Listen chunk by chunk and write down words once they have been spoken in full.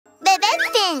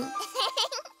Bebefinn.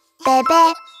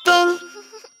 Bebefinn.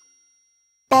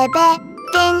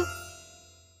 Bebefinn.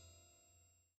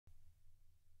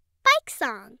 Bike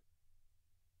song.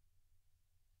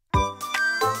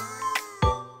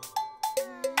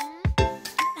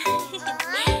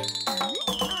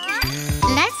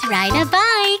 Let's ride a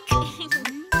bike.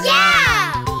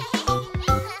 Yeah!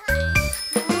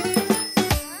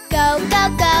 Go, go,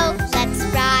 go, let's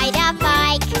ride a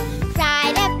bike.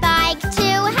 Ride a bike to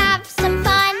have some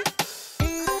fun.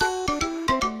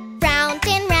 Round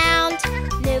and round,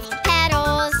 move the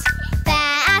pedals.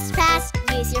 Fast, fast,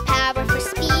 use your power for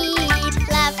speed.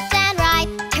 Left and right,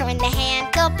 turn the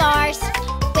handlebars.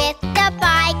 With the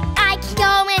bike, I can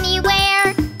go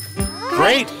anywhere.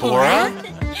 Great, Bora!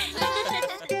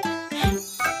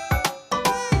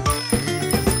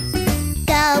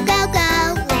 Go, go,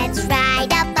 go, let's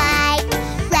ride a bike.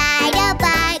 Ride a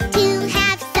bike to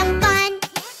have some fun.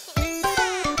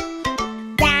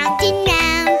 Round and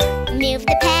round, move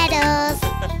the pedals.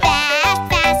 Fast,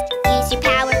 fast, use your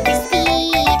power for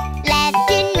speed.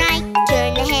 Left and right,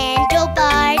 turn the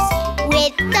handlebars.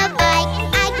 With the bike,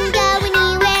 I can go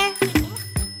anywhere.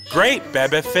 Great,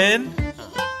 Bebefinn!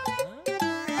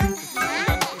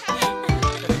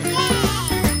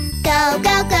 Go,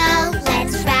 go, go,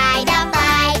 let's ride a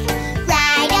bike.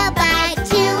 Ride a bike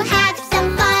to have some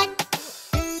fun.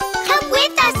 Come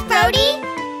with us, Brody.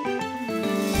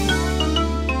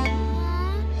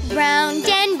 Round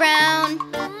and round,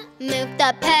 move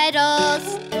the pedals.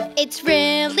 It's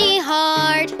really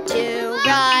hard to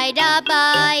ride a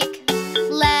bike.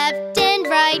 Left and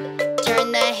right,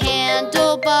 turn the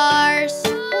handlebars.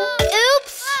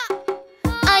 Oops!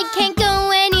 I can't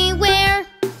go anywhere.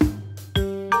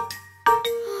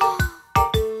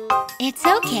 It's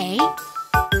okay.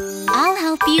 I'll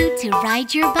help you to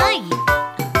ride your bike.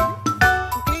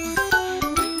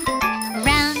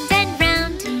 Round and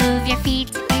round, move your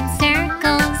feet in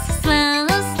circles. Slow,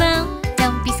 slow,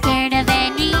 don't be scared of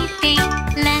anything.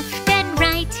 Left and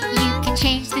right, you can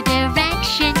change the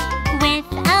direction. With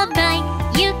a bike,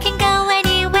 you can go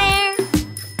anywhere.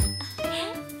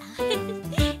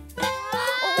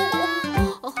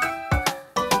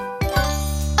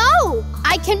 Oh,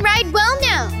 I can ride well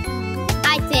now.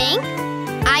 I think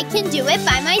I can do it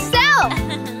by myself.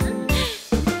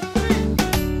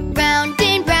 Round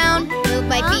and round, move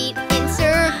my feet in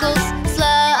circles.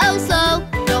 Slow,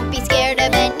 slow, don't be scared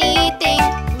of anything.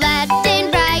 Left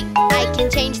and right, I can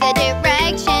change the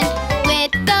direction.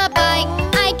 With the bike,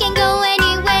 I can go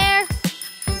anywhere.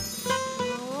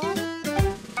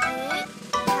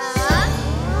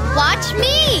 Watch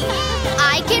me!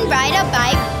 I can ride a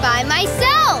bike by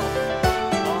myself.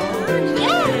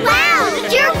 Wow,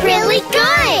 you're really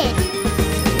good.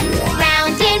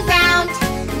 Round and round,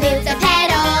 move the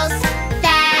pedals.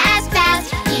 Fast,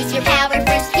 fast, use your power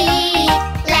for speed.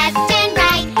 Left and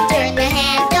right, turn the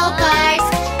handlebars.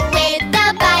 With the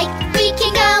bike, we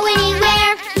can go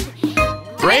anywhere.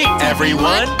 Great,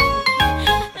 everyone!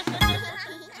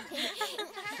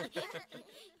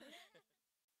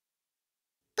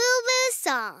 Poo Poo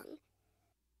Song.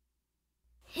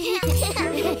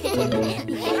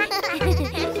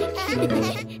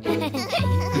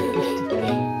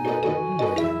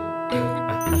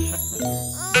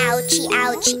 Ouchie,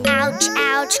 ouchie, ouch,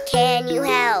 ouch, can you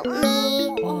help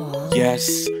me?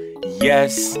 Yes,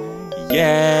 yes,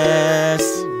 yes.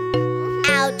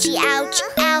 Ouchie, ouch,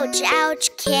 ouch, ouch,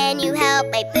 can you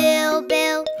help my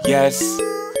boo-boo? Yes,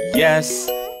 yes,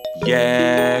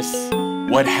 yes.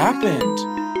 What happened?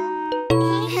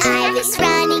 I was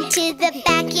running to the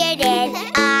backyard and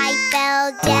I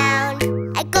fell down.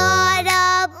 I got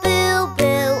a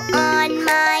boo-boo on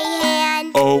my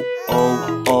hand. Oh,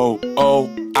 oh, oh, oh,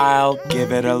 I'll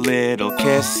give it a little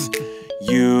kiss.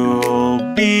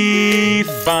 You'll be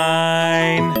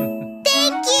fine.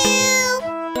 Thank you!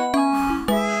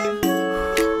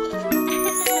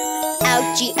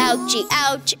 Ouchie, ouchie,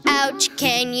 ouch, ouch,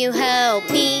 can you help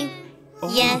me?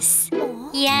 Yes,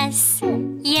 yes,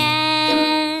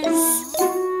 yes.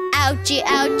 Ouchie,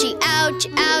 ouchie, ouch,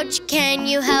 ouch, can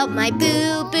you help my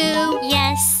boo-boo?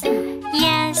 Yes,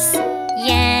 yes,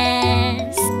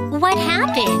 yes. What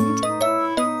happened?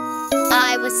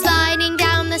 I was sliding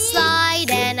down the slide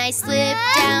and I slipped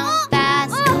down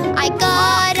fast. I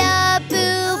got a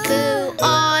boo-boo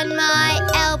on my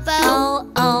elbow. Oh,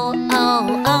 oh,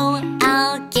 oh, oh,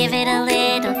 I'll give it a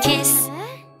little kiss.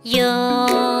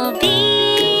 You'll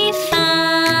be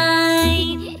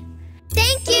fine.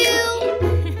 Thank you.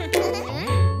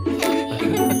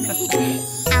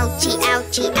 Ouchie,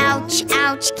 ouchie, ouch,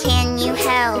 ouch, can you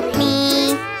help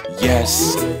me?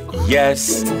 Yes,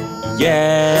 yes,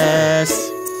 yes.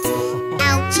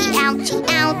 Ouchie, Ouchie,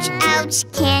 ouch, ouch,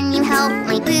 can you help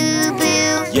my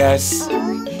boo-boo? Yes,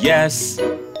 yes,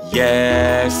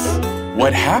 yes.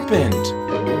 What happened?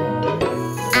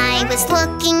 I was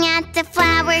looking at the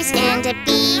flowers and a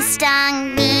bee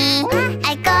stung me.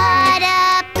 I got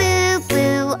a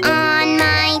boo-boo on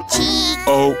my cheek.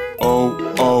 Oh, oh,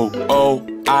 oh, oh,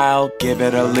 I'll give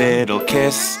it a little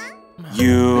kiss.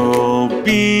 You'll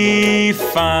be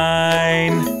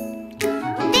fine.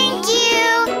 Thank you.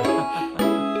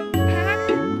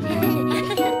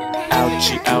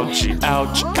 Ouchie, ouchie,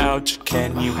 ouch, ouch,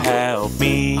 can you help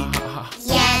me?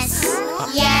 Yes,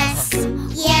 yes,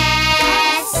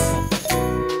 yes.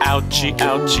 Ouchie,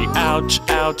 ouchie, ouch,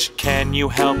 ouch, can you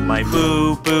help my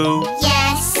boo-boo?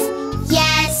 Yes,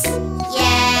 yes,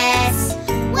 yes.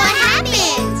 What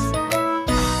happened?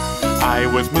 I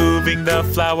was moving the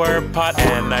flower pot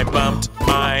and I bumped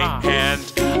my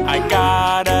hand. I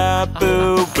got a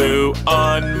boo-boo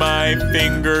on my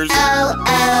fingers. Oh,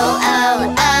 oh,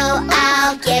 oh, oh,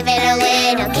 I'll give it a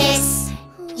little kiss.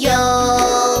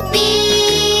 You'll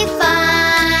be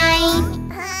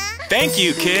fine. Thank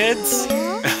you, kids.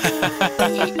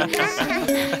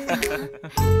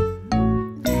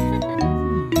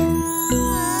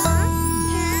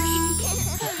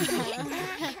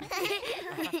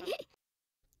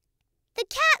 The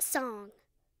cat song.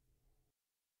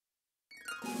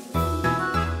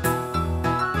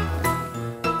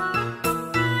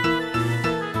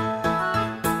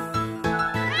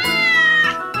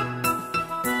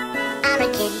 I'm a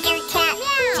ginger cat,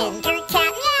 ginger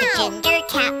cat, a ginger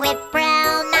cat with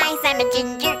brown eyes. I'm a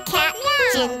ginger cat,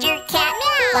 ginger cat.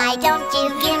 Why don't you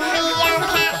give me a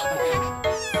cat?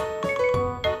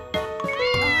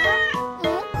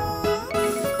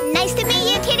 Nice to meet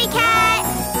you, kitty cat.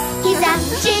 He's a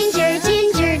ginger,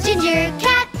 ginger, ginger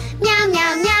cat. Meow,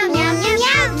 meow, meow, meow, meow,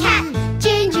 meow, cat.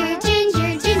 Ginger,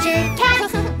 ginger, ginger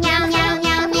cat. Meow, meow,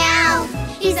 meow, meow.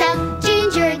 He's a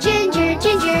ginger, ginger,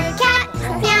 ginger cat.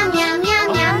 Meow, meow, meow,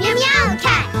 meow, meow, meow,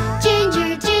 cat.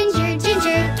 Ginger, ginger,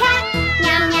 ginger cat.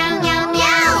 Meow, meow, meow,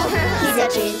 meow. He's a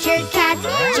ginger cat,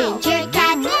 ginger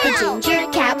cat. The ginger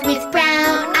cat with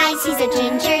brown eyes. He's a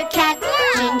ginger cat,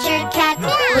 ginger cat.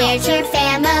 Where's your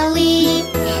family?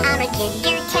 I'm a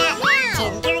ginger cat,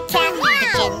 ginger cat. The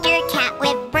ginger cat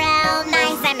with brown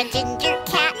eyes. I'm a ginger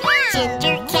cat,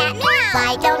 ginger cat.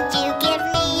 Why don't you give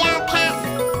me a cat?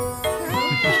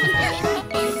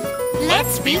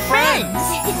 Let's be friends.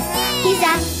 He's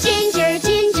a ginger,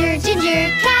 ginger, ginger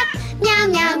cat. Meow,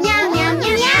 meow, meow, meow,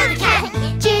 meow, meow, cat.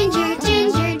 Ginger,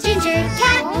 ginger, ginger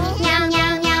cat. Meow,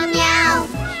 meow, meow, meow.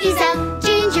 He's a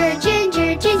ginger,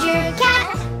 ginger, ginger cat.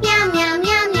 Meow, meow,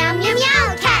 meow, meow, meow,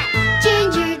 meow, cat.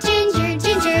 Ginger, ginger,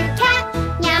 ginger cat.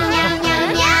 Meow, meow, meow,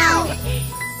 meow.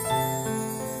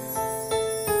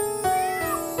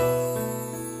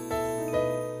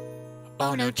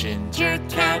 Oh no, ginger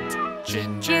cat,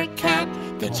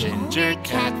 the ginger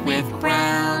cat with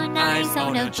brown eyes.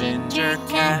 Oh no, ginger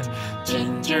cat,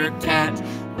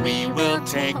 we will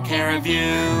take care of you.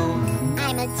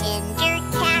 I'm a ginger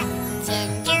cat,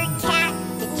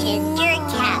 the ginger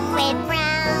cat with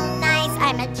brown eyes.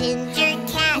 I'm a ginger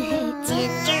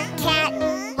cat,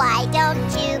 why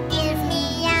don't you give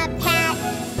me a pat?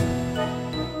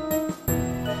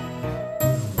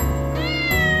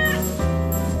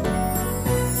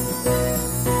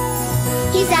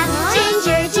 He's a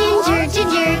ginger, ginger,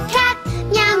 ginger cat.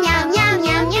 Meow, meow, meow,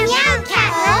 meow, meow, meow,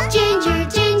 cat. Ginger,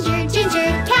 ginger,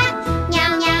 ginger cat.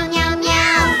 Meow, meow, meow,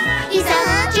 meow. He's a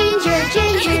ginger,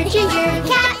 ginger, ginger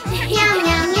cat. Meow,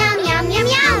 meow, meow, meow, meow,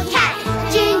 meow, cat.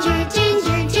 Ginger,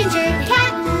 ginger, ginger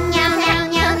cat. Meow, meow,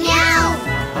 meow, meow.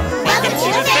 Welcome to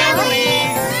the family.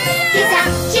 He's a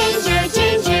ginger,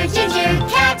 ginger, ginger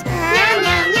cat. Meow,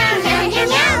 meow, meow, meow, meow,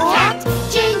 meow, cat.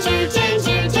 Ginger,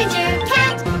 ginger, ginger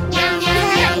cat. Meow, meow,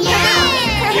 meow, meow.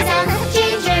 He's a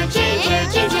ginger, ginger,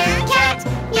 ginger cat.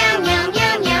 Meow, meow,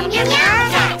 meow, meow, meow, meow,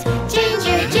 cat.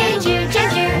 Ginger, ginger,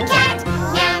 ginger cat.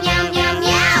 Meow, meow, meow,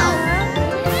 meow.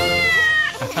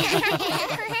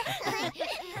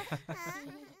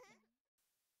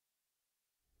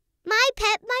 My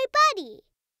pet, my buddy.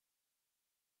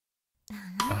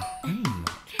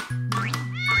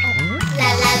 La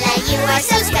la la, you are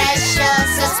so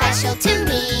special to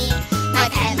me. My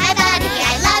pet, my buddy,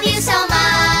 I love you so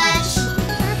much.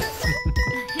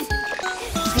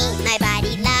 Meet my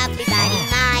buddy, lovely buddy,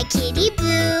 my kitty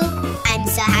Boo. I'm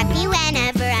so happy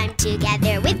whenever I'm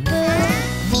together with Boo.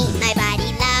 Meet my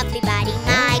buddy, lovely buddy,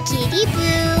 my kitty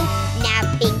Boo.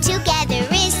 Napping together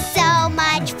is so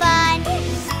much fun.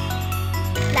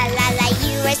 La la la,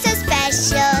 you are so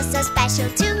special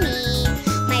to me.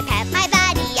 My pet, my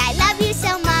buddy, I love you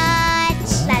so much.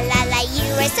 La la la, you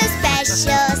are so special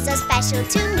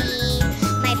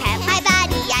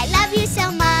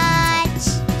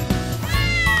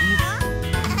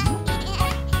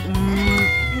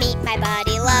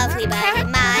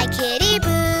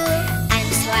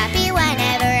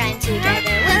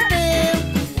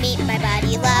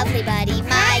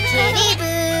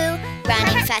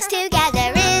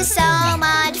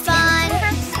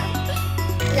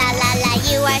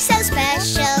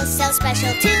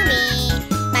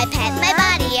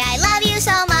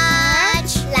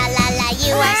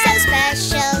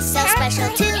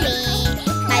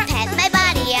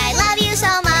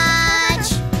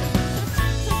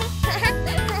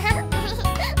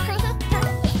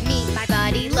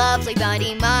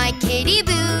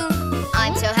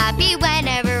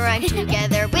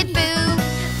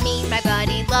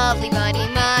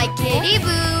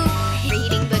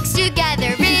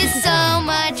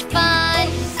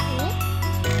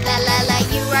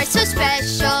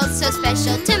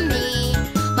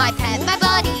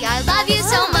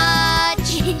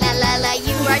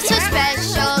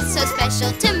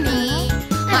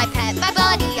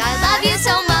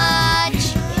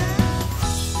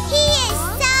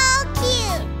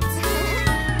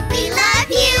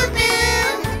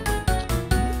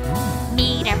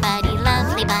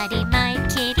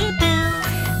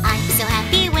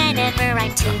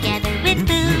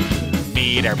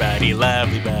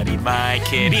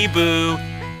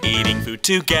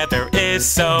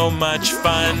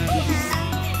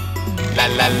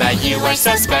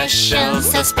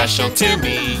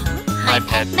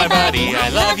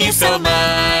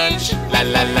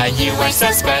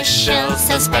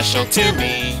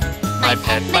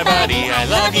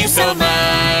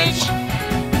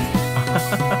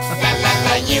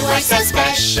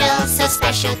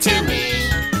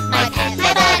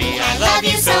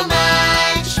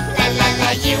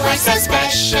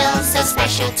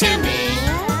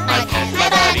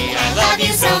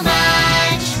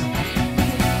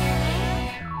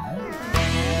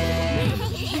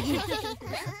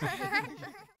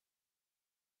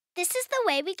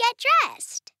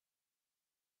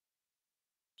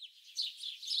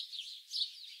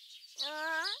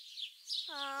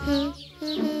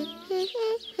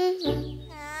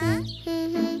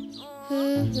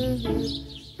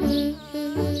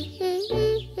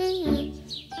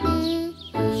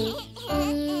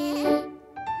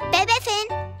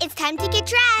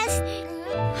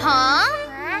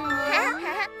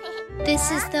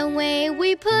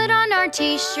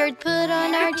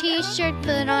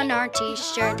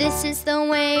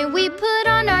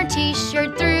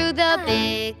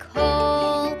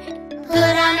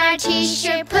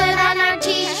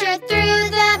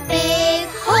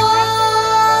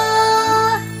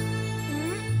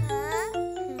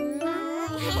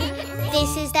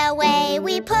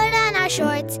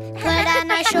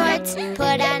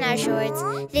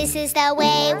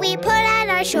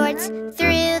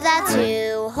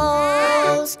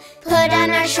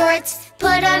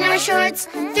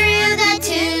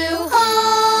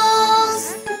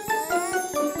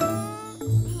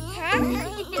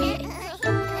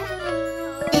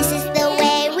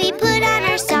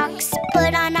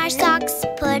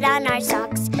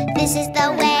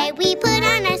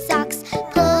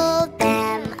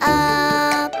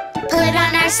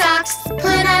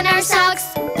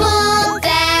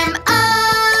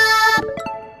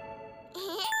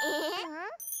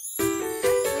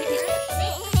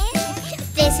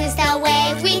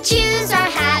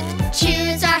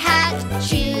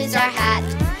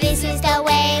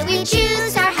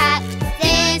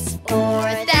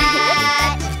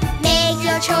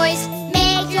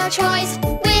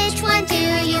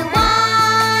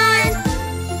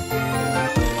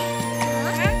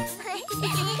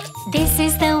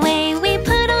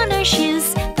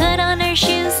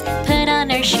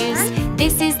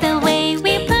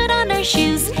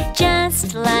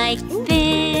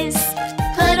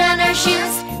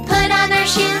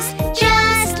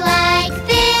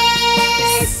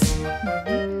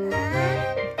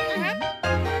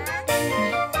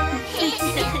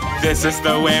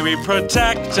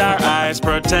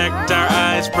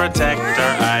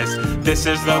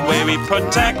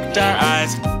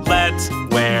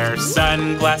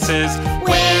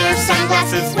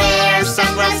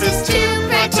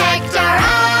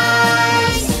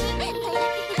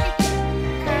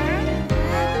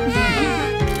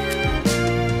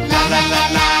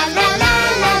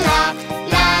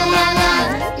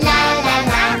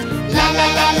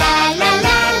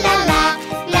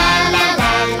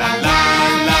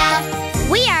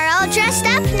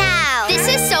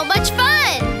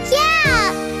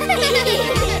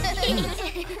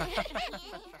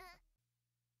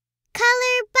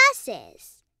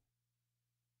buses.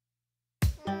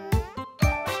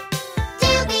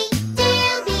 Doobie,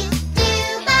 doobie,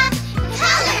 dooba,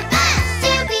 color bus.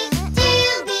 Doobie,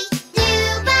 doobie,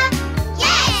 dooba,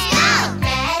 let's go!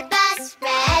 Red bus,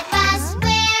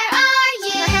 where are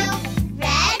you?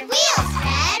 Red wheels,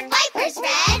 red wipers,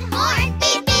 red horn,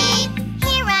 beep beep.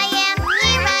 Here I am,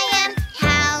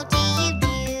 how do you do?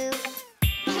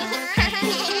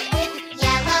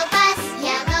 Yellow bus,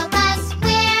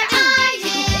 where are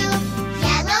you?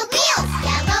 Yellow wheels,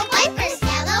 yellow wipers,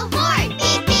 yellow horn,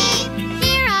 beep beep.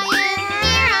 Here I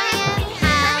am,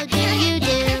 how do you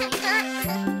do?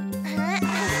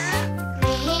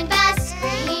 Green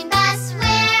bus,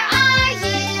 where are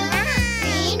you?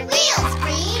 Green wheels,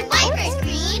 green wipers,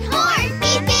 green horn,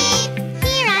 beep beep.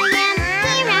 Here I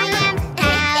am,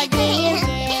 how do you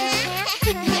do?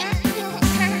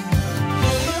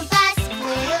 Blue bus,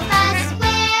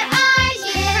 where are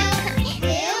you?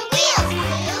 Blue wheels,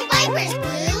 blue wipers,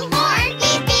 blue horn,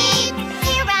 beep beep.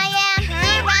 Here I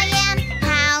am,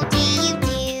 how do you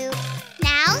do?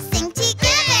 Now sing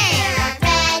together.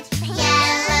 Red,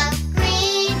 yellow,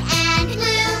 green, and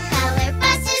blue. Color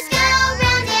buses go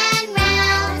round and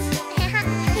round.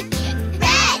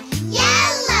 Red,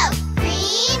 yellow,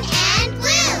 green, and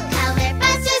blue. Color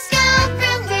buses go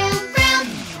vroom, vroom, vroom.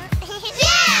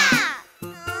 Yeah!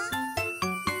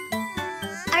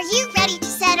 Are you ready to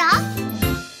set off?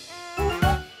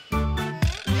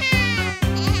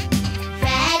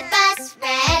 Red bus,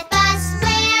 where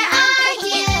are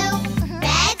you?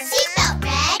 Red seatbelt,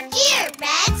 red gear,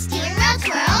 red steering wheel,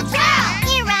 twirl, twirl.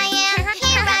 Here I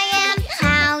am,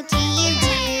 how do you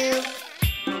do?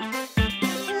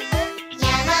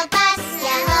 Yellow bus,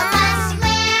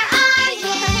 where are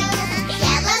you?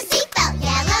 Yellow seatbelt,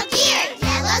 yellow gear,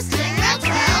 yellow steering wheel,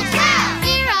 twirl, twirl.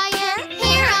 Here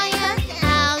I am,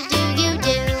 how do you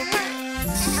do?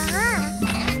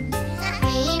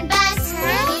 Green bus,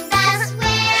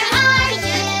 where are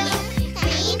you?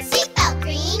 Green seatbelt,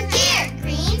 green gear,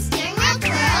 green steering wheel,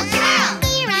 twirl, twirl.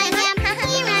 Here I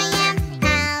am,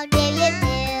 how do you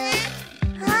do?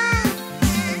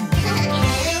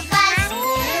 Blue bus,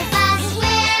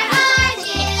 where are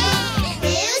you?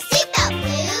 Blue seatbelt,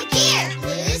 blue gear,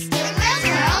 blue steering wheel,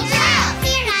 twirl, twirl.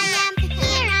 Here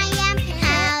I am,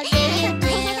 how do you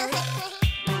do?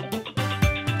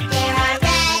 There are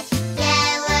red,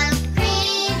 yellow,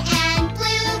 green, and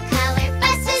blue. Colored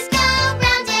buses go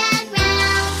round and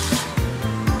round.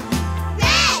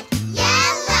 Red,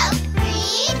 yellow,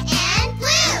 green, and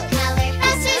blue. Colored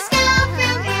buses go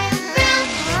vroom, vroom,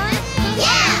 vroom.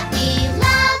 Yeah, we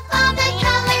love all the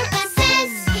colored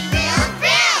buses. Vroom,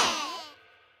 vroom.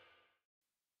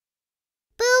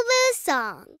 Poo Poo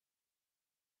Song.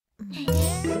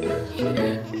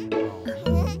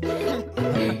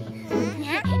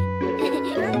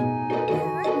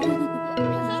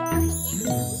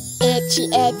 Itchy,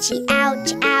 itchy,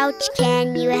 ouch, ouch,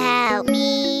 can you help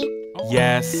me?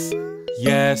 Yes,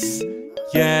 yes,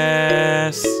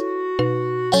 yes.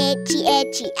 Itchy,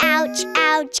 itchy, ouch,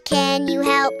 ouch, can you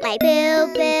help my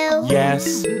boo-boo?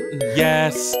 Yes,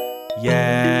 yes,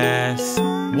 yes.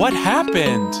 What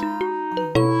happened?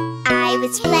 I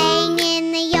was playing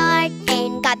in the yard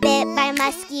and got bit by a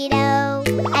mosquito.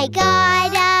 I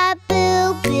got a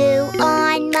boo-boo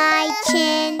on my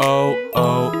chin. Oh,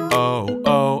 oh, oh,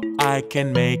 oh, I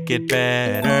can make it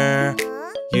better.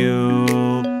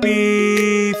 You'll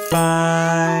be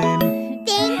fine.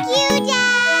 Thank you,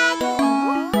 Dad.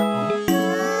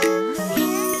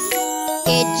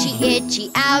 Itchy,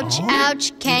 itchy, ouch,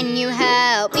 ouch, can you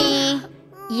help me?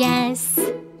 Yes,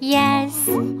 yes,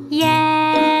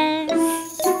 yes.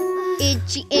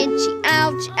 Itchy, itchy,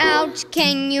 ouch, ouch,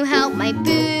 can you help my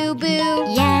boo-boo?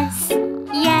 Yes,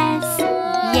 yes,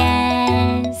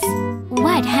 yes.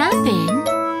 What happened?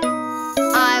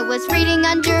 I was reading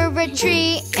under a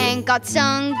tree and got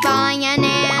stung by an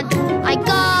ant. I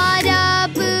got a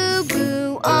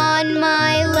boo-boo on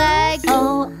my leg.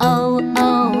 Oh, oh,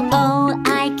 oh, oh,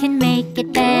 I can make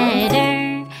it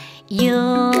better.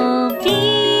 You'll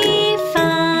be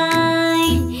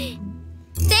fine.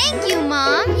 Thank you,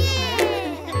 Mom.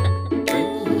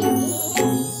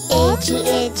 Itchy,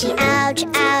 itchy, ouch,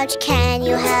 ouch, can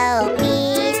you help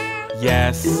me?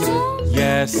 Yes,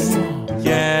 yes,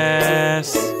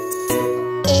 yes.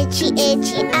 Itchy,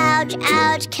 itchy, ouch,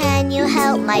 ouch, can you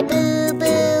help my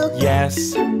boo-boo?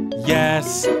 Yes,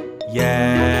 yes,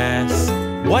 yes.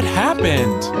 What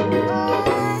happened?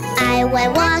 I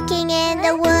went walking in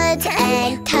the woods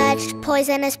and touched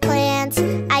poisonous plants.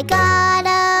 I got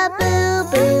a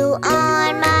boo-boo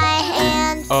on my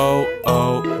hand. Oh,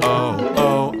 oh, oh,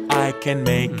 oh, I can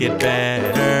make it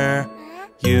better.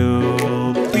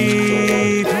 You'll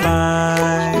be fine.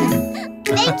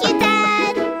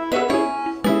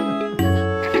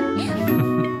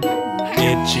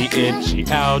 itchy,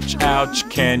 ouch, ouch,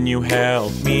 can you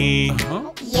help me?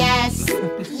 Yes,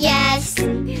 yes,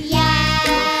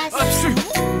 yes.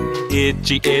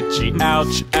 Itchy, itchy,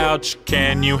 ouch, ouch,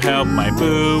 can you help my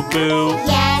boo-boo?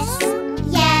 Yes,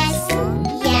 yes,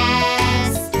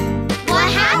 yes.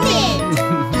 What happened?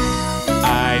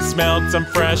 I smelled some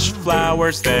fresh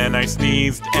flowers, then I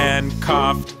sneezed and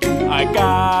coughed. I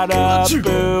got a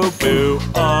boo-boo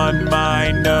on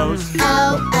my nose.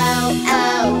 Oh, oh,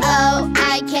 oh, oh,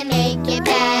 I can make it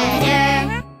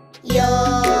better.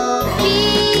 You'll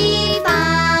be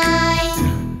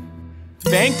fine.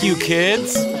 Thank you,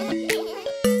 kids.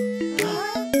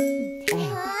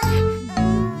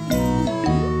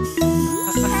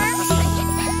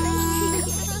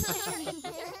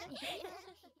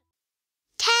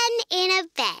 10 in a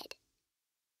bed.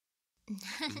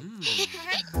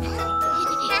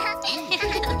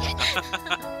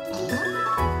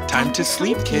 Time to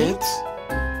sleep, kids.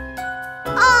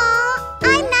 Aw,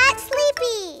 I'm not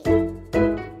sleepy.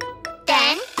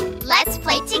 Then let's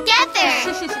play together.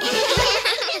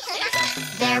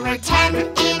 There were 10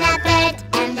 in a bed,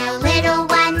 and the little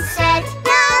one said,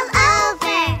 Roll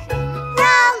over,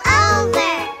 roll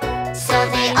over. so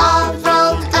they all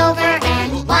rolled over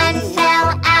and one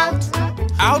fell out.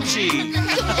 Ouchie!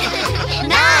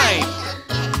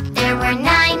 9. There were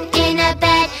 9 in a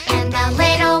bed, and the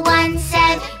little one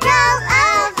said, Roll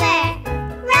over,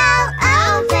 roll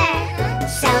over.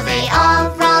 so they all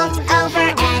rolled over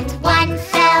and one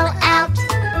fell out.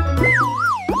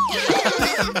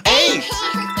 8.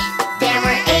 There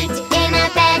were 8 in a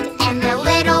bed, and the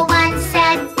little one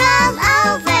said, Roll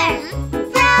over,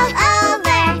 roll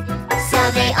over. so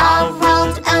they all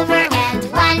rolled over and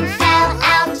one fell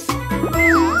out.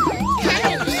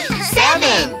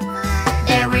 7.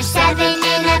 There were 7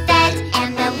 in a bed,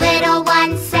 and the little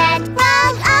one said,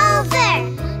 Roll over,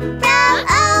 roll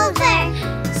over.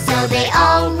 so they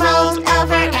all rolled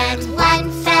over and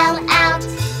one fell out.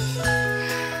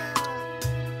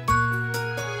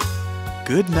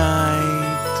 Good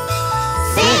night.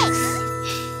 6.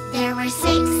 There were 6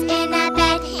 in a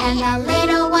bed, and the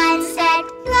little one said,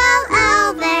 Roll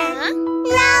over,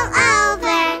 roll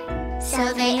over.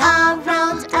 so they all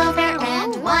rolled over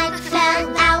and one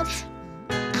fell out.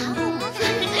 5.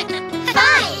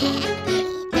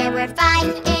 There were 5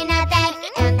 in a bed,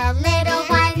 and the little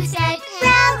one said,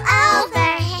 Roll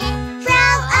over,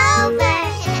 roll over.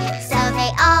 so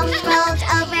they all rolled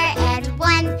over and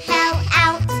one fell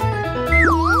out.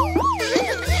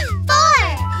 4.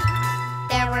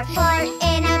 There were 4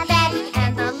 in a bed,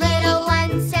 and the little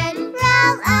one said,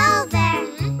 Roll over,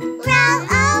 roll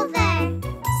over.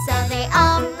 so they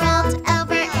all rolled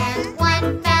over and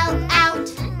one fell out.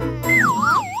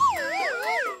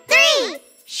 3.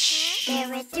 There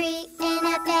were 3 in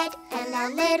a bed, and the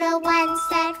little one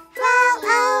said, Roll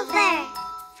over,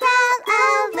 roll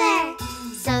over.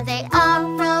 so they all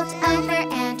rolled over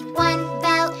and one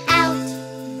fell out.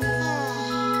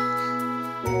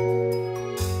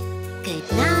 Good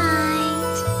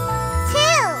night. 2.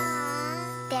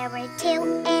 There were 2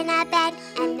 in a bed,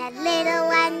 and the little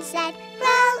one said,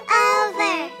 Roll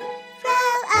over,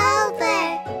 roll over.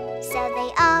 So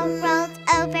they all rolled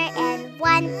over and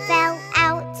one fell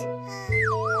out.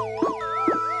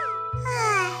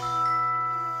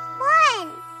 1.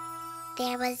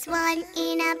 There was 1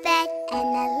 in a bed,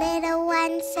 and the little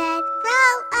one said,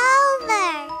 Roll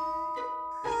over.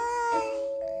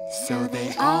 So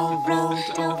they all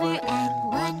rolled over and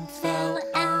one fell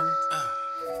out.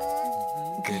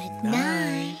 Good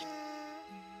night.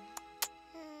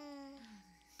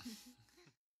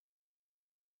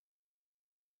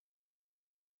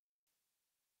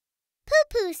 Poo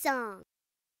Poo Song.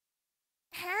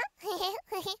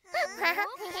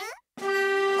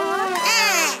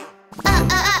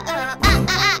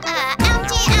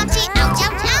 Ouchie, ouchie, ouch,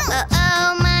 ouch, ouch.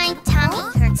 Oh, my tummy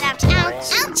hurts, ouch,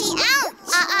 ouch. Ouchie, ouch.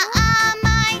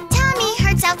 My tummy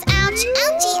hurts, ouch, ouch.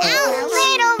 Ouchie, ouch. A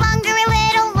little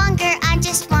longer, I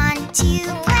just want to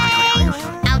play.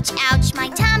 Ouch, ouch, my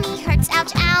tummy hurts,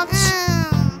 ouch, ouch.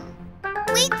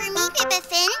 Wait for me,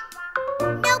 Bebefinn.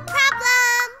 No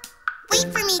problem. Wait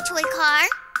for me, toy car.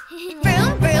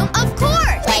 Vroom, vroom, of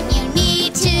course. When you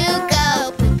need to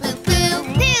go poo, poo, poo,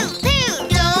 poo, poo.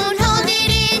 Don't hold it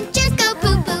in, just go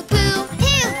poo, poo, poo,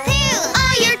 poo, poo.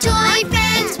 All your toy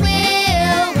friends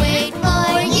will wait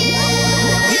for you.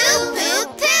 Poo, poo,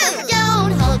 poo.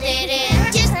 Don't hold it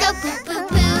in, just go poo, poo,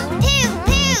 poo, poo,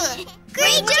 poo.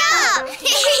 Great job!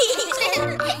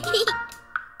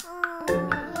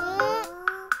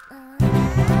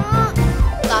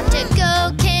 Got to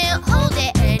go, can't hold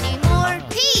it anymore.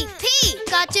 Pee, pee.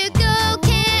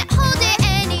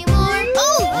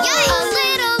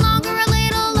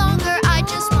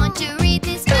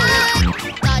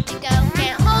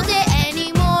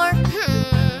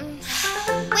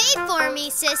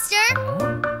 sister.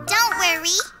 Don't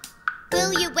worry.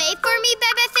 Will you wait for me,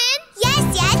 Bebefinn?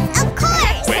 Yes, of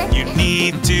course. When you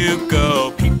need to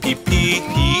go pee, pee, pee,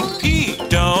 pee, pee,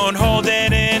 don't hold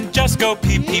it in, just go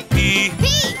pee, pee, pee.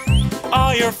 Pee!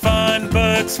 All your fun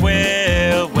books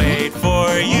will wait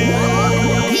for you.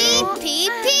 Pee, pee,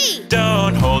 pee!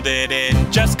 Don't hold it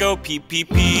in, just go pee, pee,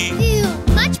 pee.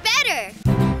 Phew, much better!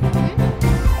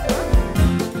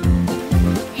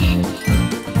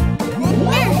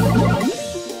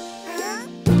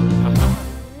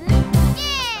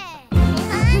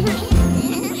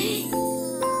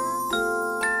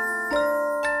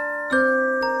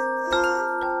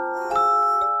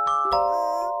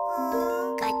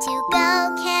 Got to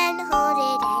go, can't hold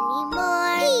it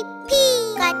anymore. Pee,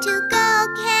 pee. Got to go,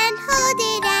 can't hold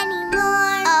it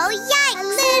anymore. Oh,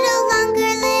 yikes! Little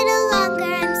longer,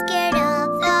 I'm scared of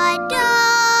the dark.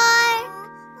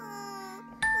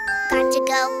 Got to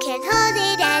go, can't hold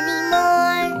it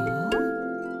anymore.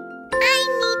 I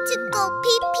need to go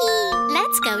pee pee.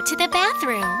 Let's go to the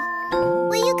bathroom.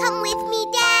 Will you come with me,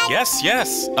 Dad?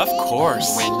 Yes, of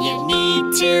course. When you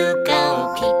need to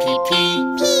go pee, pee, pee,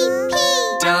 Pee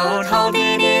pee. don't hold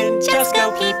it in, just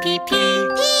go pee, pee, pee.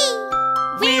 Pee.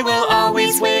 We will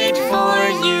always wait for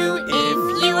you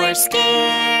if you are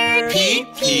scared. Pee,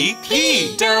 pee,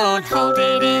 pee. Don't hold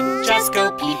it in, just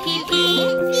go pee, pee, pee.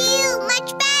 Phew,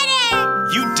 much better.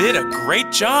 You did a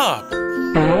great job.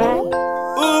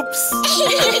 Oops.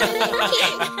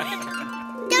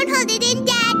 Don't hold it in,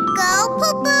 Dad. Go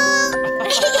poo poo.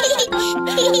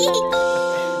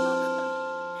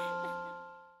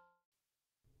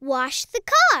 Wash the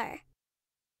car.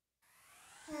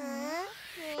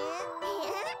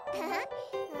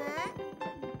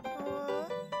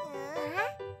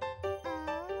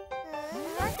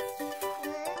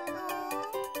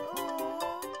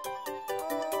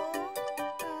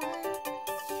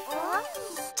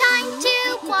 Time to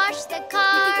wash the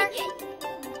car.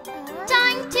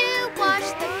 Time to wash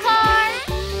the car.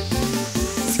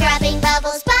 Scrubbing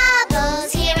bubbles,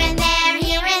 bubbles, here and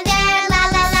there, la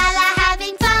la la la,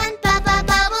 having fun,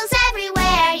 bubbles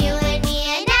everywhere. You and me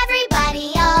and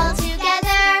everybody all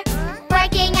together,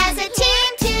 working as a team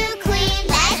to clean.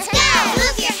 Let's go!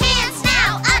 Move your hands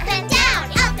now, up and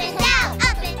down, up and down,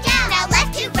 up and down. Now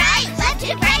left to right,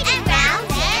 and round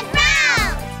and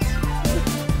round.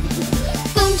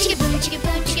 Boom, chicka boom, chicka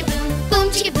boom, chicka boom. Boom,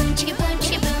 chicka boom, chicka boom,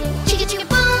 chicka boom. Chicka chicka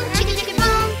boom, chicka chicka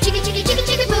boom. Chicka chicka chicka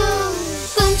chicka boom.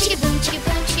 Boom, chicka boom, chicka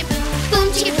boom, chicka boom. Boom,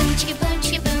 chicka boom, chicka boom,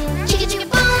 chicka boom. Chicka chicka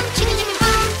boom, chicka chicka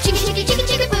boom. Chicka chicka chicka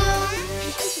chicka boom.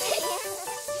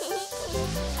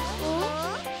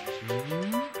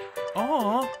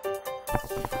 Aw.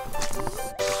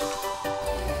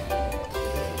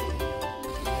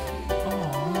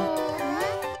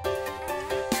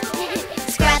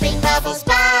 Scrubbing bubbles,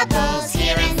 bubbles,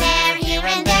 here and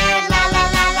there, la la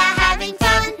la la, having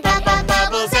fun,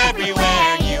 bubbles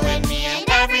everywhere. You and me and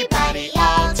everybody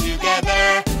all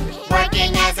together,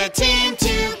 working as a team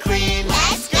to clean.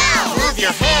 Let's go! Move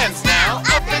your hands now,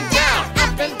 up and down,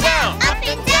 up and down, Up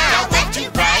and down. Now left to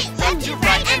right,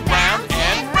 and round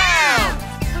and round.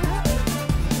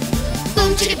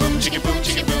 Boom, chicka boom, chicka boom,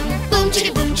 chicka boom. Boom,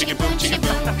 chicka boom, chicka boom, chicka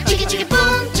boom. Chicka chicka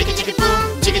boom, chicka chicka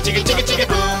boom. Chicka chicka chicka chicka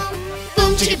boom.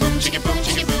 Boom, chicka boom, chicka boom,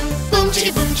 chicka boom. Boom,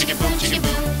 chicka boom, chicka boom, chicka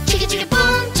boom. Chicka chicka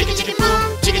boom, chicka chicka boom.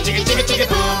 Chicka chicka chicka chicka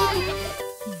boom.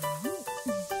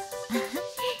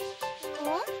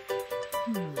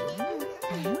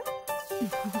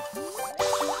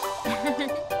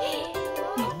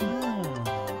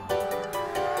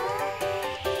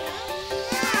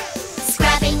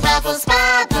 Scrubbing bubbles,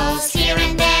 bubbles, here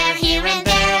and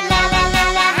there, la la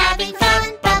la la, having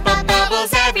fun,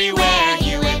 bubbles everywhere.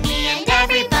 You and me and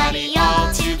everybody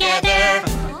all together,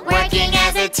 working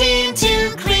as a team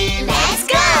to clean. Let's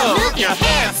go! Move your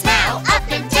hands now, up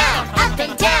and down, up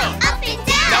and down. Up and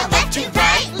down. Now left to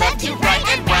right,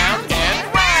 and round and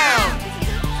round.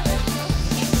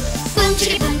 Boom,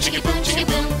 chicka boom, chicka boom, chicka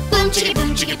boom. Boom, chicka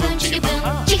boom, chicka boom, chicka boom.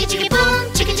 Chicka chicka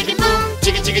boom, chicka chicka boom.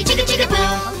 Chicka chicka chicka chicka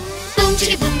boom. Boom,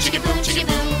 chicka boom, chicka boom, chicka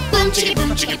boom. Boom, chicka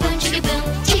boom, chicka boom, chicka boom.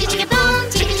 Chicka chicka boom,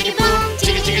 chicka chicka boom.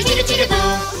 Chicka chicka chicka chicka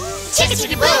boom. Chicka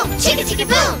chicka boom, chicka chicka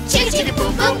boom, chicka chicka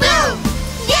boom boom boom.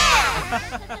 Yeah!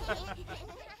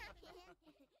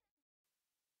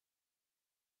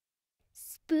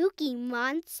 Spooky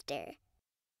monster.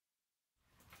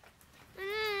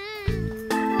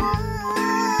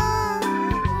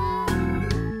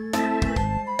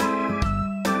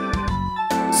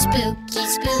 Spooky,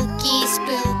 spooky,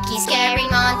 spooky, scary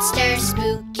monster.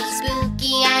 Spooky,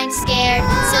 spooky, I'm scared.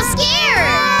 So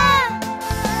scared!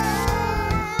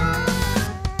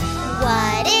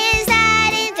 What is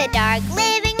that in the dark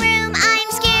living room? I'm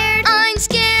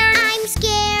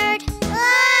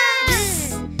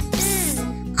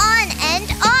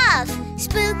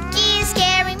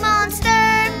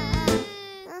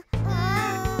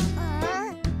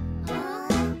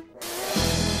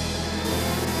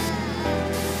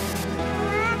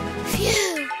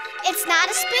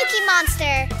a spooky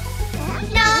monster.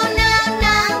 No, no,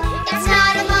 no, it's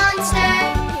not a monster.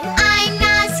 I'm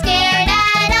not scared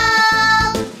at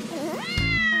all.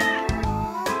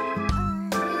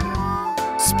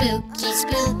 Spooky,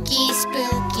 spooky,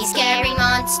 spooky, scary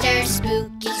monster.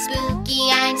 Spooky, spooky,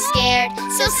 I'm scared.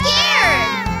 So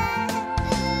scared!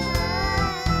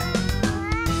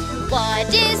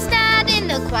 What is that in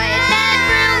the quiet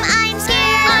bedroom? I'm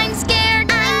scared. I'm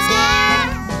scared. I'm scared.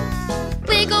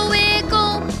 Wiggle,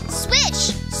 wiggle,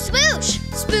 swish, swoosh.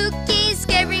 Spooky,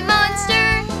 scary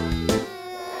monster.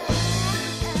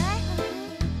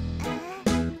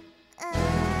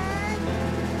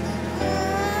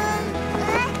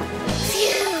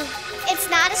 Phew! It's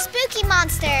not a spooky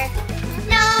monster.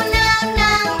 No, no,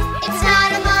 no, it's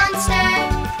not a monster.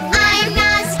 I'm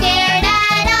not scared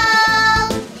at all.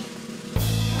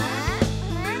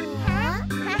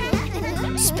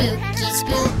 Spooky,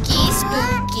 spooky,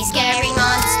 spooky, scary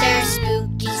monster.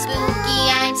 Spooky, spooky,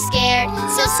 I'm scared.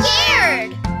 So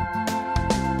scared!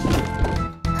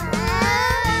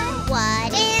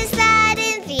 What is that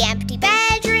in the empty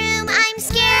bedroom? I'm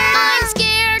scared. I'm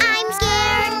scared. I'm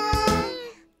scared.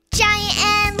 Giant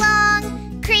and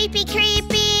long, creepy,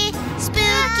 creepy,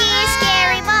 spooky,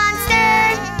 scary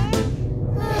monster.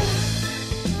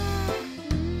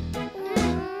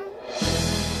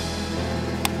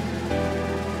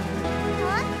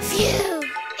 Phew!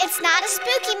 It's not a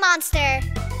spooky monster.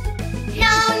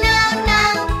 No, no,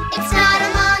 no, it's not a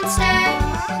monster.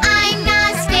 I'm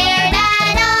not scared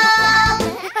at all.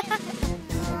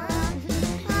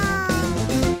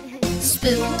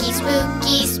 Spooky,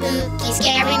 spooky, spooky,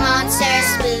 scary monster.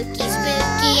 Spooky,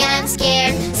 spooky, I'm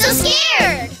scared. So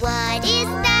scared! What is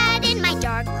that in my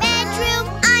dark bedroom?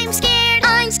 I'm scared.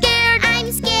 I'm scared.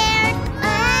 I'm scared.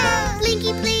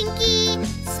 Blinky, blinky,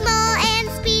 small and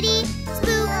speedy,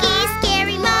 spooky,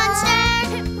 scary monster.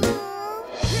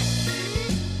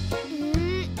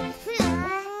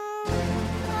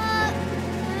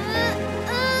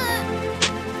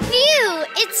 Phew!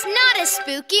 It's not a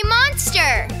spooky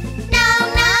monster. No,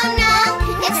 no, no,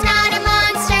 it's not a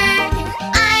monster.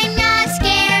 I'm not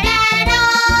scared at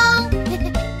all.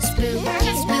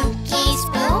 Spooky, spooky,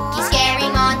 spooky, scary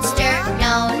monster.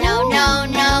 No, no, no,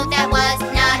 no, that was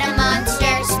not a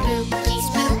monster. Spooky,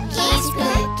 spooky,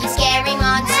 spooky, scary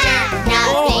monster.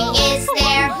 Nothing is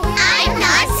there. I'm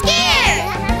not scared.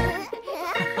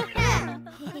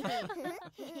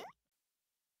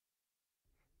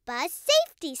 Buzz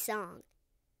Safety Song.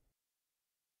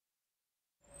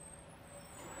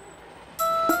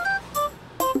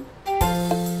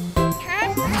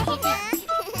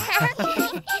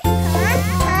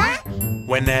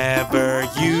 Whenever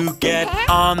you get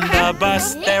on the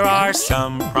bus, there are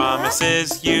some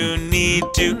promises you need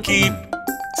to keep.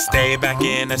 Stay back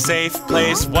in a safe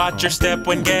place, watch your step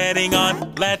when getting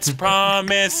on. Let's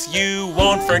promise you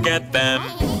won't forget them.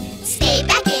 Stay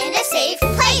back in a safe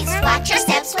place, watch your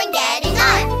steps when getting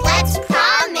on. Let's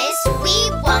promise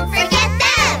we won't forget them.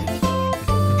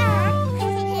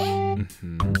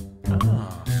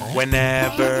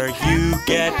 Whenever you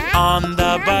get on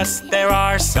the bus, there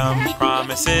are some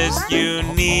promises you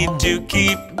need to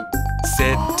keep.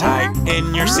 Sit tight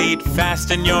in your seat,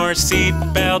 fasten your seat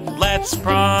belt. Let's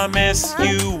promise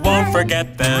you won't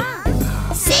forget them.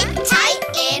 Sit tight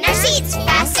in our seats,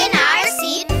 fasten our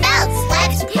seat belts.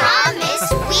 Let's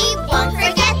promise we won't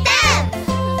forget them.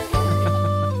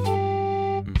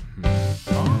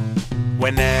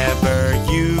 Whenever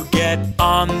you get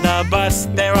on the bus,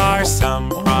 there are some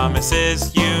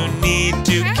promises you need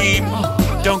to keep.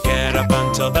 Don't get up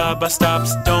until the bus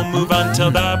stops, don't move until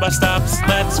the bus stops.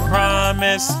 Let's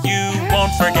promise you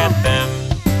won't forget them.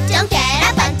 Don't get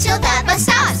up until the bus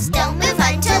stops, don't move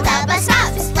until the bus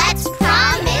stops. Let's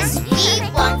promise we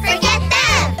won't forget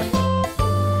them.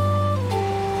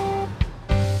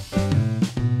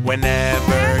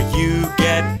 Whenever you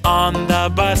get on the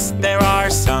bus, there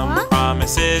are some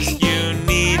promises you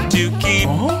need to keep.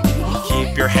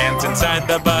 Keep your hands inside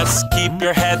the bus, keep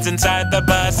your heads inside the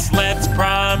bus. Let's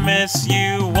promise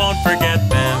you won't forget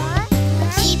them.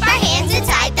 Keep our hands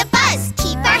inside the bus,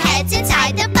 keep our heads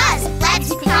inside the bus.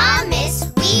 Let's promise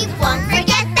we won't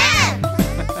forget them.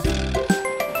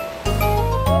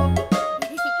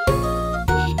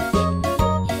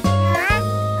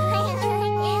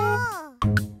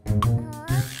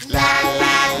 La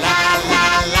la la la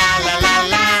la la la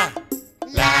la.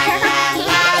 La la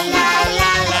la la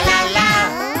la la la la.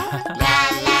 La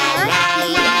la la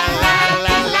la la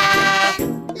la la.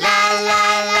 La la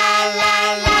la la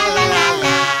la la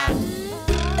la.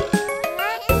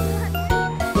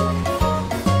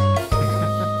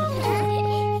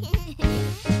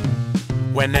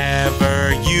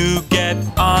 Whenever you get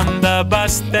get on the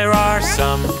bus, there are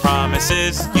some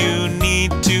promises you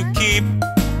need to keep.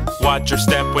 Watch your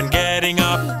step when getting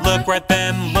up. Look right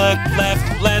then, look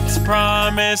left. Let's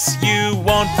promise you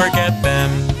won't forget them.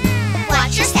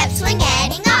 Watch your steps when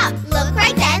getting up. Look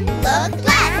right then, look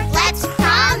left. Let's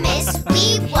promise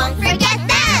we won't forget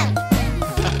them.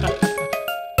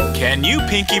 Can you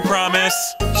pinky promise?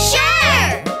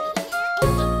 Sure!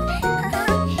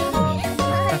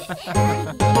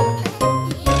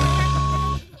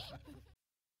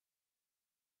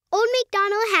 Old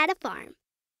MacDonald had a farm.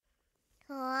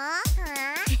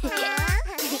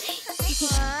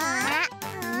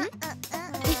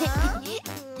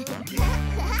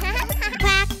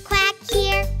 Quack, quack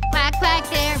here. Quack, quack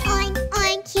there. Oink,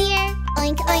 oink here.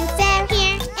 Oink, oink there.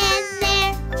 Here and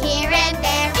there. Here and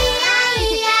there.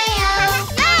 E-I-E-I-O.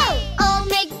 Oh! Old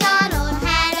MacDonald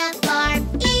had a farm.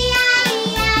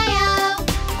 E-I-E-I-O.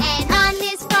 And on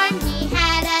this farm he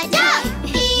had a dog.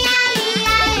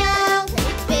 E-I-E-I-O.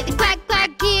 With a quack,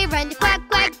 quack here and a quack,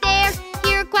 quack there.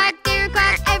 Here, quack, there,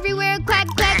 quack, everywhere, quack,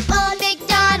 quack. Old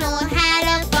MacDonald had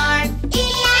a farm.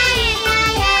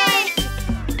 E-I-E-I-O.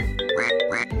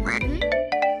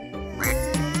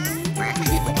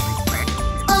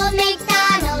 Old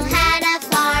MacDonald had a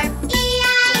farm.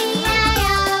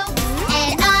 E-I-E-I-O.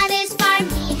 And on his farm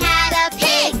he had a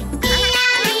pig.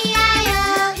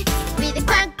 E-I-E-I-O. With a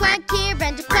quack, quack here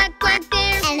and a quack, quack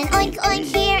there. And an oink oink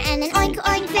here and an oink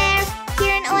oink there.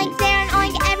 Here an oink, there an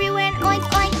oink, everywhere an oink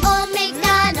oink. Old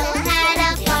MacDonald had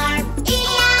a farm.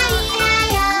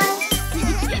 E-I-E-I-O.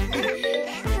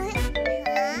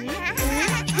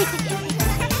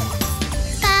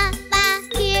 Ba-ba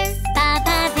here,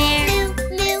 Baba there.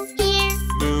 moo here,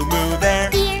 Moo moo there.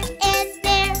 here and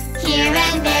there, here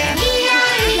and there.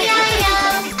 E-I-E-I-O.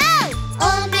 Oh!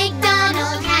 Old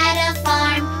MacDonald had a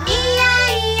farm.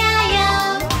 E-I-E-I-O.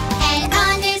 And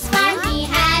on his farm he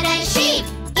had a sheep.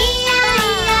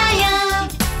 E-I-E-I-O.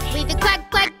 With a quack,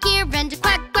 quack here and a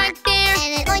quack, quack there.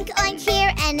 And an oink oink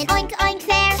here and an oink oink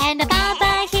there. And a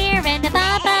Baba here and a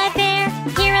Baba there.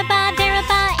 Here a ba, there a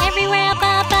ba, everywhere a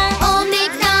Baba. Old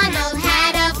MacDonald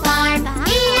had a farm.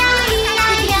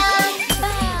 E-I-E-I-O.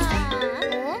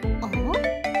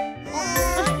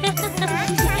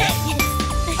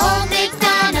 Old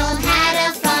MacDonald had a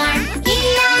farm.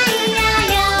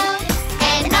 E-I-E-I-O.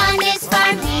 And on his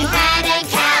farm he had a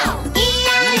cow.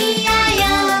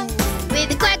 E-I-E-I-O.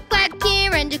 With a quack, quack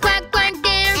here and a quack, quack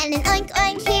there. And an oink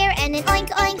oink here and an oink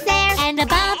oink there. And a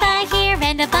Baba here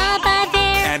and a Baba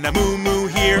there. And a moo moo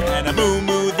here and a moo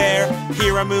moo there.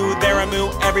 Here a moo, there a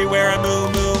moo, everywhere a moo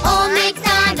moo. Old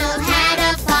MacDonald had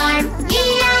a farm.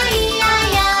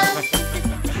 E-I-E-I-O.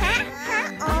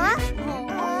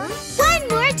 One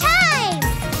more time.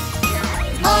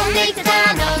 Old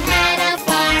MacDonald had a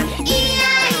farm.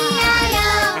 E-I-E-I-O.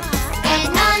 And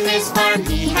on this farm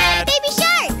he had Baby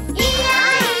Shark.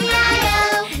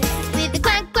 E-I-E-I-O. With a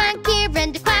quack, quack here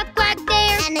and a quack, quack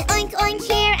there. And an oink oink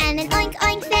here and an oink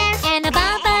oink there. And a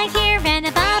Baba here and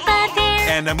a Baba there.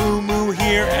 And a moo moo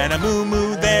here and a moo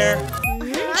moo there.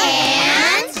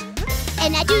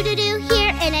 And a doo-doo-doo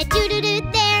here and a doo-doo-doo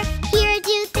there. Here a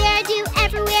do, there a do,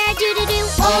 everywhere a doo-doo-doo.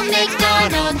 Old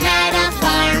MacDonald had a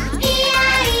farm.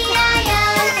 E-I-E-I-O.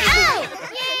 Oh!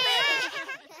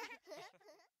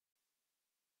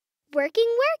 Working,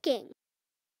 working.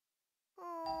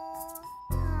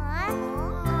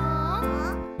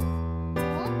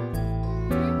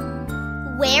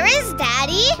 Where is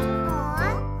Daddy?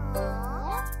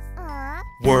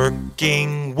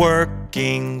 Working,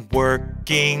 working,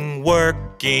 working,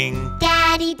 working.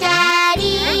 Daddy,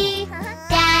 Daddy.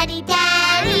 Daddy,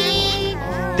 Daddy.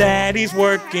 Daddy's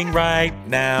working right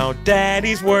now.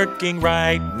 Daddy's working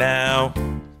right now.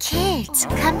 Kids,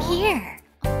 come here.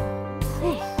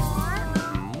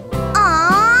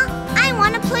 Aw, I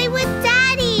want to play with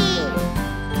Daddy.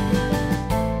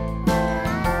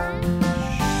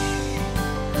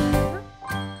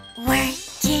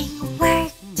 Working,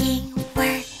 working,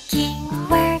 working,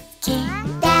 working.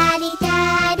 Daddy,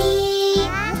 Daddy.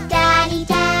 Daddy,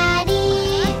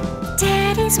 Daddy.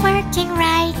 Daddy's working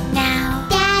right now.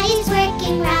 Daddy's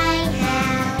working right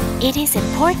now. It is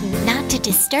important not to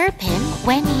disturb him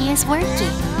when he is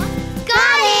working.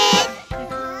 Got it!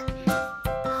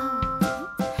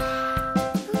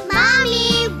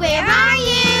 Mommy, where are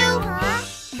you?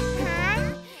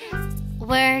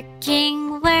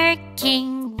 Working,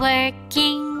 working,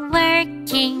 working,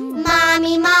 working.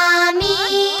 Mommy,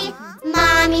 Mommy.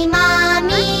 Mommy,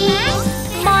 Mommy.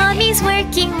 Mommy's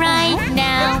working right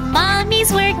now.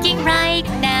 Mommy's working right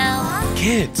now.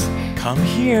 Kids, come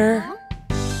here.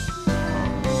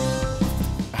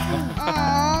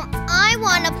 I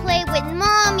want to play with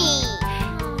Mommy.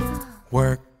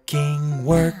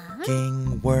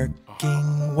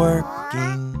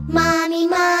 working. Mommy,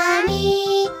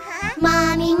 mommy,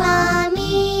 mommy,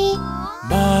 mommy.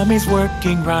 Mommy's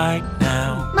working right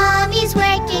now. Mommy's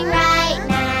working right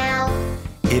now.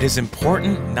 It is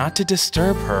important not to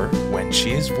disturb her when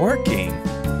she is working.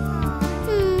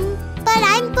 But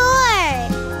I'm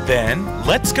bored. Then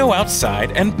let's go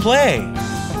outside and play.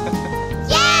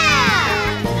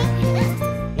 Yeah!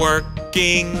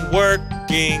 Working,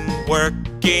 working,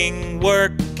 working,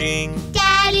 working.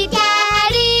 Daddy,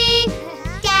 daddy,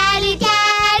 daddy,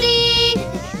 daddy.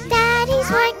 Daddy's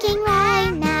working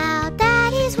right now.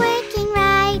 Daddy's working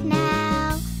right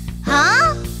now.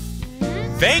 Huh?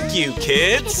 Thank you,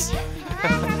 kids.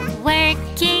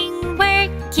 Working,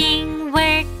 working,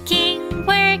 working,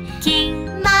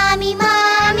 working. Mommy,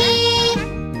 mommy,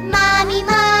 mommy,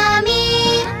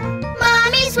 mommy.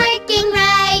 Mommy's working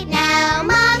right now.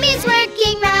 Mommy's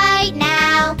working right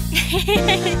now.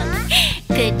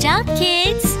 Good job,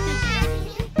 kids.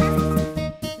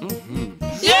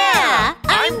 Yeah,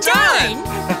 I'm done.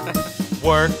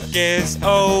 Work is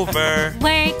over.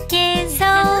 Work is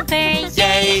over.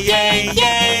 Yay, yay,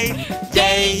 yay.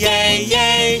 Yay, yay,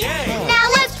 yay. Now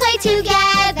let's play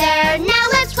together. Now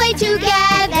let's play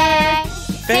together.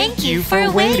 Thank you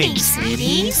for waiting,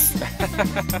 sweeties.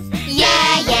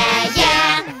 Yeah, yeah,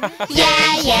 yeah.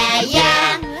 Yeah, yeah,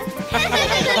 yeah.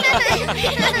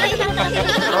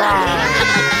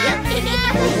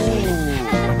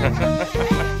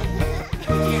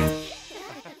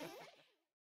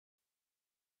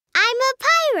 I'm a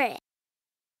pirate.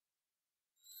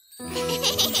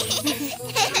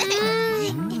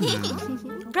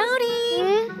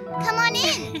 Brody. Come on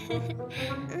in.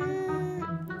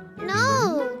 No.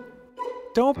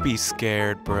 Don't be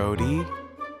scared, Brody.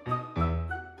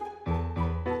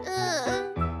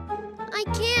 I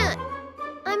can't.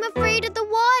 I'm afraid of the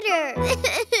water.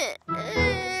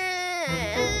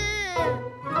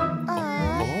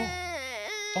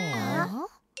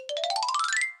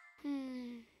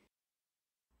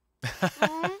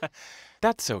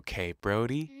 That's okay,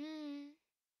 Brody.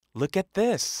 Look at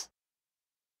this.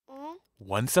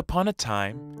 Once upon a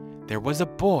time, there was a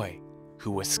boy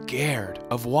who was scared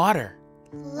of water.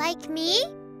 Like me?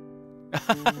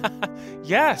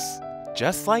 Yes,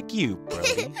 just like you,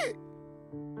 Brody.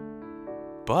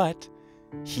 But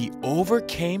he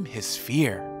overcame his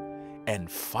fear, and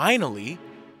finally,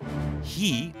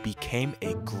 he became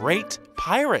a great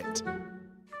pirate.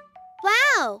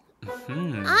 Wow.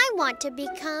 I want to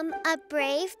become a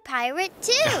brave pirate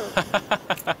too.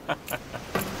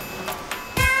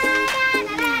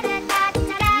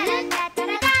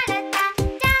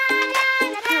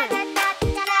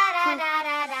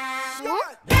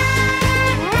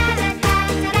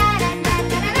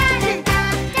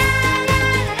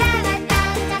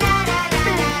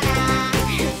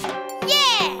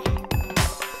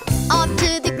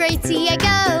 Sea I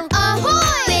go,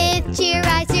 ahoy! With cheer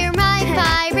I steer my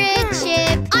pirate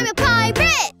ship. I'm a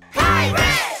pirate!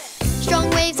 Pirate! Strong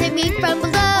waves hit me from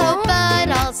below, but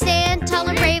I'll stand tall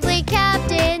and bravely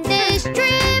captain this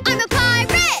trip. I'm a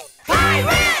pirate!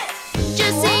 Pirate!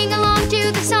 Just sing along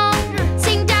to the song,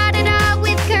 sing da-da-da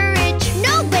with courage.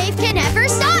 No wave can ever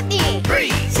stop me. 3,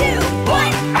 2,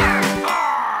 1, arr!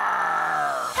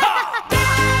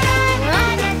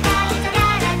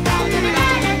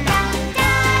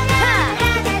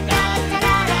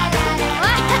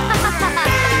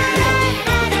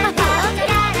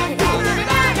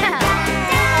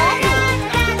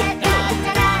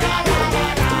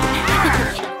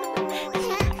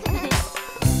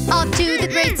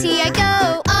 Sea I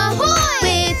go, ahoy!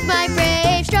 With my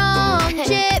brave, strong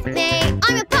shipmate,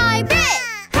 I'm a pirate!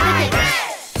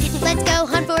 Pirate! Let's go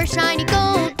hunt for shiny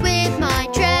gold with my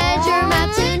treasure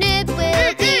map, soon it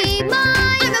will be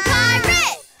mine. I'm a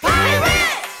pirate!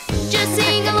 Pirate! Just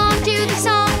sing along to the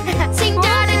song, sing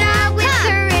da-da-da with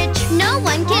courage. No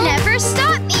one can ever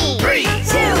stop me. 3, 2,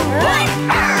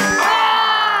 1, arr!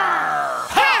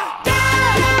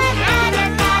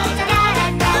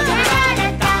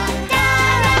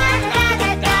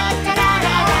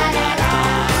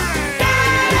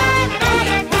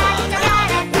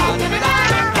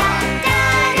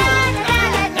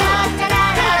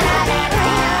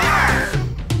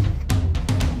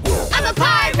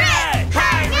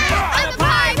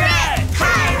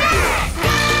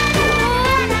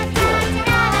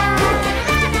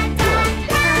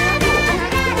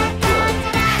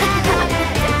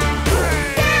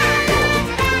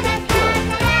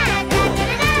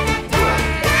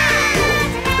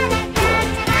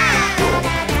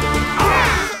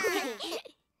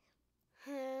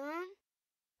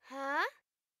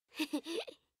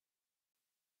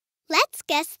 Let's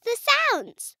guess the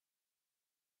sounds.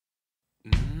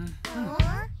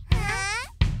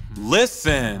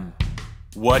 Listen.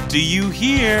 What do you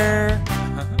hear?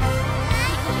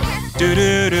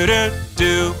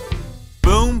 Do-do-do-do-do.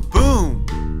 Boom, boom.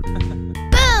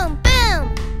 Boom,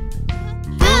 boom.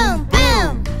 Boom,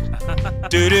 boom.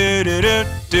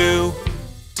 Do-do-do-do-do.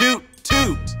 Toot,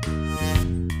 toot.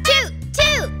 Toot,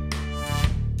 toot.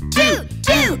 Toot,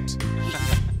 toot.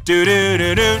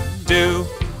 Do-do-do-do-do.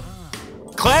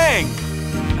 Clang.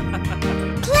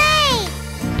 Clang.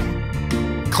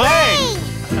 Clang.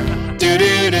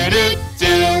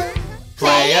 Do-do-do-do-do.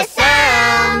 Play a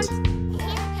sound.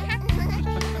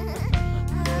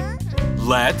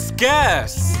 Let's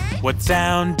guess. What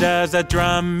sound does a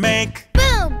drum make?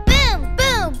 Boom, boom,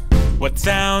 boom. What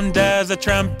sound does a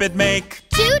trumpet make?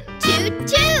 Toot, toot,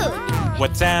 toot.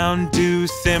 What sound do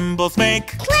cymbals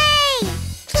make? Clang,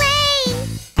 clang.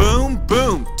 Boom,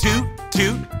 boom, toot,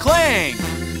 toot, clang.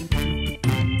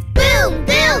 Boom,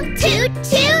 boom, toot,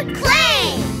 toot,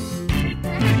 clang.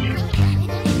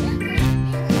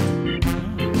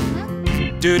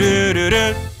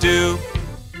 Do-do-do-do-do.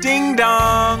 Ding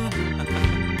dong.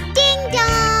 Ding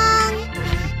dong.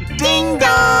 Ding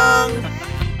dong.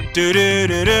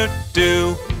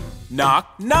 Do-do-do-do-do. Knock,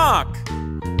 knock.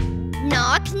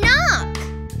 Knock, knock.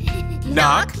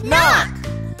 Knock, knock.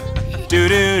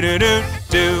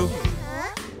 Do-do-do-do-do.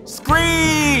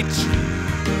 Screech.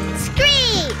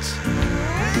 Screech.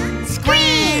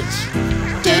 Screech.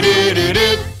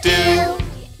 Do-do-do-do-do.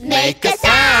 Make a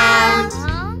sound.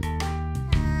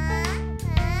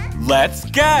 Let's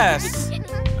guess.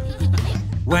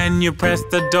 When you press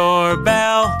the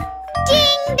doorbell.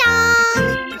 Ding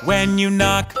dong. When you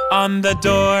knock on the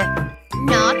door.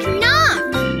 Knock,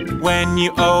 knock. When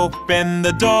you open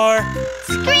the door.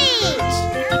 Screech.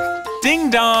 Ding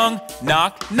dong.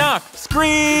 Knock, knock.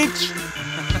 Screech.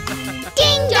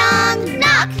 Ding dong.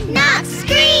 Knock, knock.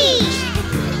 Screech.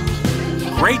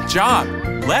 Great job.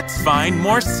 Let's find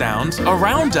more sounds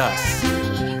around us.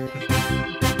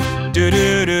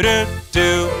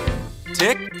 Do-do-do-do-do.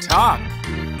 Tick-tock.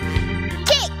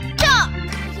 Tick tock.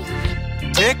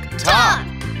 Tick tock.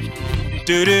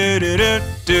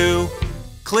 Do-do-do-do-do.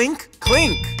 Clink,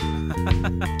 clink.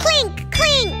 Clink,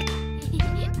 clink.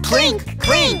 Clink,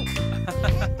 clink.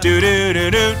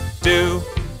 Do-do-do-do-do.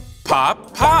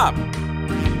 Pop, pop.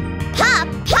 Pop,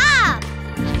 pop.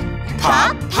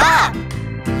 Pop, pop.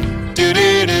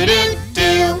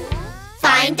 Do-do-do-do-do.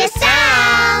 Find a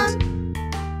sound.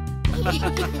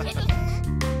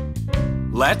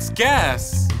 Let's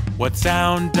guess. What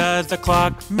sound does the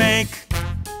clock make?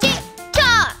 Tick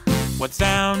tock. What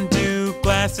sound do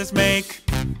glasses make?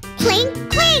 Clink,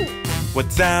 clink.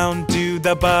 What sound do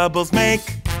the bubbles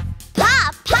make?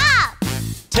 Pop, pop.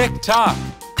 Tick tock.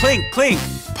 Clink, clink.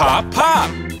 Pop, pop.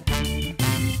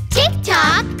 Tick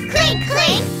tock. Clink,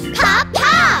 clink. Pop,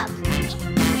 pop.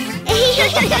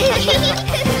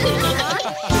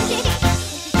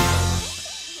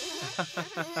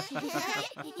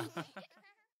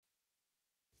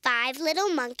 5 little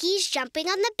monkeys jumping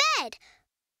on the bed.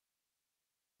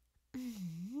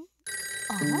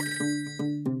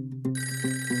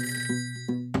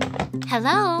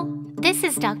 Hello, this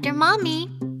is Dr. Mommy.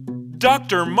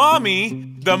 Dr.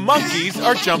 Mommy, the monkeys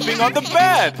are jumping on the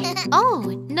bed. Oh,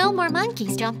 no more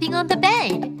monkeys jumping on the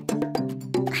bed.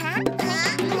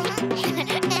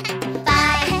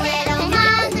 5 little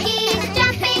monkeys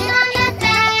jumping on the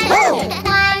bed.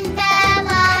 One fell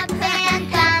off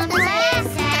and bumped his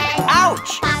head.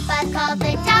 Ouch! Papa called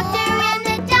the doctor and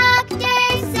the doctor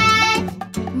said,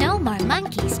 No more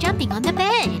monkeys jumping on the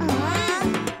bed.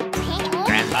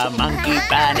 Grandpa monkey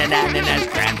banananas,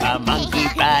 Grandpa monkey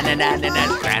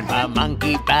banananas, Grandpa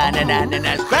monkey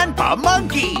banananas, Grandpa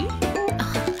monkey. 4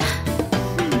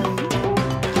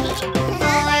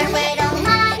 little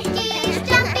monkeys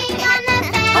jumping on the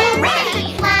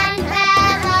bed. One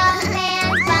fell off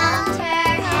and bumped her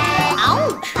head.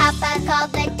 Ouch! Papa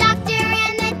called the doctor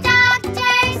and the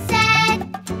doctor said,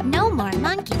 No more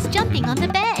monkeys jumping on the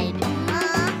bed.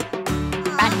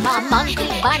 Grandma monkey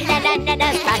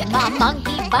banananas, Grandma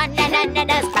monkey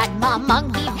banananas, Grandma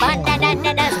monkey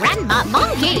banananas, Grandma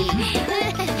monkey.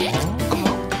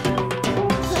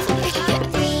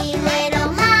 3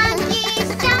 little monkeys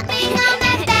jumping on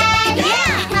the bed.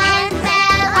 One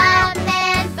fell off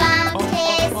and bumped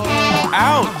his head.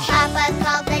 Ouch! Papa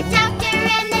called the doctor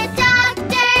and the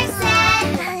doctor said,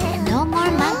 No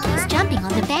more monkeys jumping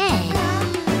on the bed.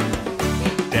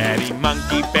 Daddy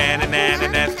monkey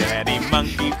banananas, Daddy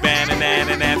monkey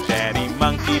banananas, Daddy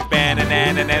monkey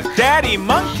banananas, Daddy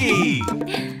monkey!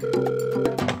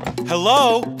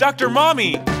 Hello, Dr.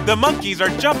 Mommy! The monkeys are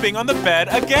jumping on the bed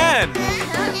again! 2 little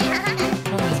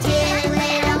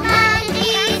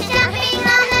monkeys jumping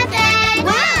on the bed.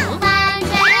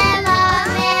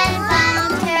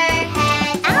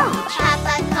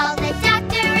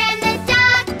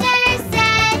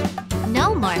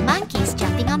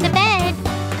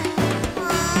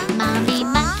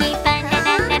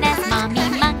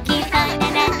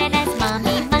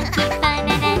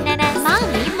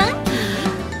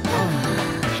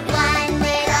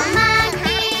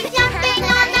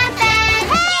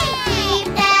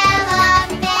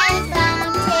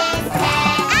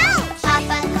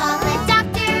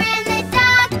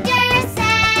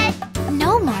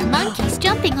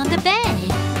 jumping on the bed.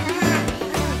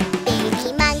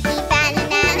 Baby monkey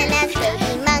bananas,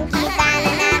 baby monkey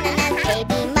bananas,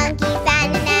 baby monkey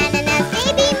bananas,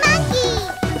 baby monkey.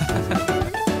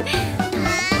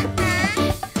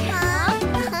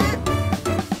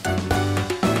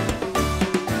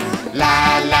 La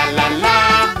la la la,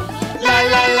 la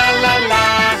la la la la,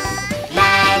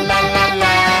 la la la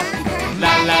la,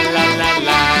 la la la la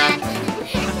la.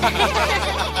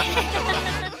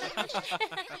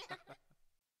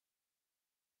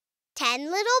 10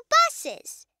 little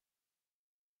buses.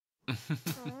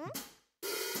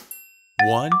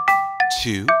 1,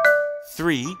 2,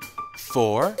 3,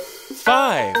 4,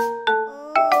 5.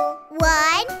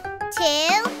 1, 2.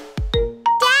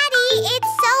 Daddy,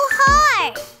 it's so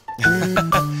hard.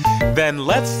 Then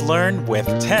let's learn with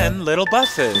 10 little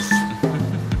buses.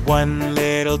 1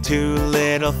 little, 2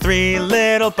 little, 3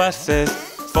 little buses.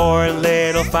 4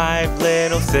 little, 5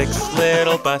 little, 6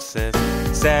 little buses.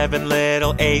 7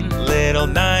 little, 8 little,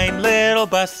 9 little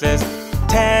buses.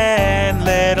 10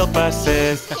 little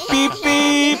buses. Beep,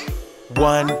 beep.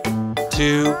 1,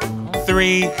 2,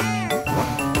 3.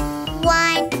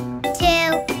 1,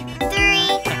 2, 3.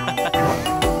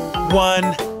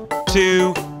 1,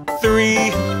 2,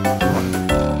 3. 3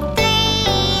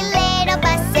 little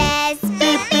buses.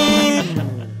 Beep, beep.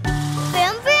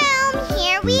 Vroom, vroom,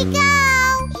 here we go.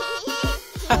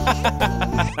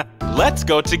 Let's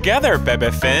go together,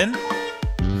 Bebefinn.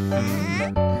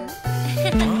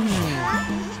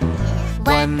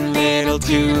 1 little,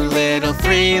 2 little,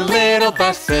 3 little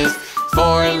buses.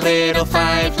 4 little,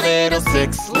 5 little,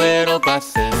 6 little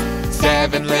buses.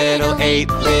 7 little, 8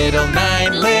 little,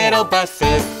 9 little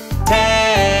buses.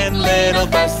 10 little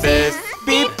buses.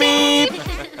 Beep, beep.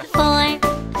 4,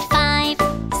 5,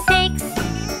 6.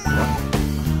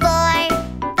 4,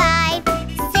 5,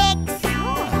 6.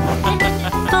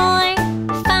 4,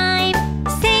 5,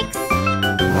 6.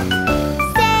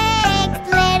 6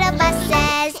 little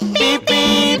buses. Beep,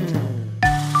 beep.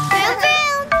 Vroom,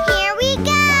 vroom, here we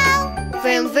go.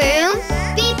 Vroom, vroom,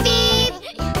 beep, beep.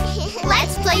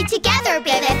 Let's play together,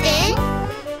 Bebefinn.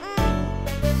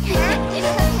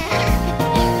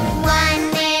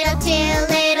 1 little, 2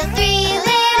 little, 3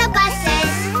 little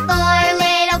buses. 4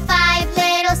 little, 5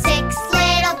 little, 6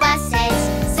 little buses.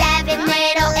 7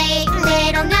 little, 8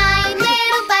 little, 9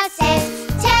 little buses.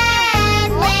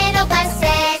 10 little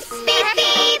buses. Beep,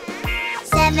 beep.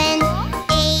 7,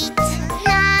 8,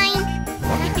 9.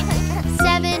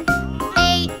 7,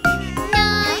 8,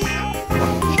 9.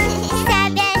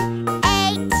 7,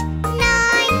 8, 9.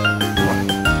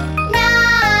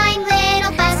 9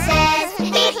 little buses.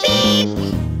 Beep, beep.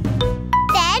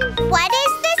 Then what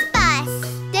is this bus?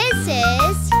 This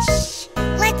is... Shh!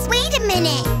 Let's wait a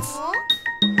minute.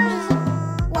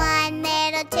 1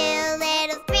 little, 2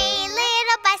 little, 3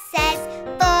 little buses.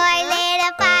 4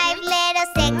 little, 5 little,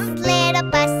 6 little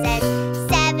buses.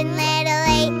 7 little,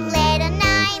 8 little,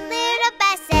 9 little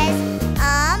buses.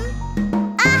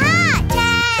 Aha!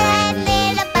 10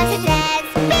 little buses.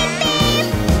 Beep, beep.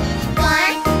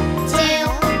 1, 2,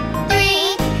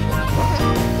 3,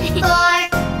 4,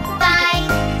 5,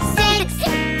 6,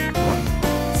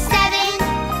 7,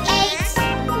 8,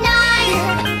 9,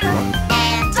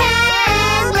 and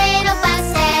 10 little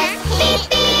buses. Beep,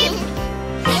 beep.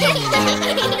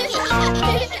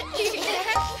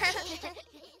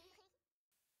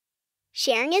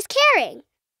 Sharing is caring.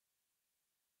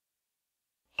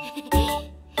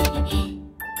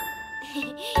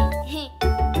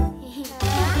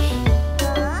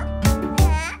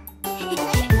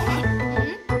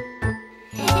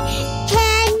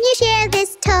 Can you share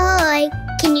this toy?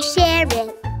 Can you share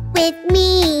it with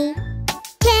me?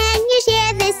 Can you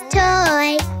share this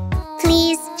toy?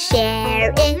 Please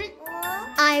share it.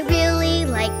 I really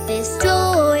like this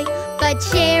toy, but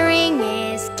sharing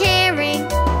is caring.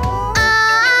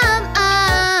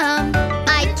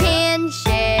 I can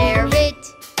share it.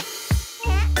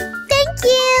 Thank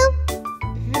you.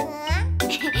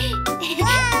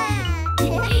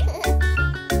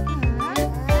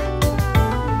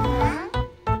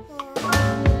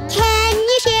 Can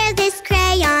you share this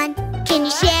crayon? Can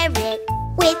you share it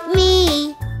with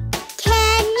me?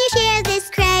 Can you share this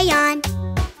crayon?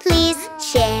 Please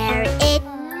share it.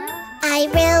 I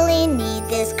really need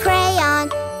this crayon,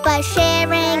 but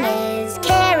sharing is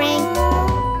caring.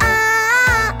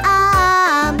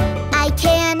 I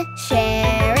can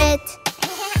share it.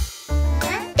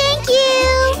 Thank you.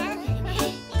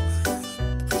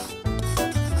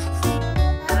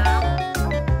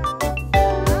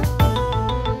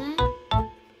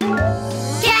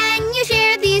 Can you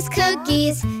share these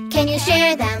cookies? Can you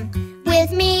share them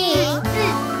with me?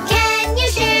 Can you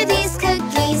share these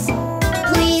cookies?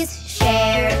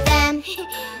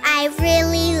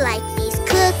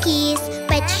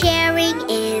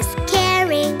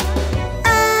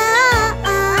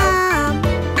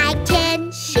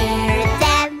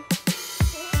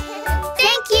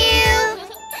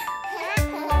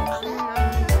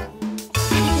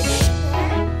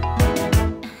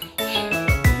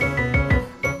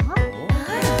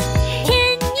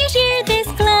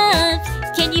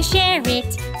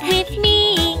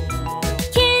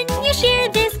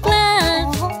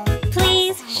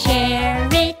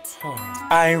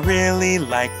 I really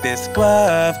like this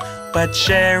glove, but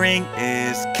sharing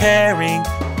is caring.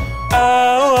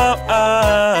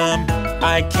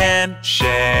 I can't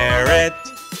share it.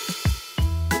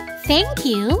 Thank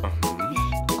you.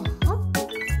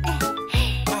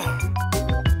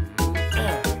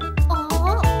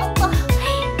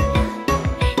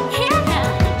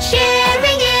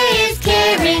 Sharing is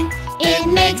caring. It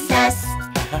makes us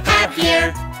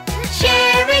happier.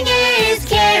 Sharing is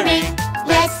caring.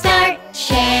 Let's start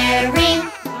sharing.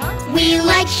 We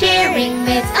like sharing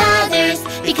with others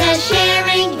because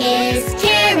sharing is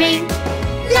caring.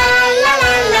 La la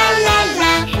la la la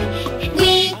la.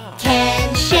 We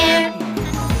can share.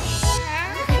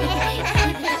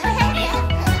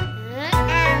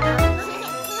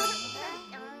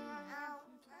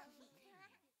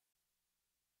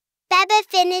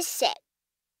 Bebefinn is sick.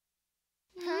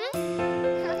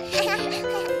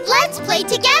 Let's play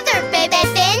together,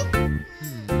 Bebefinn.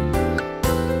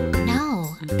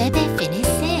 No, Bebefinn is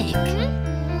sick.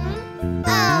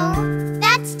 Oh,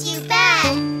 that's too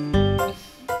bad.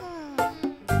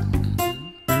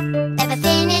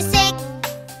 Bebefinn is sick.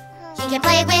 He can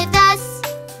play with us.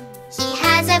 He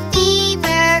has a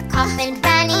fever, cough, and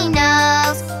runny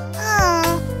nose.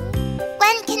 Oh,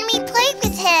 when can we play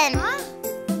with him?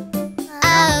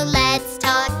 Oh, let's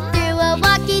talk through a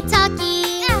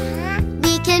walkie-talkie.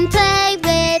 We can play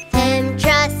with him,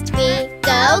 trust me.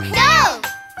 Go, go!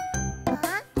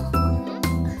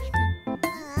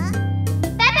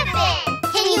 Bebefinn!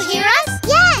 Can you hear us?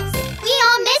 Yes! We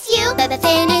all miss you!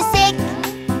 Bebefinn is sick.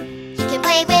 He can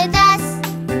play with us.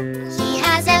 He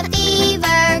has a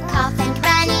fever, cough, and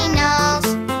runny nose.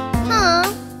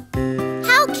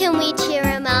 How can we cheer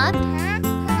him up?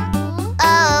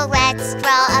 Oh, let's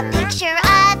draw a picture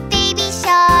of Baby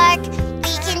Shark.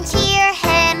 We can cheer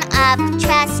him up,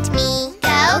 trust me.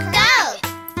 Go, go!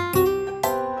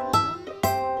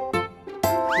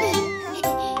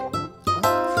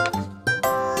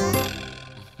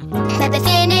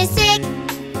 Bebefinn is sick.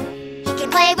 He can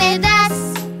play with us.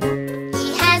 He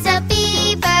has a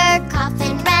fever, cough,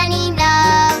 and runny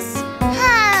nose.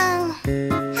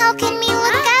 How can we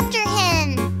look after him?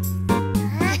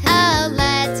 Oh,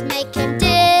 let's make him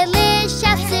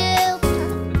delicious soup.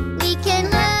 We can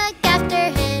look after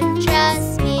him,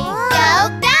 trust me. Go,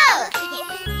 go!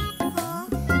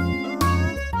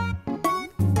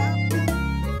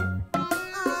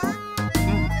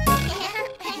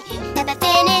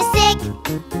 Bebefinn is sick.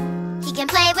 He can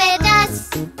play with us.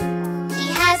 He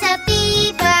has a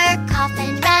fever, cough,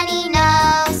 and runny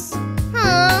nose.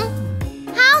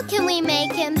 How can we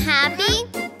make him happy?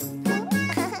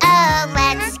 Oh,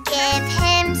 let's give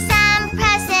him some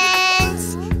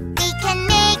presents. We can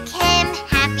make him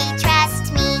happy,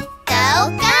 trust me. Go,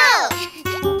 go!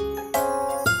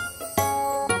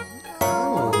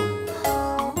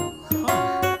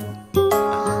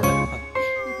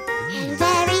 I'm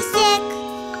very sick.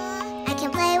 I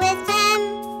can play with him.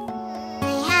 I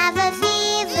have a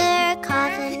fever,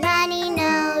 cough, and runny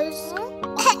nose.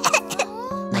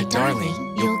 My darling,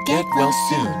 you'll get well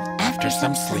soon after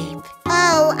some sleep.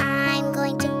 Oh, I'm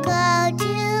going to go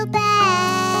to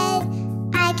bed.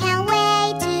 I can't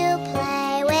wait to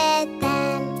play with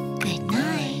them. Good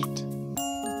night.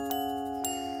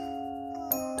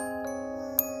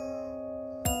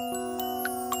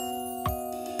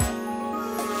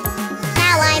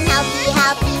 Now I'm healthy,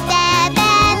 healthy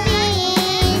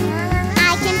Bebefinn. I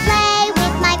can play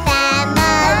with my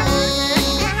family.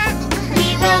 We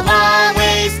will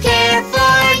always care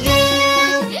for you.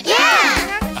 Yeah!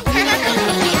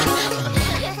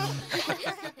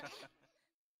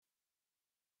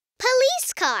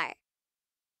 Police car.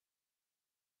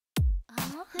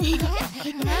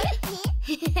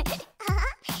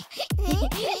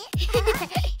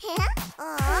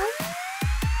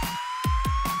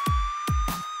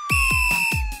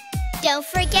 Don't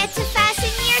forget to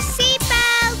fasten your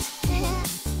seatbelt.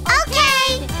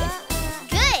 Okay.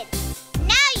 Good.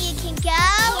 Now you can go.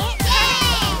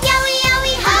 Yowie,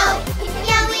 yowie, ho.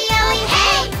 Yowie, yowie,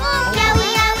 hey. Yowie,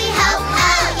 yowie, ho.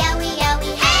 Oh, yowie,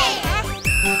 yowie, hey.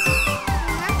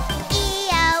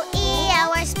 E-O, E-O,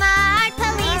 our smart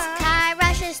police car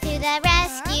rushes to the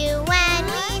rescue when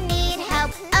we need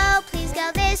help. Oh, please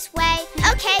go this way.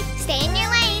 Okay, stay in your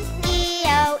lane.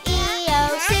 E-O, E-O,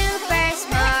 super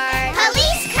smart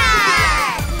police car.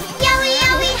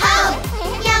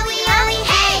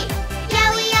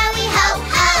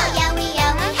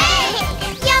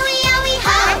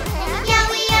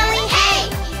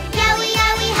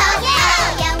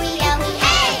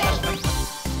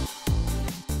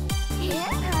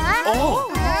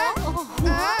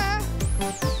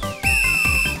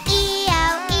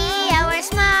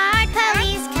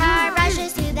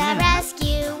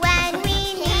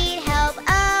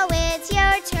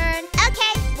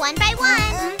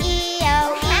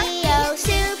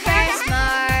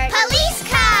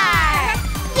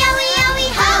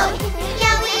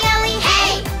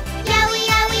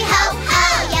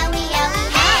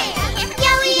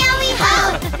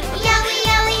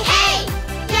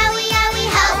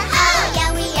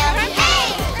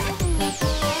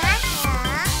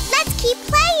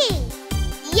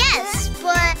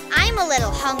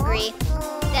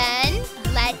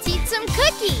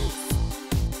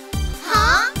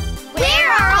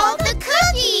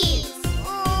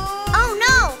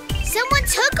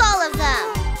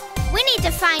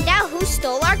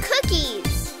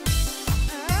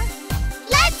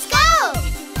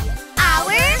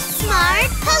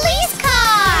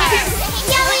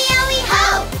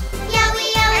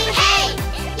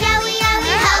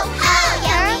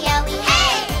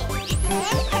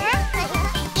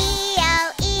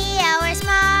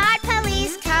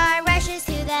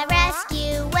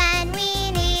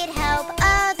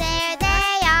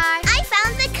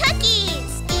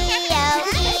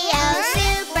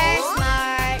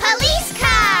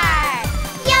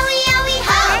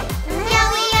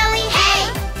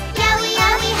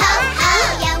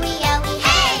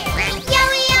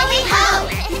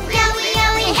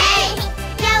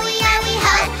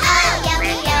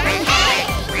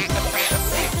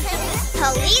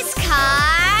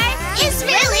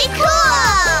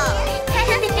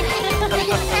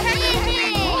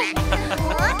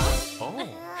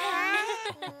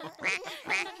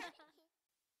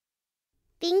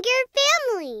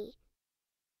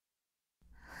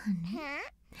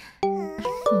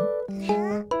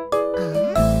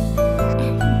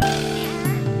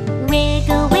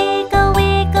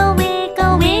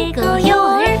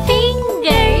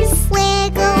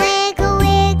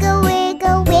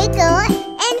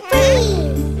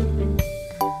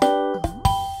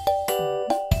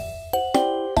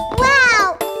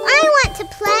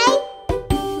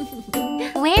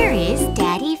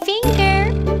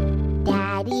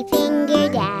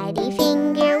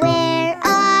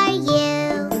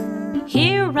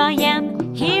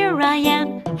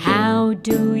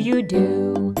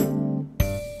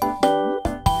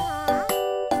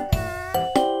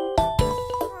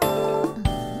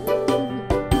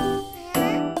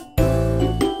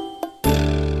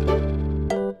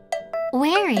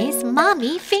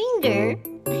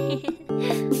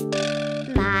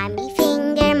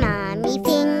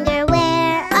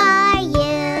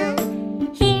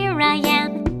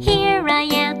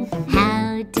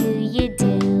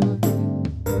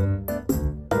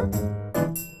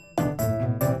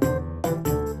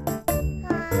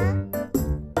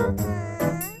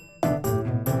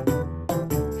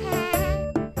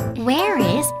 Where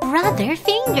is Brother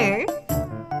Finger?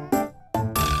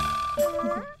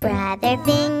 Brother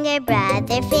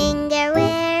Finger,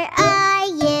 where are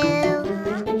you?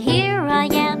 Here I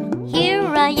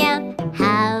am,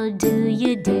 how do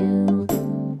you do?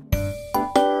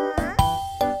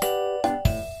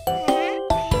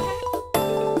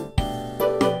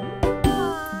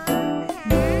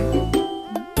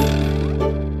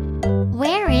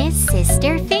 Where is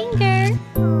Sister Finger?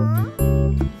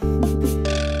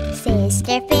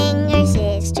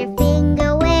 Sister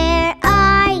Finger, where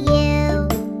are you?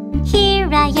 Here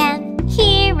I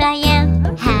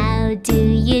am, how do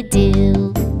you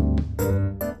do?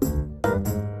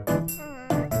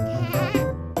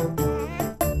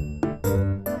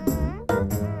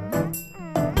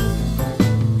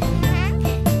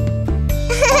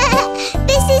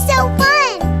 This is so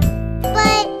fun!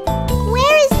 But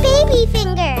where is Baby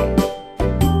Finger?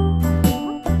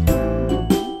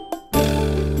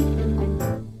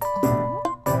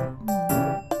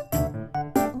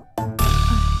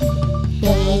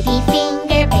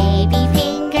 Baby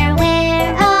Finger,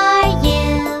 where are you?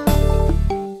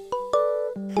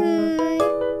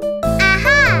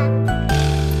 Aha!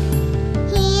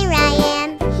 Here I am,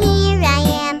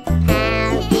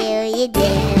 how do you do?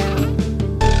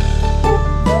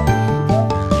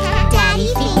 Daddy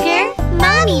Finger,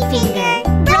 Mommy Finger,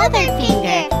 Brother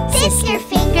Finger, Sister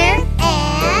Finger,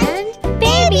 and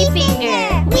Baby Finger.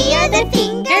 We are the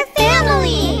Finger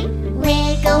family.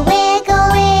 Wiggle, wiggle,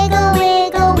 wiggle,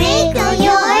 wiggle, wiggle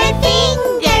your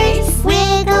fingers.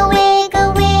 Wiggle,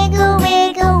 wiggle, wiggle,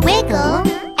 wiggle, wiggle,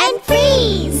 and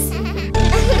freeze.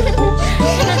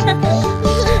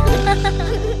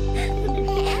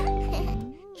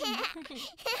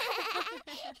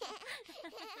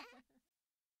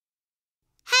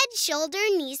 Head, shoulder,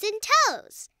 knees, and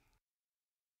toes.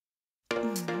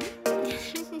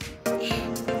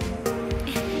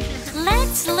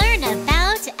 Let's learn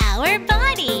about our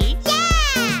body.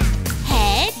 Yeah!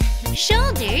 Head,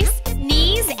 shoulders,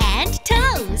 knees, and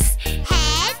toes.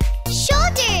 Head,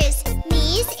 shoulders,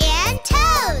 knees, and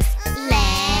toes.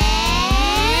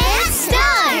 Let's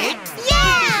start!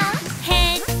 Yeah!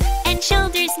 Head and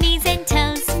shoulders, knees and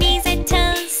toes, knees and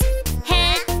toes.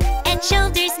 Head and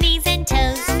shoulders, knees and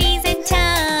toes, knees and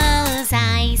toes.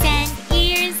 Eyes and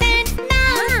ears and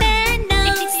mouth and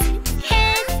nose.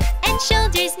 Head and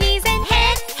shoulders, knees and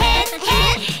head, head,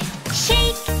 head.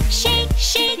 Shake, shake,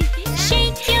 shake,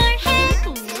 shake your head.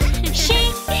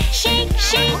 Shake, shake,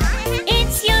 shake,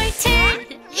 it's your turn.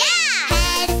 Yeah!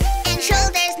 Head and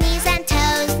shoulders, knees and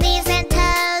toes, knees and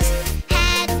toes.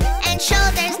 Head and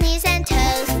shoulders, knees and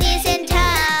toes, knees and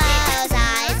toes.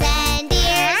 Eyes and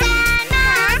ears and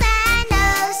mouth and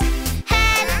nose.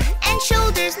 Head and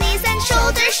shoulders, knees and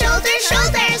shoulders, shoulders,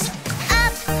 shoulders.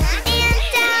 Up and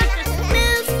down,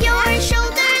 move your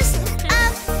shoulders.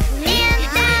 Up and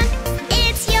down,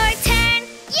 it's your turn.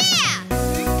 Yeah!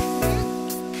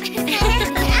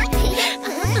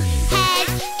 Head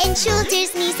and shoulders,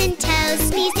 knees and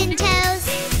toes, knees and toes.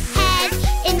 Head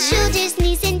and shoulders,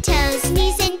 knees and toes,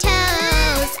 knees and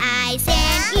toes. Eyes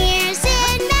and ears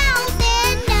and mouth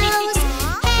and nose.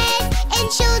 Head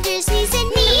and shoulders, knees and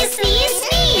knees, knees,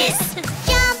 knees.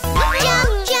 Jump, jump,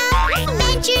 jump,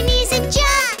 bend your knees and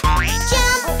jump.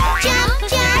 Jump, jump,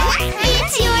 jump,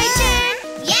 it's your turn.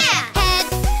 Yeah! Head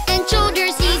and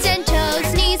shoulders, knees and toes,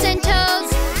 knees and toes.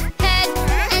 Head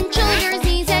and shoulders,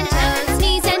 knees and toes,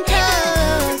 knees and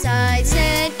toes. Eyes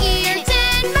and ears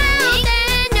and mouth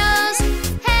and nose.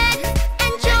 Head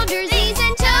and shoulders, knees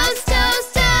and toes, toes,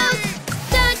 toes.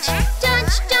 Touch,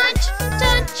 touch, touch,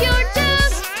 touch your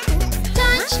toes.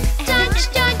 Touch, touch,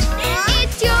 touch,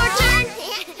 it's your turn.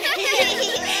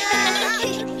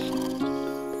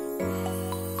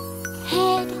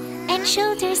 Head and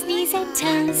shoulders, knees and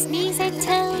toes, knees and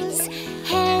toes.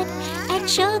 Head and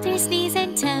shoulders, knees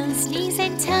and toes, knees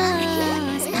and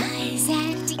toes. Eyes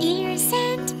and ears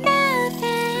and mouth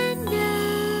and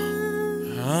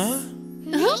nose. Huh?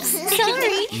 Oops,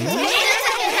 sorry.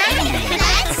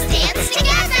 Let's dance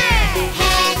together.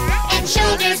 Head and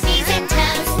shoulders, knees and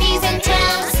toes, knees and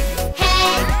toes.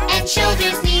 Head and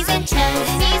shoulders, knees and toes,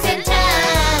 knees and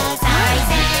toes. Eyes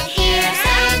and ears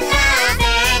and mouth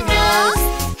and nose.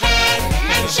 Head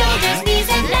and shoulders, knees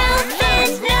and mouth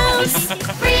and nose.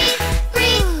 Breathe,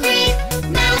 breathe, breathe,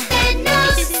 mouth and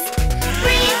nose.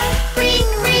 Breathe,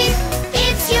 breathe, breathe,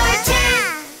 it's your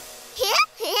turn.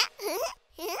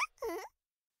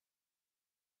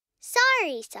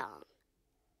 Sorry song.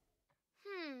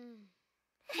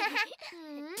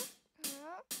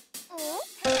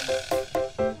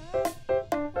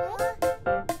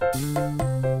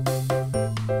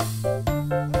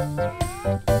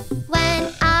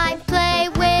 When I'm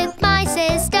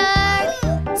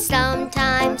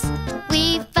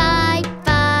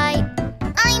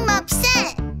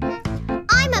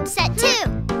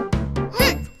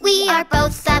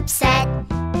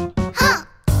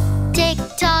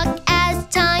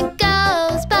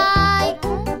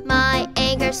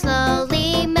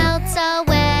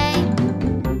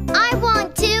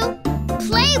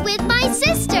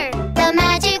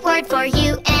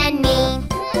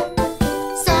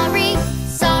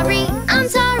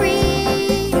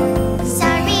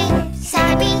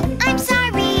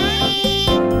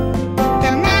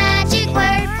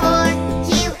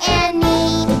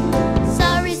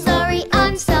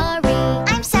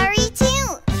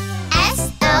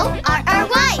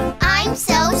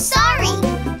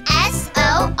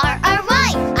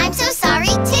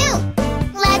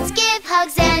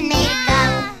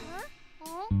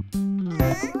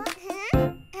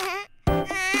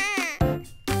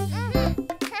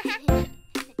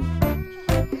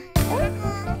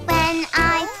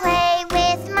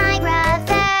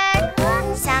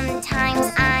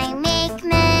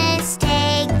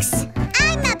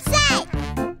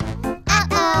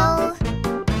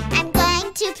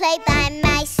play by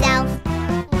myself.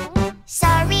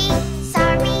 Sorry,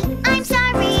 sorry, I'm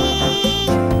sorry.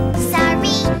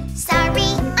 Sorry, sorry,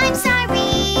 I'm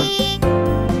sorry.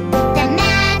 The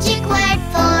magic word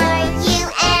for you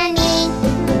and me.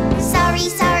 Sorry,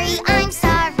 sorry, I'm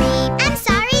sorry. I'm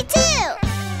sorry too.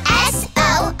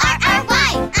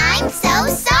 S-O-R-R-Y, I'm so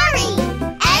sorry.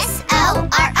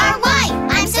 S-O-R-R-Y,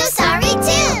 I'm so sorry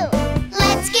too.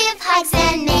 Let's give hugs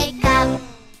and make up.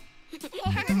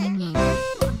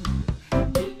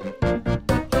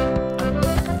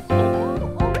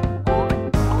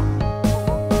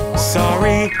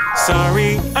 Sorry,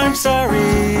 sorry, I'm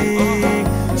sorry.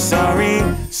 Sorry,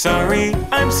 sorry,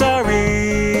 I'm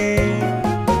sorry.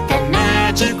 The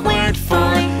magic word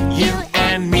for you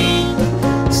and me.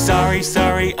 Sorry,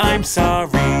 sorry, I'm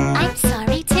sorry. I'm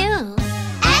sorry too.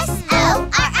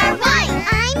 S-O-R-R-Y,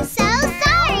 I'm so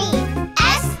sorry.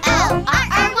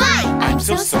 S-O-R-R-Y, I'm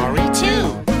so sorry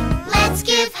too. let's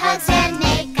give hugs and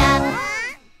make up.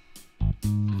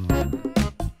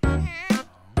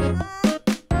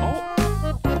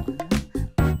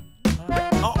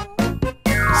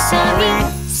 Sorry,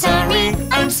 sorry,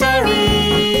 I'm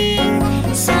sorry.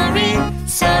 Sorry,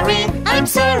 sorry, I'm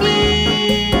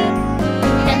sorry.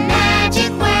 The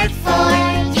magic word for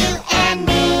you and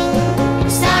me.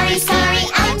 Sorry, sorry,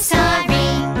 I'm sorry.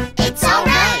 It's all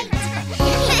right.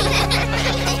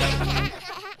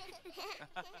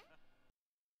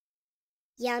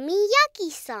 Yummy Yucky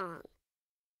Song.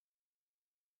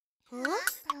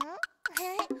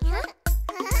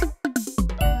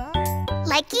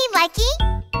 Likey, likey?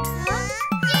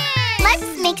 Let's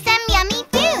make some yummy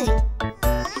food.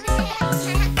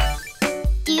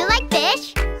 Do you like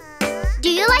fish? Do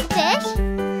you like fish?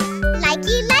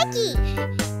 Likey, likey.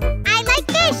 I like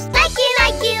fish. Likey,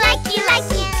 likey, likey,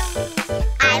 likey.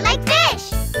 I like fish.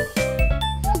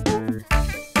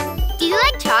 Do you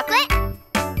like chocolate?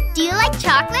 Do you like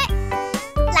chocolate?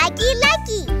 Likey,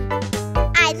 likey.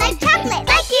 I like chocolate.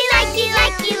 Likey, likey,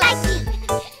 likey, likey.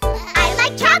 I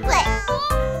like chocolate.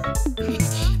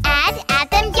 Add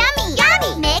them yummy.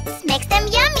 Yummy. Mix them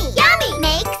yummy. Yummy.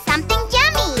 Make something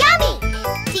yummy. Yummy.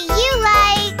 Do you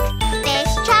like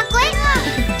fish chocolate?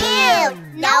 Ew.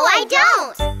 No, I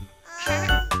don't.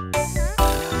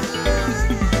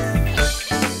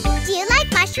 Do you like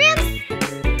mushrooms?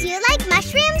 Do you like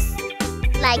mushrooms?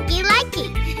 Likey, likey.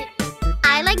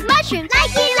 I like mushrooms.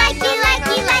 Likey, likey,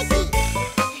 likey, likey.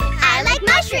 I like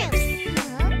mushrooms.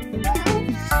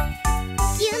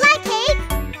 Do you like cake?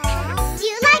 Do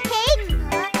you like cake?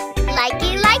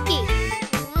 Likey, likey.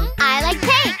 I like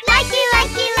cake. Likey,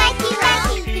 likey, likey,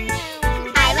 likey.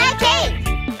 I like cake.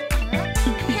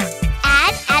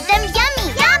 Add them yummy.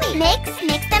 Yummy. Mix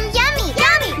them yummy.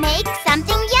 Yummy. Make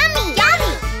something yummy.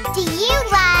 Yummy. Do you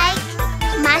like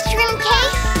mushroom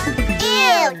cake?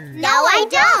 Ew. No, I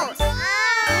don't.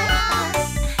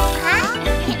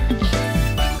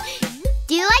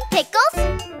 Do you like pickles?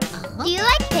 Do you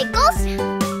like pickles?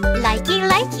 Likey,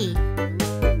 likey.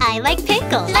 I like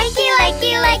pickles. Likey,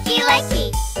 likey, likey,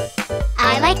 likey.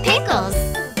 I like pickles.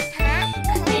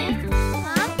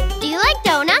 Do you like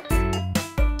donuts?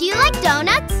 Do you like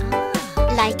donuts?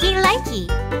 Likey, likey.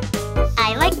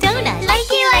 I like donuts.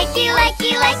 Likey, likey,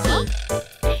 likey, likey.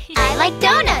 I like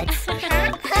donuts.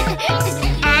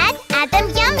 Add them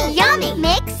yummy. Yummy.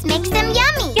 Mix them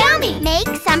yummy. Yummy. Make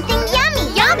something yummy.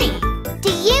 Yummy. Do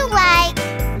you like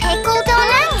pickle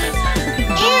donuts?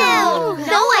 Ew.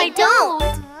 No, I don't.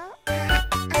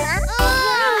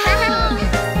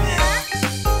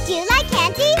 Do you like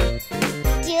candy?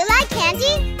 Do you like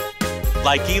candy?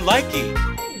 Likey, likey.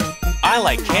 I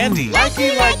like candy. Likey,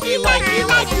 likey, likey,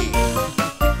 likey.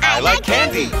 I like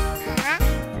candy.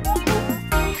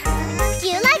 Do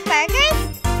you like burgers?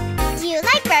 Do you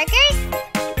like burgers?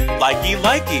 Likey,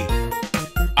 likey.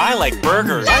 I like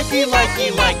burgers. Likey,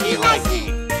 likey, likey, likey.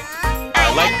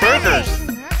 I like burgers.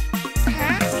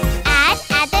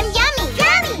 Add them yummy.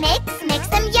 Yummy. Mix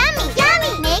them yummy.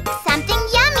 Yummy. Make something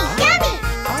yummy. Yummy.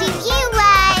 Do you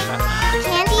like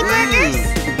candy burgers?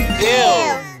 Ew.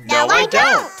 No, I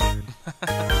don't.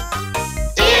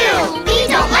 Ew. We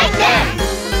don't like them.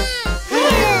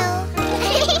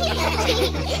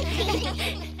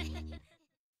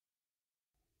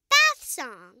 Bath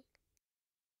song.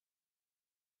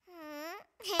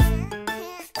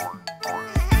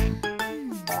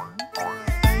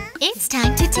 It's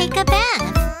time to take a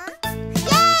bath.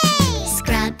 Yay!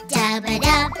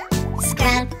 Scrub-dub-a-dub,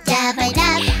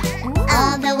 scrub-dub-a-dub.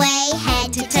 All the way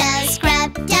head to toe.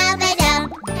 Scrub-dub-a-dub.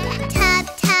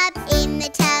 Tub in the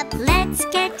tub. Let's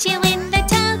get you in the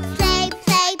tub.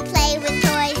 Play with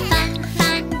toys.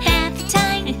 Fun bath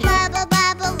time.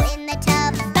 Bubble in the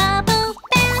tub. Bubble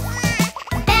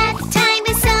bath.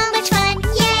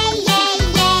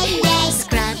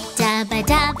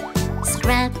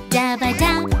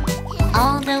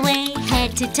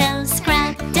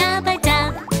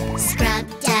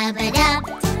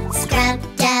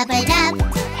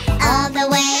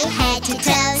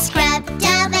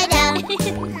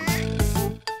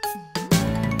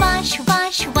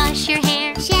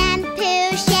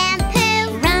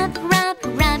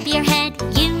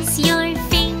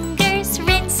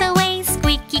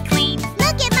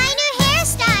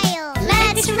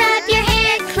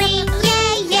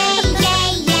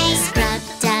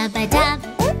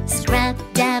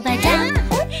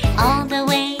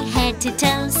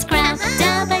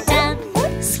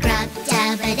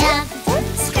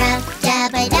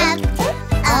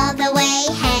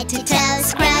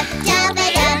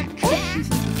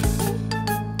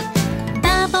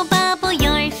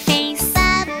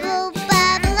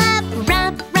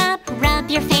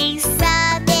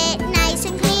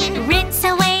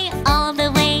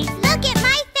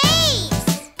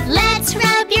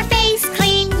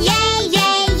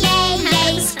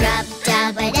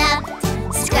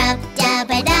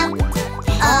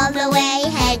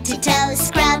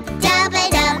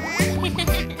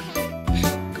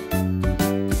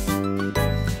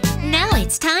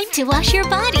 wash your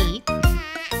body.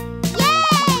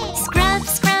 Yay! Scrub,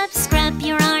 scrub, scrub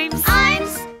your arms.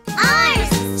 Arms,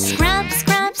 arms. Scrub,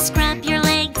 scrub, scrub your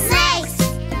legs. Legs,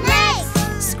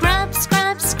 legs. Scrub,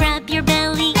 scrub, scrub your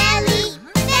belly. Belly,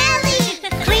 belly.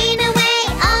 Clean away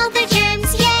all the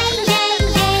germs. Yay, yay,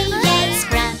 yay, yay.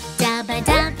 Scrub,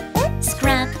 dub-a-dub.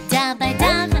 Scrub,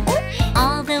 dub-a-dub.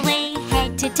 All the way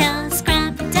head to toe.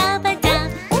 Scrub,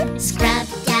 dub-a-dub. Scrub,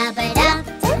 dub-a-dub.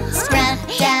 Scrub,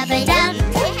 dub-a-dub.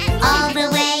 All the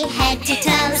way head to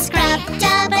toe. Scrub,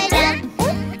 dub-a-dub.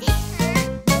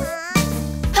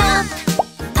 Pop,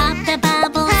 pop the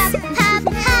bubbles. Hop,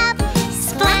 hop, hop.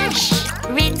 Splash,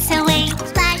 rinse away.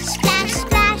 Splash, splash,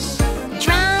 splash.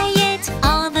 Dry it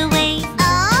all the way.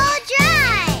 All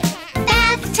dry.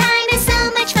 Bath time is so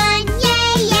much fun.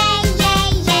 Yay, yay, yay,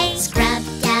 yay. Scrub,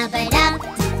 dub-a-dub.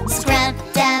 Scrub,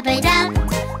 dub-a-dub.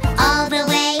 All the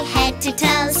way head to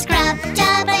toe. Scrub,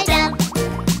 dub-a-dub.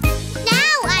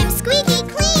 Now I'm squeaky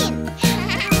clean.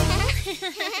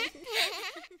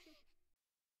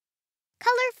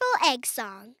 Colorful egg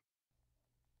song.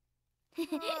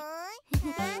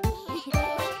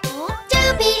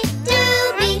 Doobie,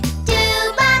 doobie,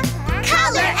 dooba.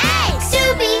 Color eggs.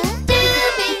 Doobie,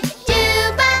 doobie,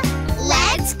 dooba.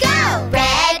 Let's go.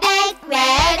 Red egg,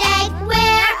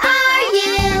 where are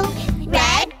you?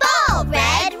 Red ball,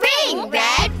 red ring,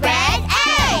 red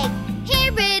egg.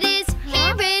 Here it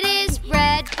is,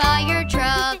 red fire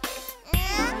truck.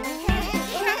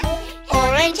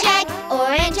 Orange egg,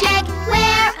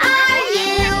 where are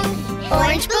you?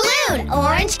 Orange balloon,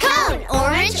 orange cone,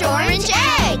 orange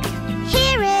egg.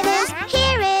 Here it is,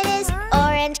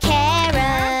 orange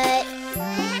carrot.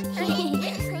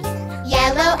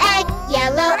 Yellow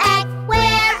egg,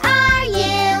 where are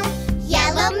you?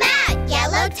 Yellow mat,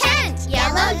 yellow tent,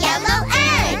 yellow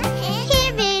egg.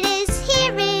 Here it is,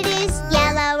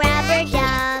 yellow rubber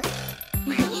duck.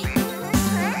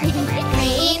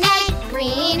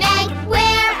 Green egg,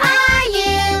 where are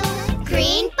you?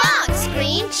 Green box,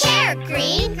 green chair,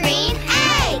 green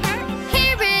egg.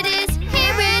 Here it is,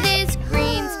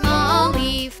 green small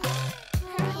leaf.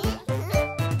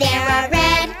 There are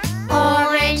red,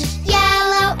 orange,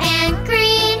 yellow, and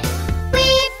green. We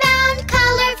found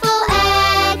colorful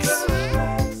eggs.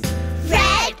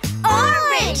 Red,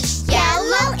 orange,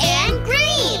 yellow, and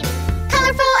green.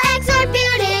 Colorful eggs are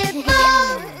beautiful.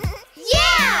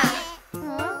 Yeah!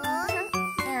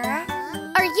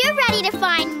 Are you ready to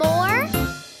find more?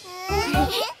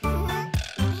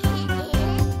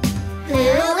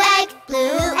 Blue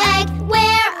egg,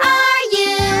 where are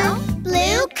you?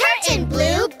 Blue curtain,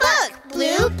 blue book,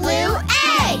 blue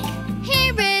egg.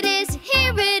 Here it is,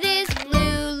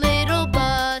 blue little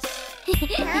bus.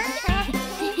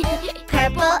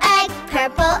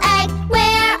 Purple egg,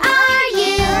 where are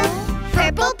you?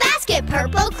 Purple basket,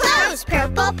 purple clothes,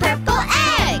 purple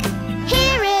egg.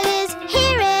 Here it is,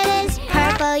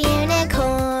 purple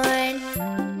unicorn.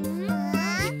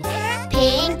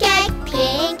 Pink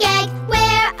egg,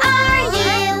 where are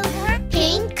you?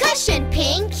 Pink cushion,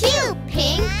 pink cube,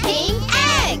 pink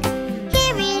egg.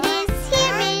 Here it is,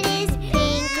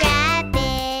 pink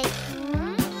rabbit.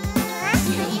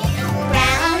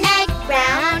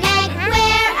 Brown egg,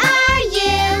 where are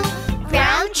you?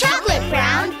 Brown chocolate,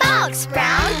 brown box,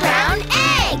 brown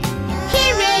egg.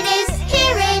 Here it is,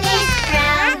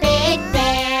 brown big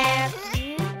bear.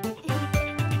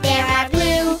 There are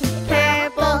blue,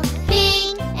 purple,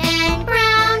 pink, and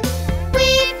brown. We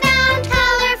found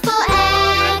colorful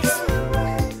eggs.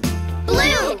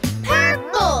 Blue,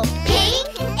 purple, pink,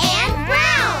 and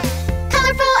brown.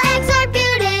 Colorful eggs are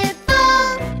beautiful.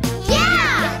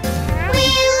 Yeah! We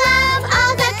love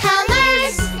all the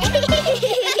colors.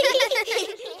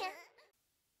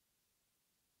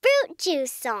 Fruit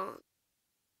juice song.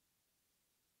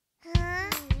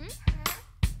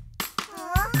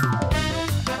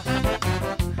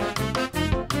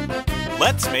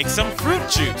 Let's make some fruit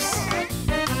juice.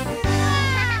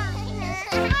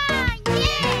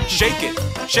 Shake it,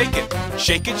 shake it,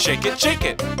 shake it, shake it, shake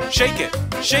it, shake it,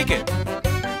 shake it.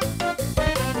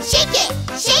 Shake it,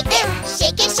 shake it,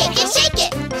 shake it, shake it, shake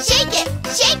it, shake it,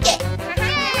 shake it.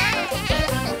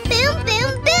 Boom,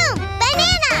 boom, boom,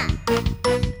 banana.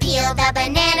 Peel the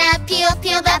banana, peel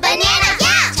the banana.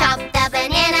 Yeah. Chop the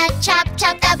banana, chop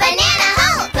the banana.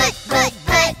 Oh, put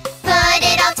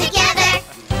it all together.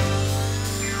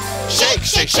 Shake,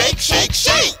 shake, shake, shake,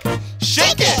 shake,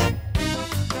 shake it.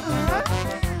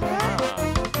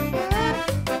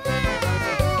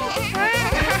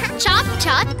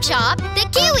 Chop the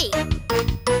kiwi.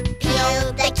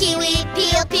 Peel the kiwi,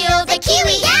 peel the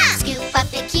kiwi. Yeah. Scoop up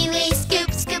the kiwi,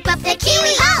 scoop up the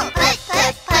kiwi. Oh, put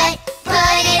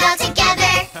it all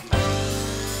together.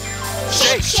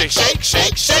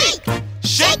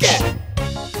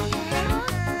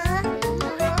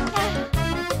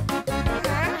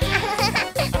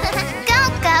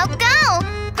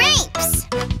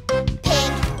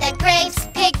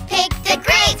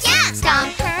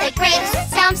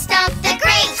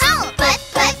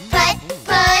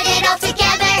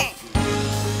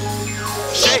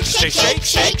 Shake, shake, shake,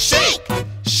 shake, shake.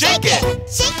 Shake it.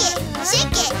 Shake it,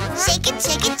 shake it, shake it,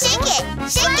 shake it, shake it,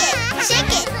 shake it,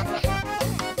 shake it.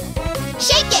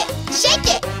 Shake it, shake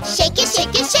it, shake it,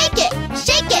 shake it, shake it,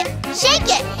 shake it, shake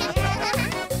it.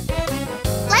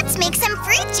 Let's make some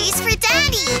fruit juice for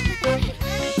Daddy.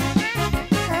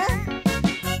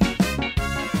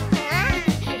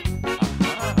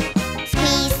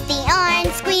 Squeeze the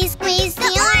orange, squeeze, squeeze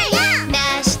the orange.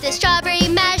 Mash the strawberry,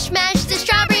 mash, mash the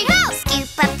strawberry.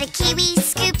 Scoop up the kiwi,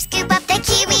 scoop, scoop up the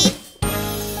kiwi.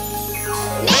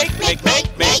 Make, make,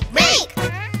 make, make, make.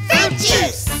 Fruit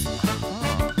juice.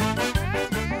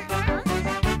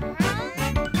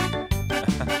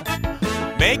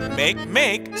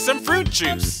 Make some fruit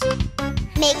juice.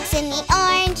 Mix in the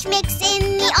orange, mix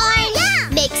in the orange.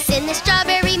 Mix in the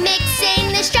strawberry, mix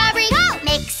in the strawberry.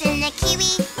 Mix in the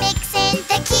kiwi, mix in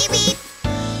the kiwi.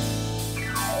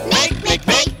 Make, make,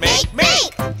 make, make,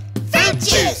 make. Fruit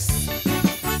juice.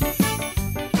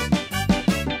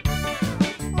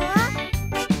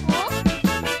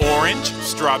 Orange,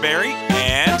 strawberry,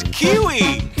 and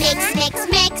kiwi. Mix, mix,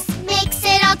 mix, mix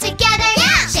it all together.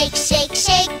 Shake, shake,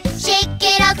 shake, shake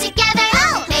it all together.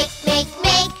 Make,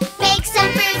 make, make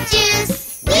some fruit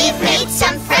juice. We've made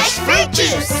some fresh fruit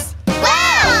juice.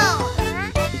 Wow!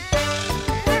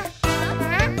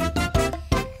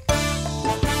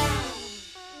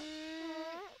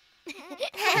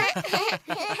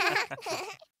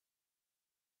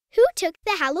 Who took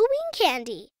the Halloween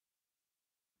candy?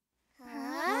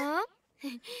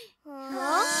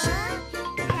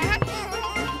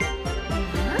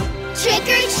 Trick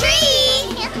or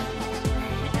treat!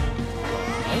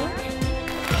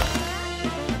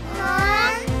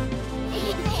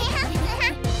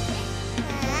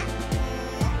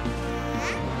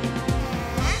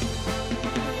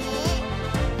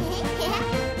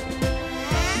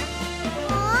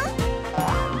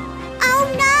 Oh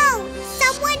no!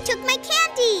 Someone took my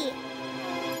candy!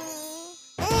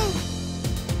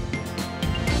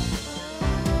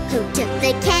 Who took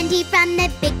the candy from the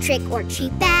big trick or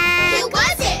treat bag? Who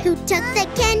was it? Who took the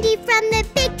candy from the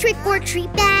big trick or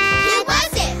treat bag? Who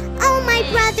was it? Oh, my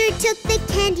brother took the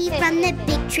candy from the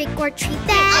big trick or treat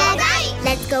bag. All right.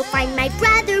 Let's go find my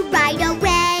brother right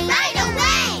away. Right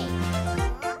away.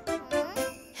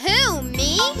 Who,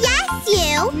 me? Yes,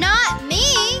 you. Not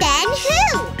me. Then who?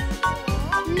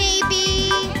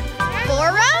 Maybe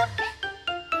Laura?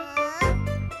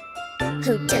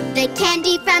 Who took the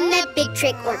candy from the big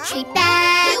trick or treat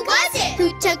bag? Who was it? Who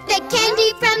took the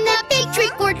candy from the big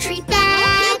trick or treat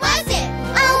bag? Who was it?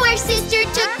 Oh, our sister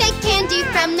took the candy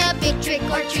from the big trick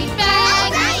or treat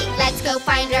bag. All right. Let's go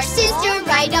find our sister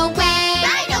right away.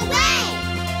 Right away.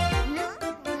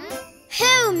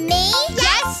 Who, me?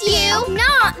 Yes, you.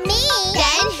 Not me.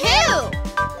 Then who?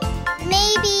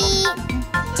 Maybe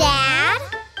Dad?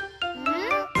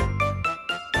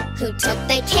 Who took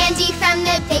the candy from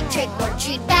the big trick or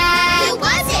treat bag? Who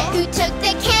was it? Who took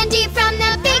the candy from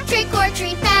the big trick or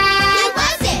treat bag? Who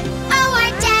was it? Oh,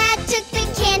 our dad took the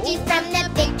candy from the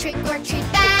big trick or treat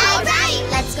bag. All right.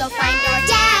 Let's go find our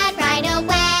dad right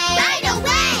away. Right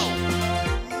away.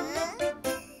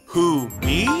 Who,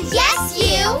 me? Yes,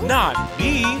 you. Not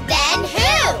me. Then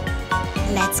who?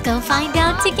 Let's go find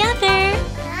out together.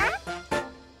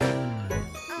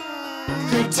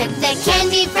 Who took the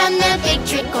candy from the big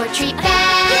trick or treat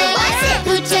bag? Who was it?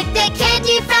 Who took the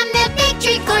candy from the big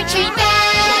trick or treat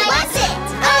bag? Who was it?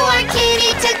 Oh, our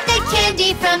kitty took the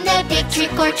candy from the big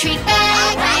trick or treat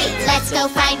bag. All right. Let's go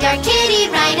find our kitty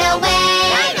right away.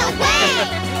 Right away.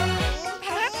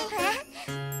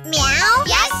 Meow.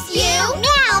 Yes, you.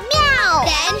 Meow, meow.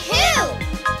 Then who?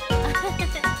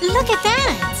 Look at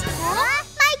that.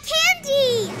 My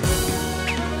candy.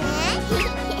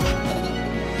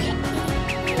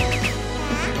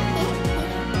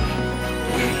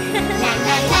 La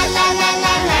la la la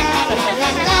la la la la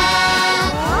la la.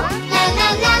 La la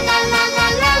la la la la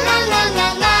la la la la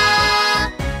la.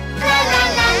 La la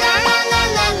la la la la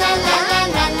la la la la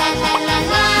la la la la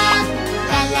la.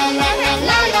 La la la la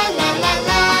la la la la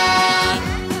la.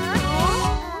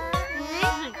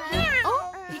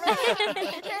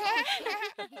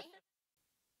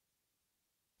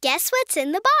 Guess what's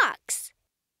in the box?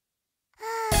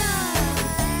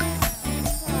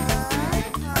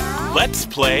 Let's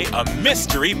play a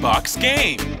mystery box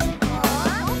game.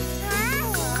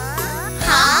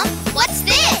 Huh? What's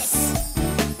this?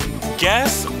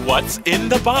 Guess what's in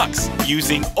the box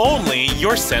using only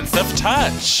your sense of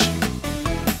touch.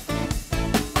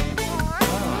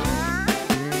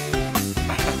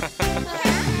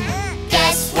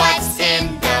 Guess what's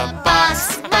in the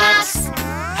box?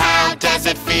 How does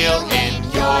it feel in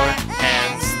your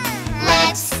hands?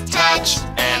 Let's touch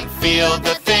feel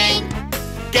the thing.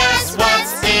 Guess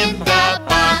what's in the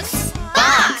box?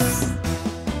 Box.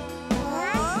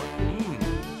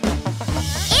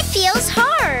 It feels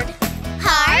hard.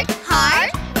 Hard,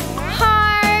 hard,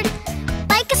 hard,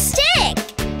 like a stick.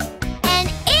 And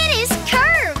it is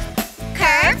curved.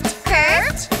 Curved,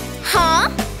 curved. Huh?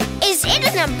 Is it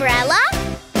an umbrella?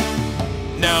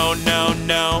 No, no,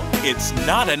 no, it's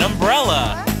not an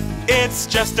umbrella. It's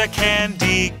just a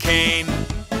candy cane.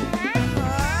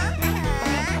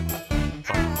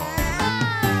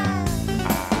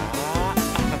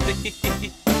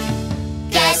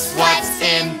 Guess what's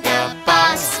in the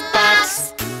box?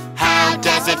 Box. How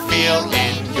does it feel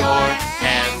in your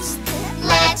hands?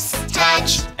 Let's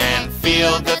touch and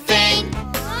feel the thing.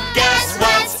 Guess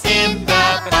what's in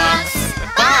the box?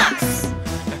 Box.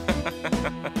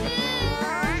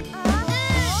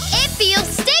 It feels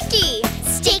sticky.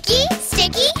 Sticky,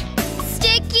 sticky,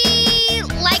 sticky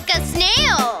like a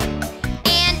snail.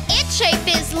 And its shape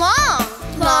is long.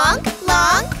 Long,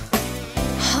 long.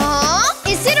 Huh?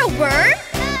 Is it a worm?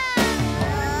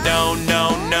 No,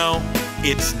 no, no,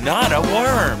 it's not a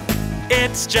worm.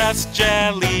 It's just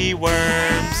jelly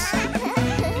worms.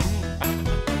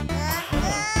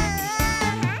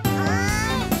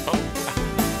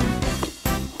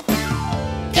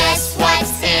 Guess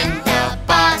what's in the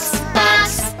box?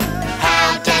 Box.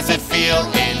 How does it feel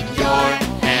in your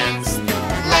hands?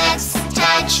 Let's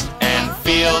touch and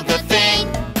feel the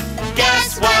thing.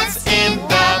 Guess what's in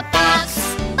the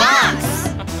box? Box.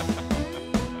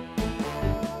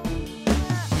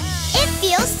 It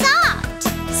feels soft.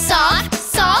 Soft,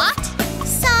 soft,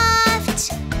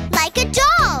 soft, like a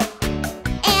doll.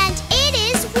 And it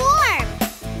is warm.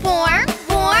 Warm,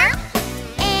 warm.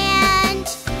 And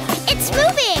it's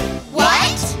moving.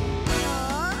 What?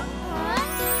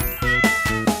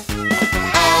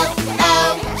 Oh,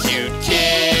 oh, cute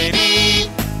kitty.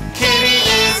 Kitty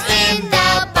is in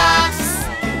the box.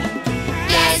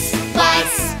 Guess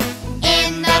what's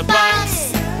in the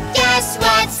box? Guess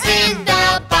what's in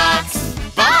the box?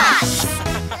 Box!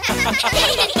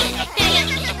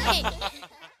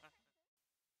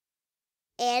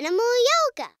 Animal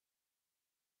yoga.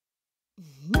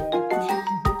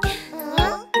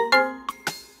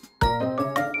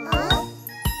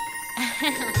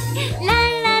 La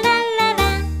la la la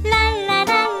la la la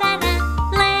la la.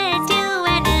 Let's do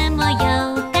animal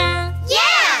yoga.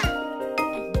 Yeah!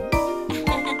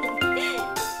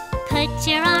 Put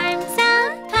your arms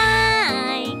up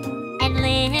high and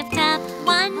lift up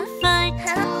one foot.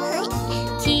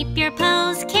 Keep your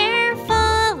pose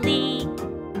carefully,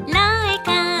 like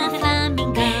a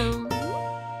flamingo.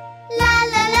 La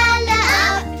la la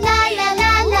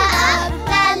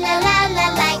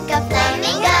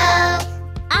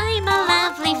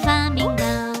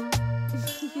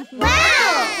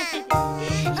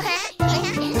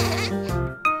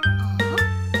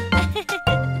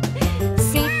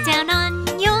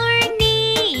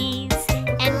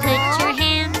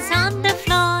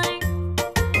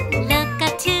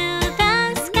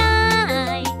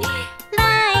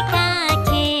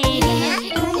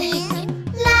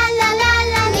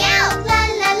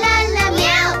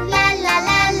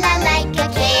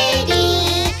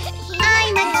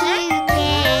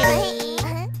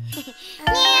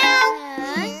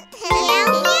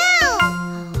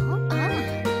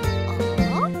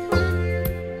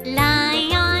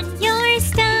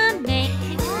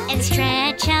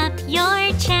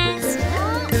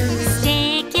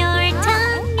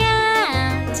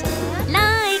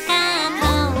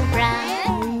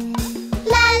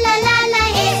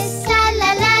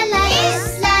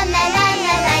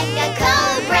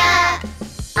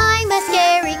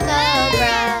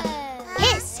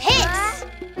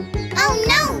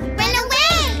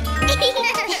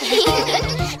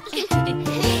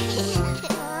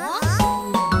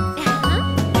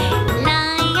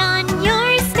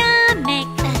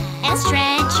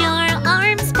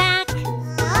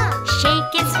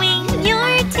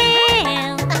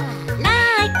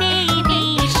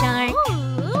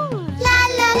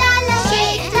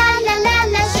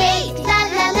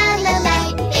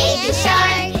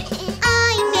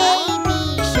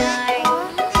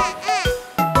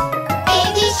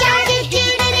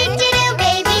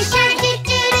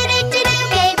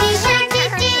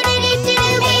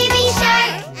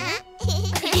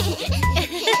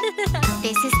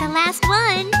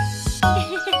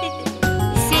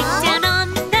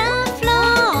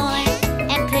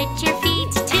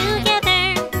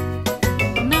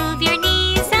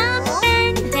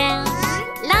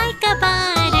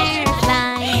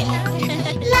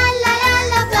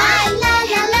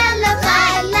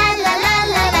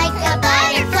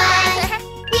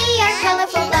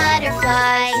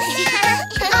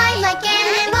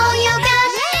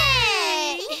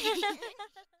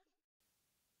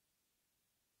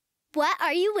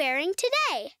are you wearing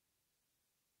today?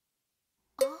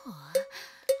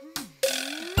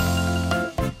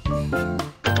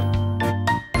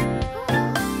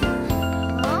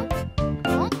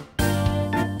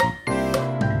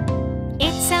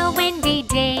 It's a windy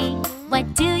day.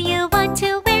 What do you want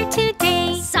to wear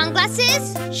today?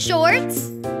 Sunglasses? Shorts?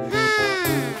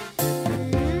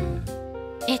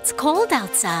 It's cold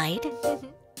outside.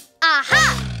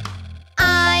 Aha!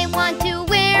 I want to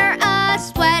wear a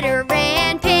sweater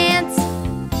and pants.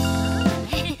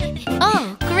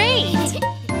 Oh, great!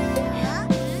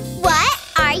 What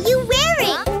are you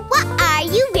wearing? What are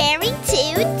you wearing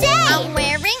today? I'm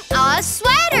wearing a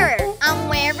sweater. I'm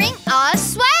wearing a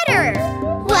sweater.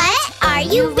 What are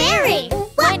you wearing?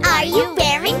 What are you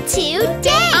wearing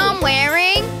today? I'm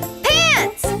wearing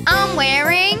pants. I'm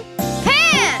wearing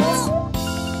pants.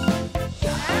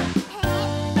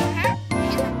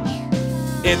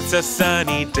 It's a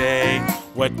sunny day.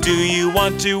 What do you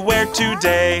want to wear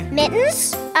today?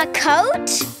 Mittens? A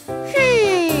coat?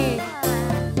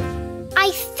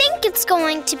 I think it's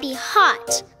going to be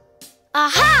hot.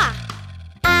 Aha!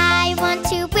 I want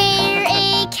to wear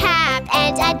a cap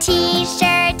and a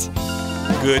t-shirt.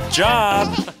 Good job!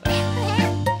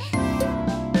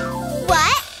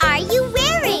 What are you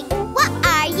wearing? What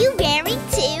are you wearing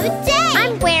today?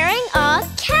 I'm wearing a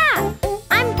cap.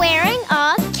 I'm wearing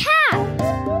a cap.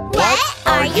 What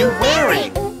are you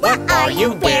wearing? What are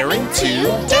you wearing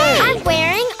today? I'm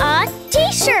wearing a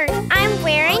t-shirt. I'm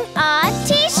wearing a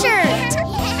t-shirt.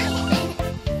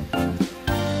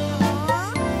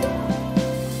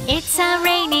 It's a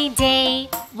rainy day.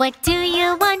 What do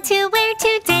you want to wear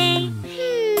today?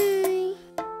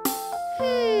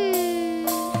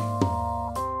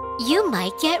 You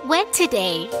might get wet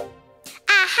today.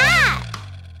 Aha!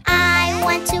 I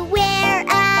want to wear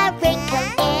a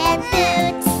raincoat and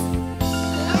boots.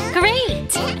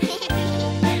 Great!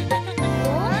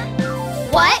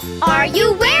 What are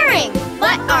you wearing?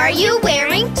 What are you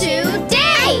wearing today?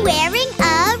 I'm wearing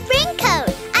a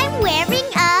raincoat. I'm wearing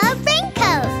a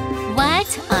raincoat.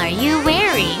 What are you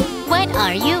wearing? What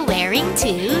are you wearing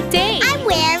today? I'm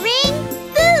wearing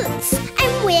boots.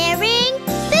 I'm wearing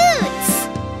boots.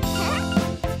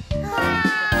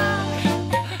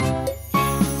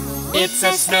 It's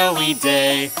a snowy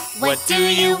day. What do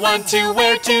you want to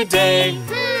wear today?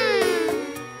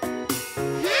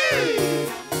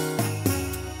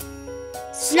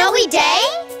 Snowy day?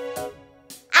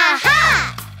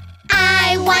 Aha!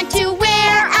 I want to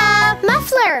wear a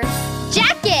muffler,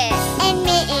 jacket, and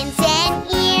mittens and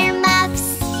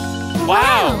earmuffs.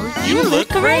 Wow, you look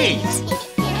great!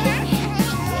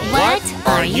 What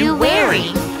are you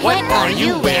wearing? What are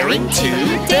you wearing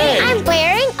today? I'm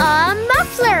wearing a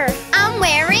muffler. I'm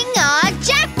wearing a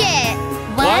jacket.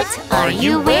 What are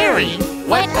you wearing?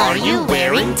 What are you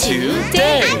wearing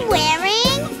today? I'm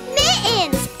wearing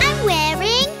mittens. I'm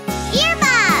wearing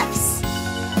earmuffs.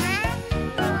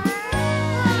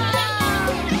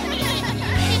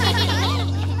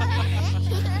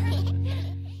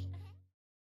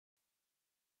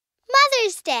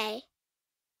 Mother's Day.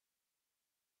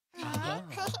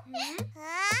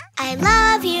 I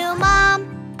love you, Mom,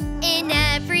 in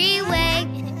every way.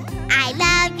 I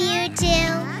love you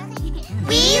too.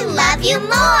 We love you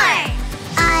more.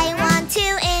 I want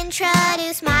to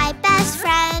introduce my best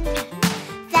friend.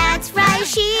 That's right,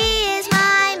 she is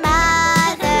my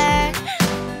mother.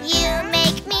 You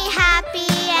make me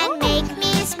happy and make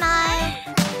me smile.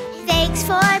 Thanks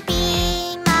for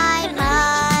being my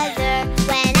mother.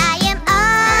 When I am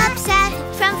upset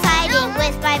from fighting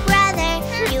with my brother,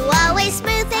 you always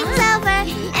smooth things over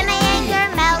and my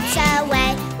anger melts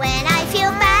away. When I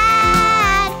feel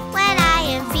bad, when I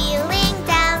am feeling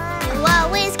down, you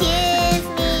always give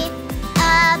me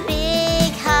a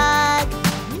big hug.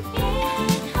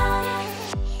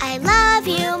 I love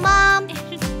you, Mom,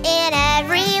 in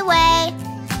every way.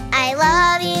 I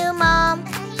love you, Mom.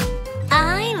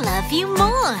 I love you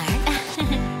more.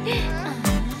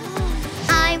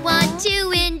 I want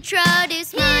to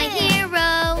introduce my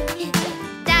hero.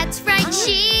 That's right,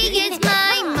 she is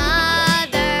my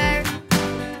mother.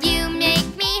 You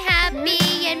make me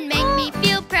happy and make me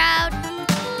feel proud.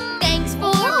 Thanks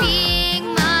for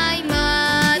being my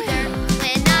mother.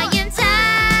 When I am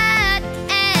sad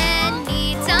and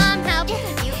need some help,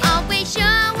 you always show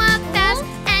up fast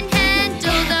and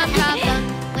handle the problem.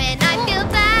 When I feel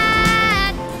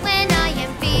bad, when I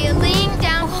am feeling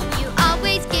down, you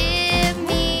always give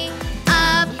me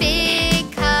a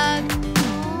big hug.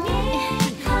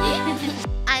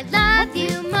 I love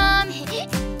you, Mom,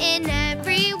 in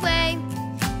every way.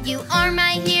 You are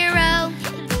my hero.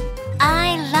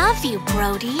 I love you,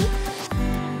 Brody.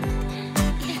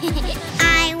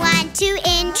 to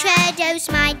introduce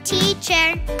my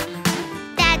teacher.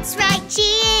 That's right, she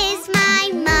is my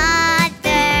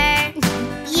mother.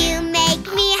 You make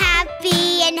me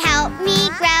happy and help me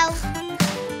grow.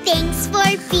 Thanks for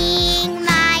being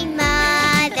my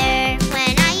mother.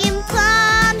 When I am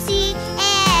clumsy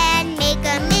and make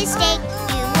a mistake,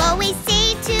 you always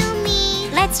say to me,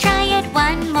 Let's try it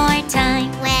one more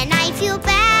time. when I feel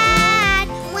bad,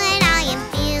 when I am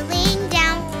feeling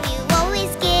down, you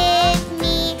always give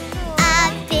me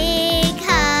a big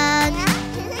hug.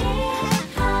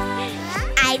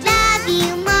 I love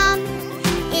you, Mom,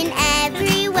 in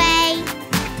every way.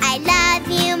 I love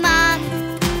you, Mom.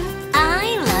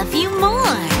 I love you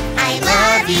more. I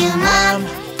love you, Mom,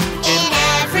 in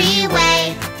every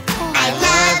way. I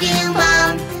love you,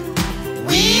 Mom.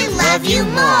 We love you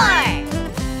more.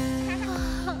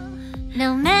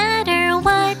 No matter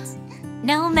what,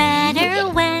 no matter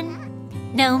when,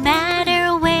 no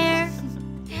matter where,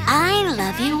 I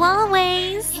love you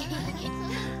always.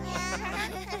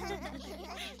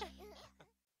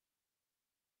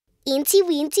 Eensy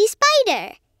Weensy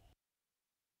Spider.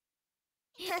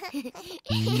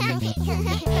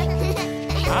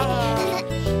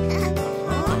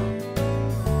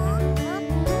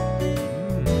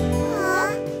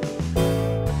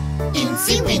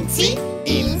 Eensy Weensy,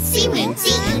 Eensy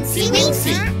Weensy, Eensy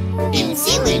Weensy.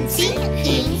 Eensy Weensy,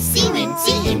 Eensy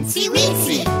Weensy, Eensy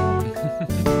Weensy.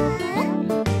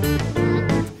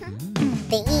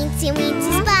 The Eensy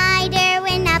Weensy Spider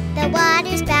went up the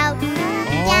water spout.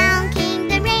 Down came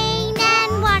the rain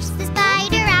and washed the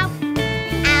spider out.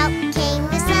 Out came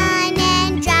the sun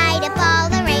and dried up all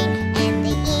the rain. And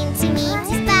the Eensy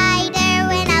Weensy Spider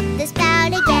went up the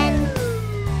spout again.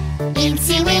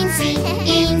 Eensy Weensy,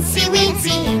 Eensy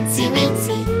Weensy, Eensy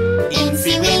Weensy.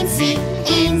 Eensy Weensy,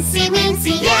 Eensy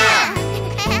Weensy, yeah!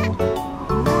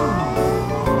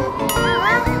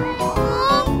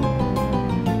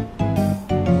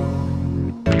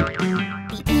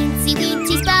 The Eensy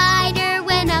Weensy Spider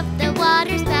went up the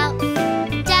water spout.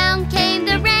 Down came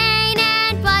the rain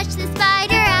and washed the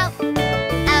spider out.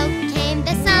 Out came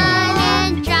the sun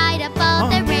and dried up all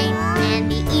the rain.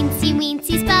 And the Eensy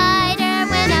Weensy Spider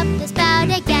went up the spout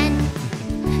again.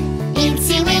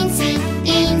 Eensy Weensy,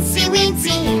 Eensy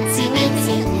Weensy, Eensy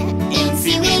Weensy.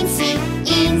 Eensy Weensy,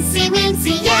 Eensy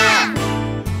Weensy, yeah!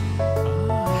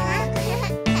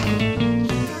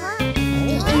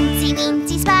 The Eensy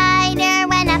Weensy Spider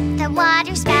went up the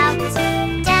water spout.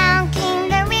 Down came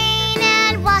the rain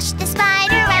and washed the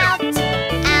spider out.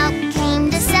 Out came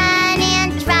the sun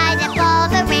and dried up all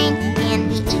the rain.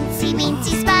 And the Eensy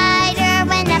Weensy Spider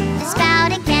went up the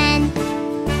spout again.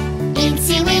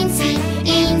 Eensy Weensy,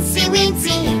 Eensy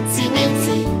Weensy, Eensy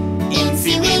Weensy.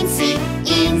 Eensy Weensy,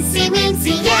 Eensy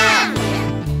Weensy, yeah!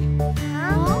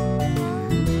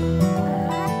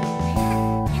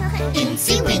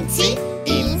 Eensy Weensy,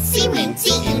 Eensy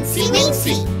Weensy, Eensy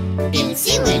Weensy.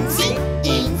 Eensy Weensy,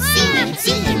 Eensy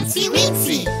Weensy, Eensy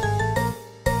Weensy.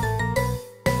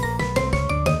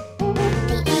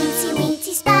 The Eensy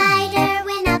Weensy Spider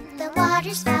went up the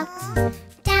water spout.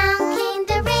 Down came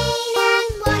the rain and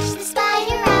washed the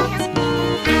spider out.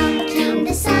 Out came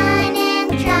the sun and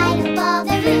dried up all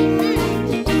the rain.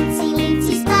 The Eensy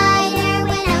Weensy Spider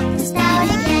went up the spout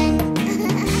again.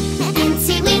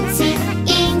 Eensy Weensy,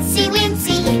 Eensy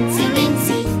Weensy, Eensy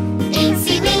Weensy.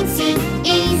 Eensy Weensy,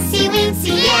 Eensy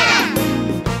Weensy, yeah!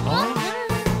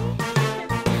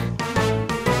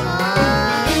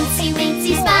 Eensy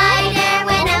Weensy Spider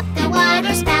went up the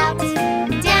water spout.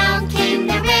 Down came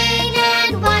the rain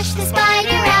and washed the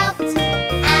spider out.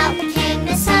 Out came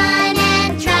the sun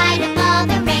and dried up all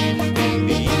the rain. And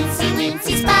the Eensy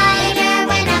Weensy Spider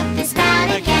went up the spout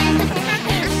again.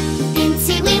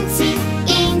 Eensy Weensy,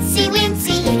 Eensy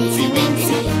Weensy, Eensy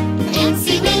Weensy.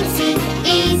 Eensy Weensy,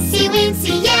 Eensy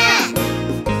Weensy, yeah!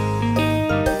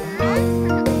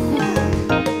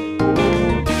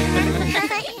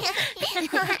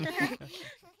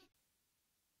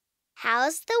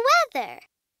 How's the weather?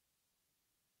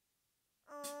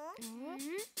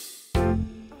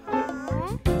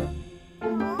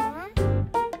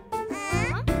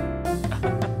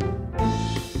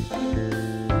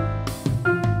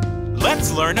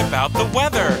 Let's learn about the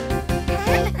weather.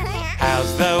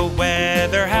 How's the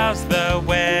weather? How's the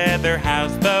weather?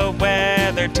 How's the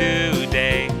weather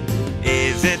today?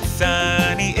 Is it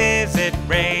sunny? Is it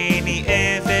rainy?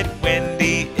 Is it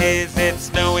windy? Is it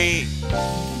snowy?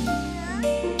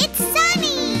 It's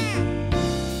sunny!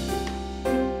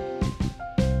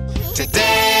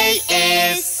 Today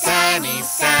is sunny,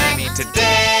 sunny.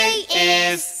 Today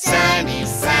is sunny,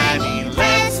 sunny.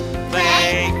 Let's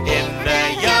play in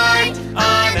the yard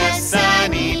on a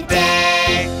sunny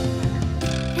day.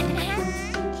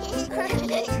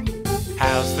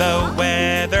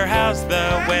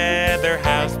 the weather?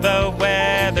 How's the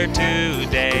weather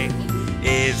today?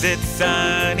 Is it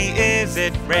sunny? Is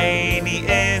it rainy?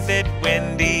 Is it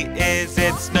windy? Is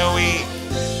it snowy?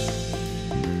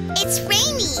 It's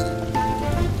rainy.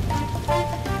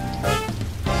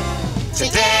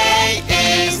 Today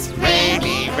is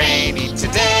rainy, rainy.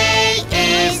 Today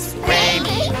is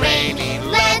rainy, rainy.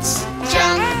 Let's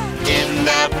jump in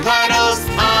the puddles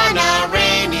on a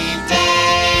rainy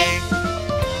day.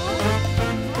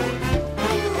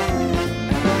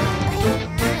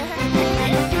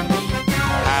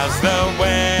 How's the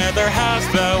weather? How's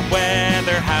the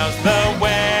weather? How's the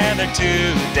weather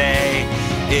today?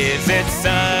 Is it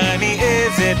sunny?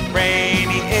 Is it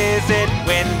rainy? Is it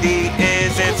windy?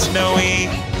 Is it snowy?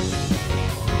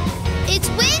 It's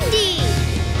windy.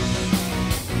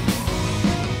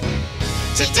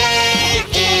 Today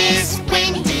is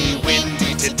windy,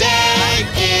 windy. Today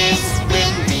is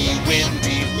windy,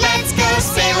 windy. Let's go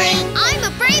sailing I'm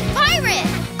a brave pirate.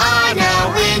 on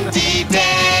a windy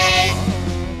day.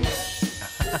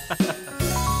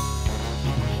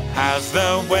 How's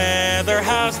the weather?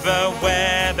 How's the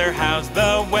weather? How's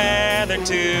the weather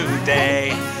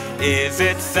today? Is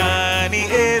it sunny?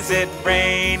 Is it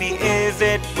rainy? Is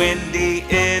it windy?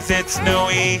 Is it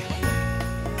snowy?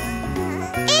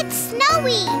 It's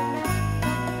snowy.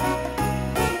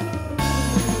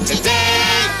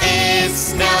 Today is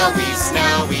snowy,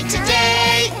 snowy.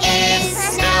 Today is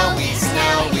snowy,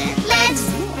 snowy. Let's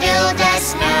build a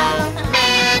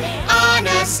snowman on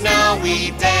a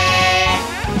snowy day.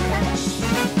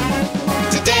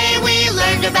 Today we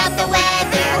learned about the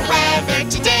weather, weather.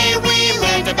 Today we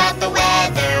learned about the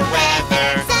weather,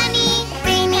 weather. Sunny,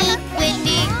 rainy,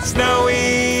 Windy. Snowy!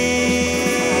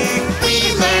 We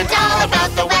learned all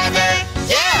about the weather.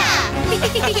 Yeah!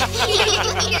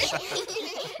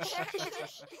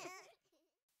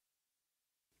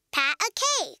 pat a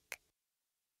cake.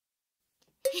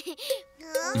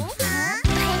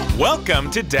 Welcome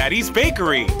to Daddy's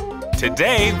Bakery.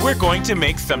 Today we're going to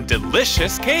make some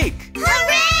delicious cake.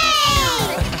 Hooray!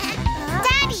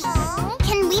 Daddy,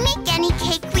 can we make any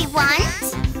cake we want?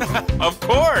 Of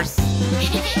course!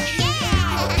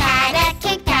 Pat a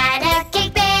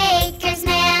cake, baker's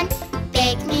man.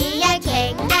 Bake me a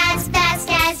cake as fast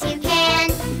as you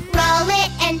can. Roll it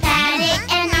and pat it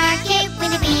and mark it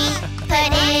with a B. Put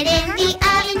it in the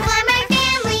oven for my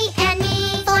family and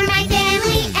me. For my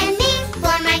family and me.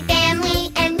 For my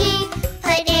family and me.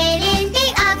 Put it in the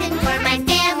oven for my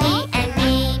family and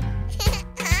me.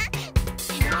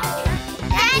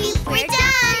 Daddy, we're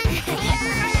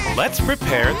done. Let's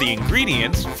prepare the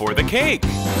ingredients for the cake.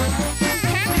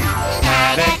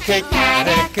 Pat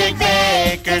a cake,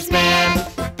 baker's man.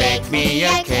 Bake me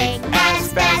a cake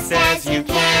as fast as you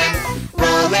can.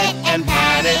 Roll it and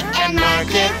pat it and mark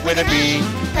it with a B.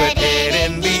 Put it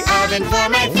in the oven for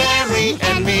my family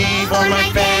and me. For my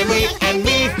family and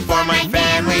me. For my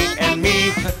family and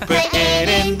me. Put it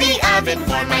in the oven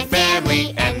for my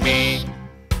family and me.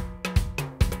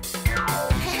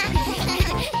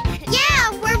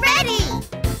 Yeah, we're ready.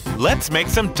 Let's make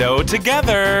some dough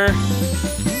together.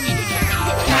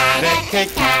 Pat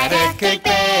a cake,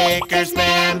 baker's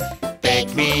man.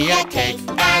 Bake me a cake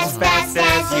as fast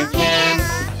as you can.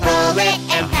 Roll it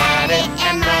and pat it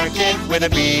and mark it with a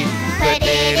B. Put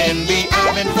it in the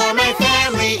oven for my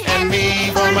family and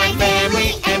me. For my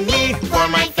family and me. For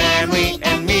my family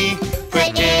and me.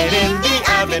 Put it in the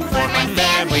oven for my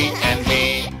family and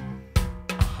me.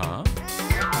 Huh?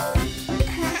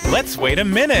 Let's wait a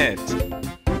minute.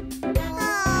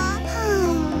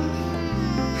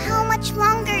 How much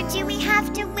longer do we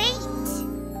have to wait?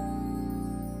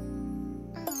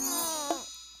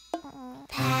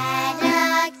 Pat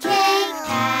a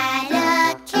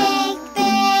cake,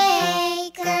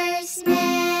 baker's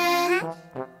man.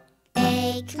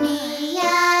 Bake me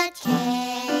a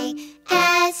cake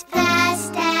as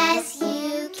fast as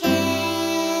you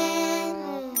can.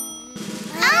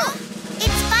 Oh,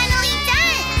 it's finally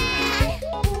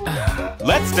done!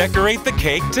 Let's decorate the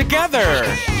cake together.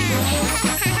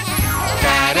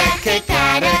 Pat a cake,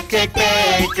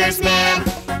 baker's man.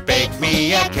 Bake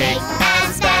me a cake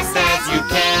as fast as you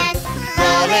can.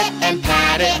 Roll it and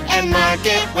pat it and mark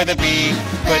it with a B.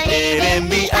 Put it in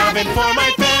the oven for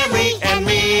my family and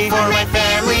me. For my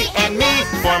family and me.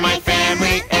 For my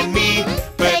family and me.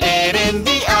 Put it in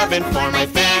the oven for my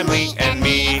family and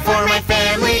me. For my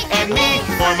family and me.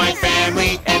 For my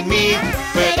family and me.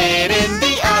 Put it in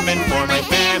the oven for my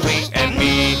family and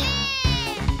me.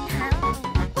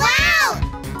 Wow!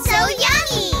 So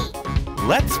yummy!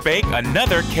 Let's bake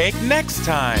another cake next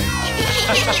time.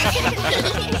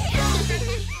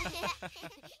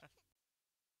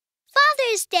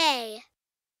 Father's Day.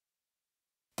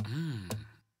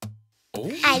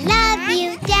 I love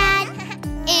you, Dad,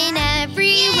 in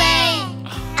every way.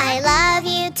 I love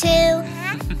you too.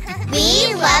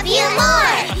 We love you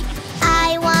more.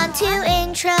 I want to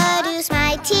introduce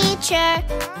my teacher.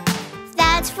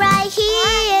 That's right, he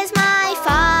is my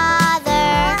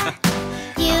father.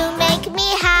 You make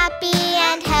me happy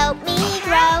and help me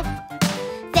grow.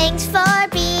 Thanks for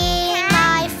being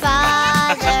my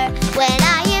father. When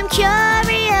I am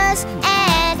curious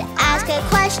and ask a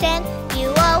question,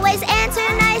 you always answer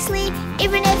nicely,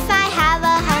 even if I have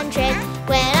 100.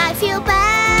 When I feel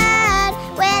bad,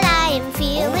 when I am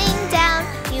feeling down,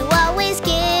 you always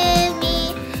give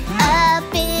me a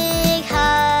big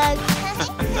hug.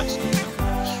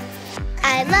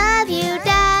 I love you,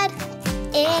 Dad,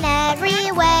 in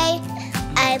every way.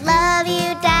 I love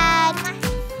you, Dad.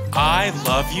 I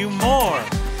love you more.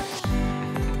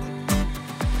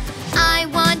 I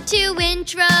want to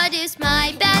introduce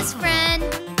my best friend.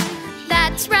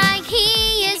 That's right,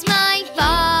 he is my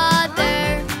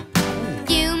father.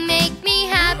 You make me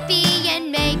happy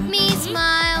and make me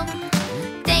smile.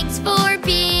 Thanks for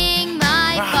being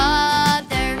my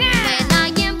father. When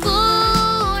I am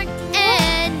bored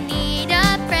and need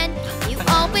a friend, you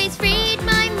always read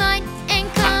my mind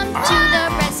and come to the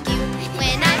rescue.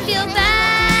 When I feel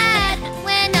bad,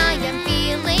 when I am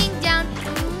feeling down,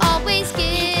 you always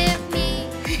give me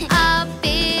a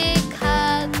big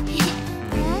hug.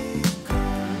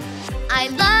 I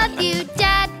love you,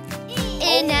 Dad,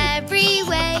 in every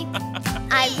way.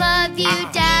 I love you,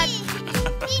 Dad.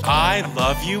 I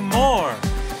love you more.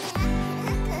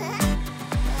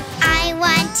 I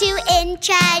want to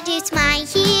introduce my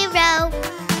hero.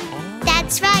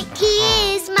 That's right,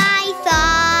 he is my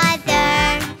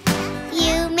father.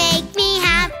 You make me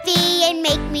happy and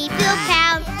make me feel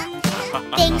proud.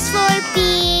 Thanks for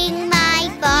being my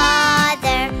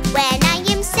father. When I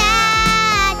am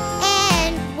sad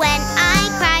and when I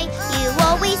cry, you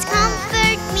always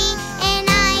comfort me and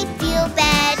I feel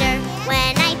better.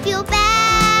 When I feel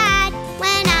bad,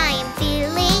 when I am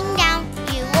feeling down,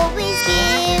 you always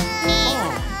give me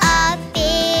a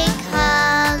big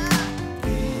hug.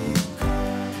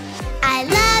 I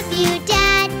love you,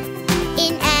 Dad,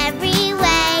 in every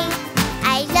way.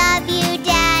 I love you,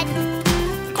 Dad.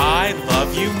 I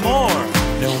love you more.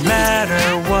 No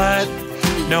matter what,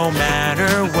 no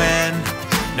matter when,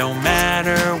 no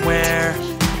matter where,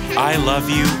 I love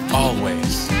you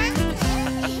always.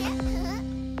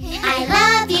 I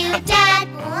love you, Dad,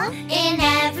 in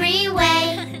every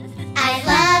way. I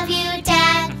love you,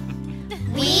 Dad.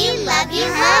 We love you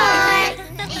more.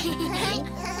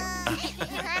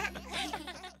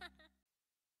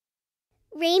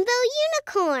 Rainbow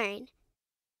Unicorn.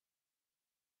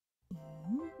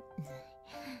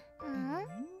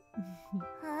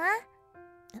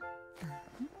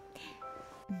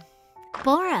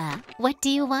 Bora, what do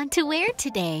you want to wear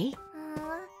today?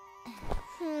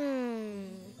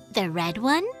 The red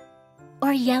one?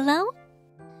 Or yellow?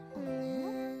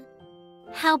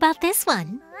 How about this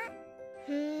one?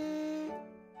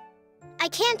 I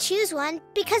can't choose one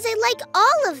because I like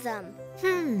all of them.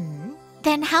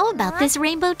 Then how about this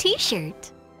rainbow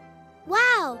t-shirt?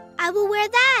 Wow, I will wear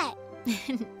that.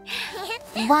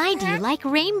 Why do you like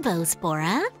rainbows,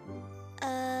 Bora?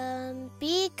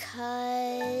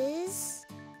 Because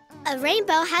a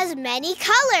rainbow has many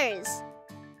colors.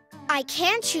 I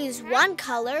can't choose one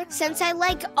color since I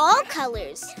like all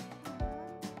colors.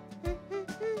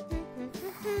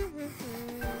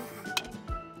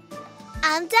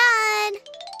 I'm done.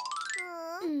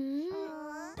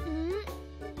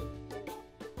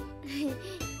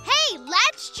 Hey,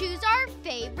 let's choose our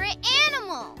favorite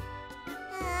animal.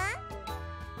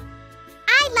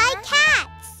 I like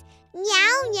cats.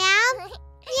 Meow, meow,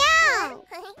 meow.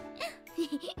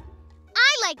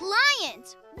 I like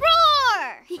lions.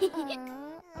 Roar!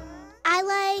 I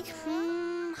like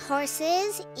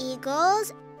horses,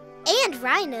 eagles, and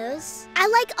rhinos. I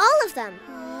like all of them.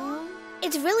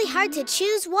 It's really hard to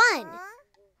choose one.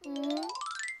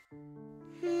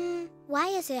 Why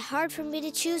is it hard for me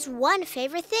to choose one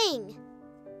favorite thing?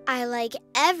 I like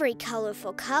every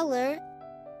colorful color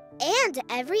and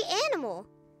every animal.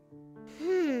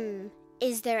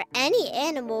 Is there any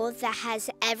animal that has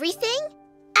everything?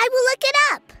 I will look it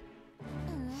up.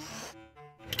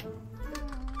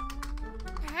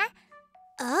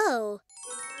 Oh,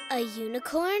 a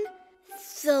unicorn?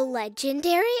 The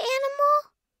legendary animal?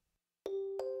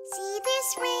 See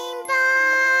this rainbow?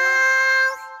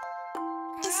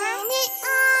 Isn't it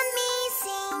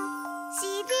amazing?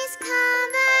 See these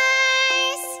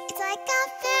colors? It's like a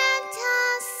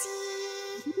fantasy.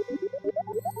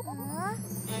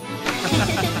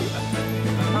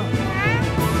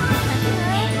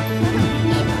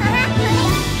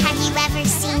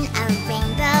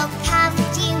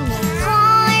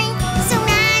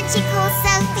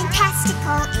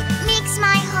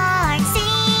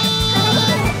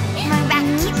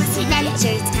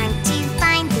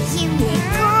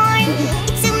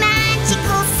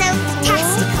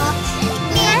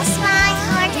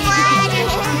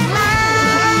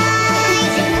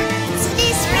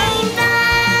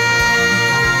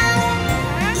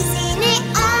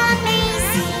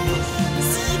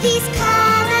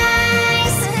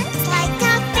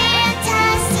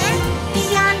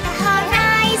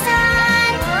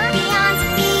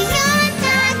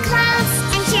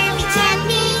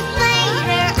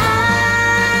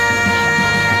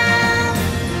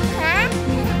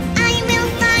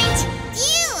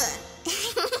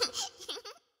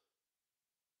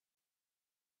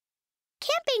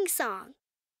 Song.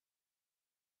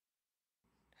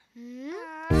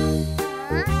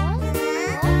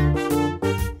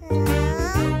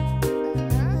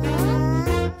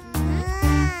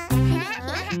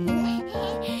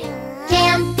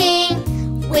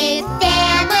 Camping with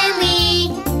family.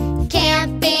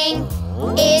 Camping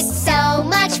is so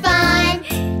much fun.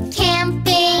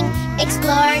 Camping,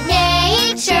 explore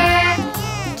nature.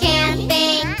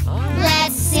 Camping,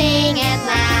 let's sing and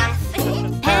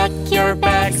laugh. Pack your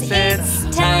bags,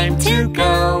 it's time to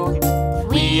go.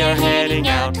 We are heading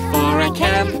out for a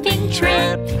camping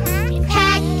trip.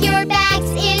 Pack your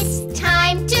bags, it's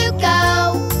time to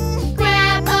go.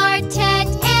 Grab our tent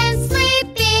and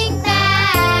sleeping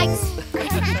bags.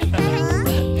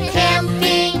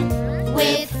 Camping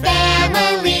with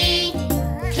family.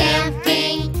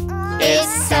 Camping is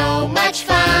so much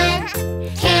fun.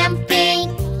 Camping,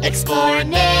 explore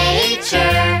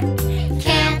nature.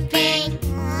 Camping,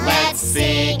 let's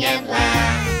sing and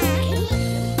laugh.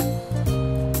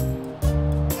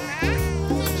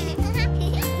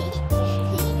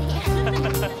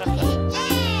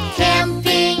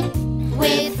 Camping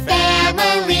with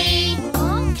family.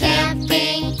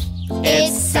 Camping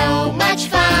is so much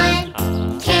fun.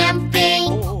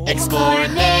 Camping, explore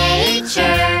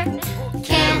nature.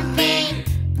 Camping,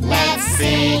 let's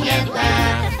sing and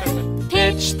laugh.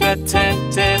 Pitch the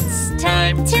tent, it's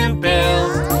time to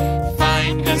build.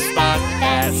 Find a spot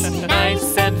that's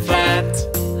nice and flat.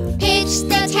 Pitch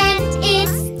the tent,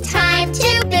 it's time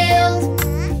to build.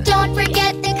 Don't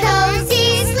forget the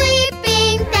cozy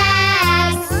sleeping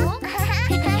bags.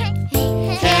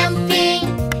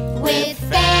 Camping with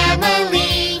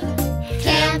family.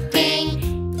 Camping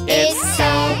is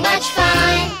so much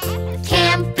fun.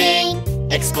 Camping,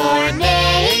 explore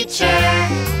nature.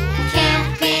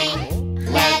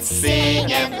 Camping, let's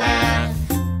sing and laugh.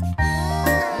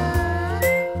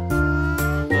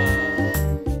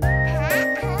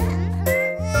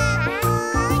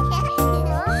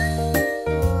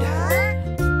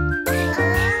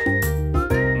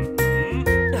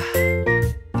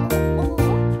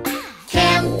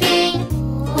 Camping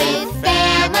with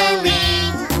family.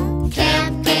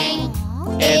 Camping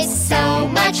is so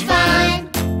much fun.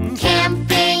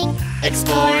 Camping,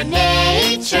 explore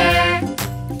nature.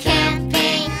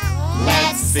 Camping,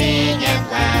 let's sing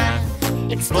and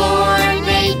laugh. Explore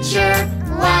nature,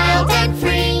 wild and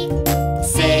free.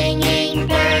 Singing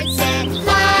birds and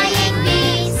flying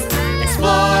bees.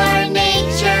 Explore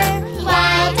nature,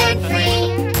 wild and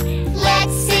free.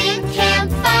 Let's sing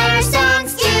campfire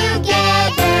songs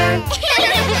together.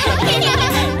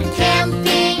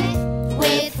 Camping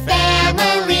with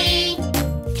family.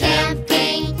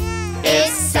 Camping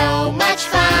is so much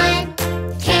fun.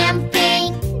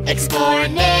 Camping, explore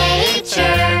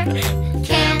nature.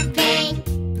 Camping,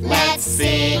 let's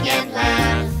sing and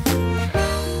laugh.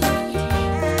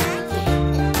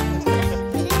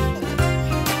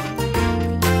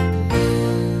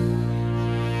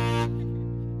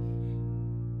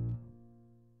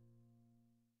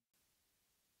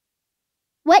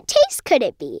 What taste could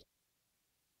it be?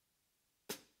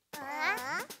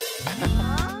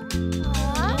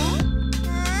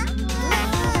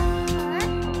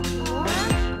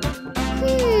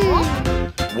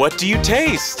 What do you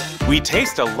taste? We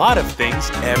taste a lot of things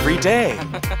every day.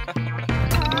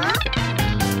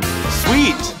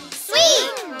 Sweet,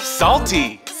 Sweet,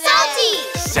 salty, salty,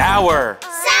 sour,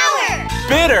 sour,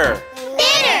 bitter,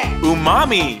 bitter,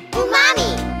 umami.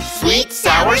 umami. Sweet,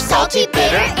 sour, salty,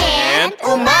 bitter, and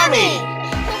umami.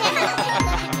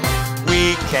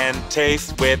 We can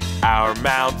taste with our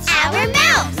mouths. Our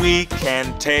mouths, We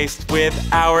can taste with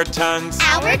our tongues.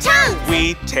 our tongues.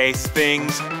 We taste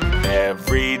things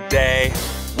every day.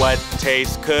 What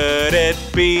taste could it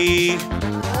be?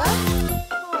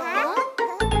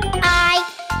 I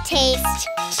taste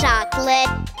chocolate.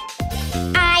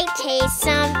 I taste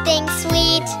something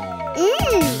sweet.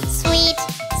 Sweet,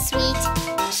 sweet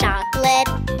chocolate.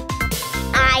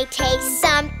 I taste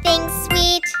something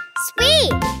sweet,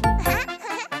 sweet.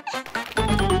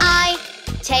 I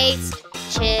taste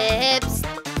chips.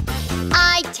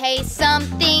 I taste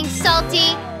something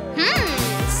salty.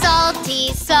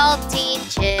 Salty, salty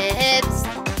chips.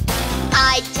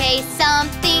 I taste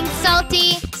something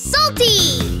salty,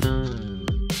 salty.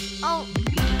 Oh.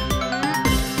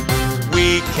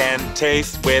 We can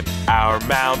taste with our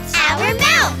mouths. Our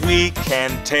mouths, We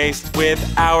can taste with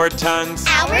our tongues.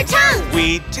 our tongues.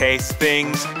 We taste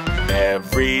things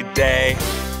every day.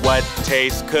 What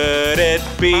taste could it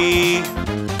be?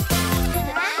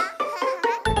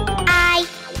 I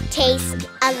taste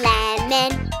a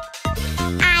lemon.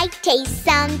 I taste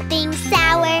something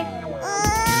sour.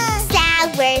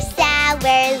 Sour, sour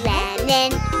lemon.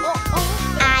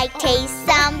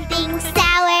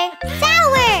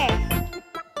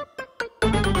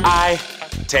 I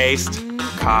taste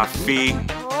coffee.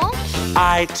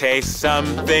 I taste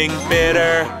something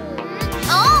bitter.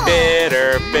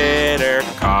 Bitter, bitter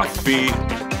coffee.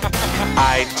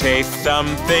 I taste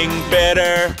something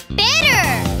bitter.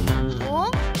 Bitter.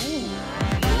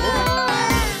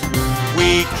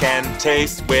 We can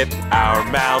taste with our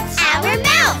mouths. Our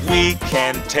mouth. We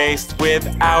can taste with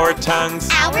our tongues.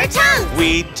 Our tongue.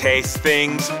 We taste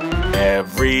things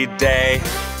every day.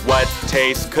 What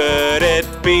taste could it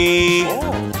be?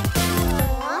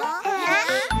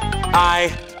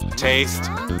 I taste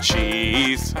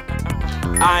cheese.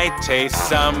 I taste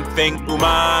something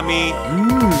umami.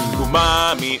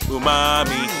 Umami,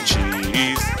 umami,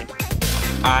 cheese.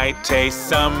 I taste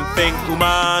something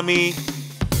umami.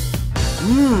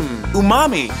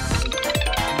 Umami.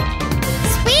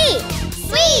 Sweet.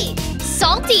 Sweet.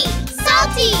 Salty.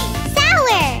 Salty.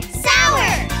 Sour. Sour.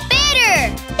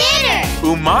 Bitter. Bitter.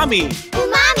 Umami.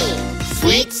 Umami.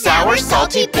 Sweet, sour,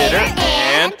 salty, bitter,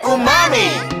 and umami.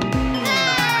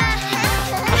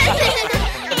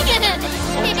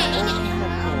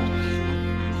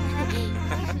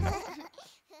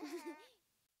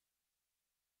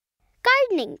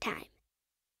 Gardening time.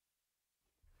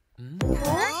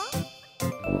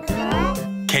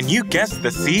 Can you guess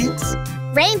the seeds?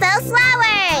 Rainbow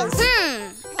flowers.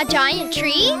 A giant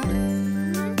tree?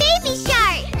 Baby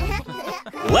shark.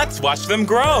 Let's watch them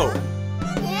grow.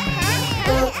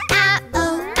 Ooh, ah,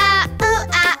 ooh, ah, ooh,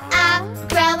 ah, ah.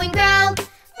 Grow and grow.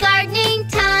 Gardening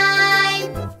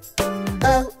time.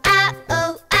 Ooh, ah,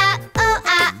 ooh, ah, ooh,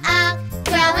 ah, ah.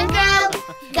 Grow and grow.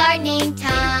 Gardening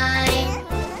time.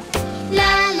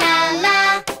 La, la,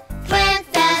 la. Plant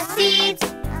the seeds.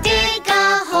 Dig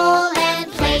a hole and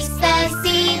place the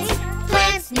seeds.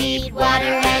 Plants need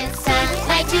water and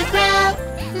sunlight to grow.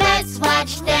 Let's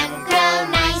watch them grow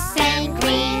nice and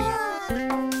green.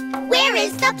 Where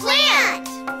is the plant?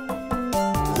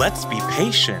 Let's be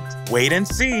patient. Wait and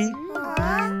see.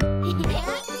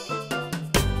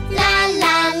 La,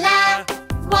 la, la.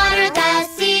 Water the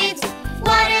seeds.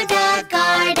 Water the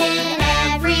garden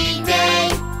every day.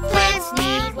 Plants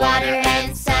need water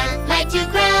and sunlight to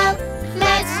grow.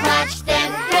 Let's watch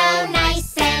them grow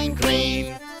nice and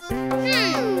green.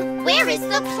 Where is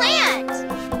the plant?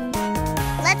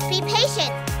 Let's be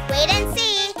patient. Wait and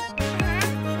see.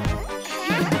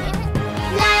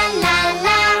 La, la,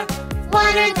 la.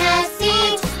 Water the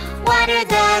seeds. Water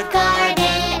the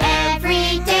garden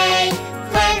every day.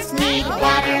 Plants need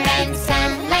water and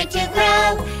sunlight to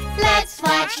grow. Let's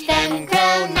watch them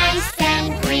grow nice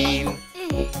and green.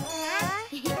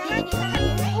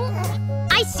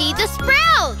 I see the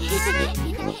sprouts!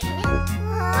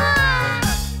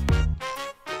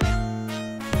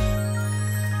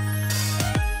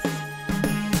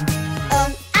 Oh,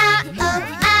 ah, oh,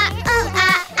 ah, oh,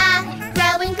 ah, ah.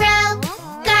 Grow and grow.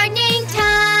 Gardening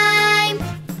time.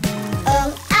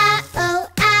 Oh, ah, oh,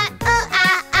 ah, oh,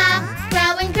 ah, ah.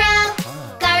 Grow and grow.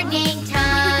 Gardening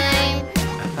time.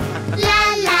 La,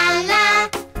 la, la.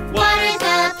 Water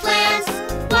the plants.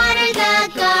 Water the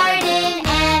garden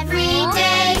every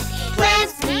day.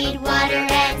 Plants need water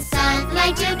and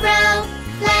sunlight to grow.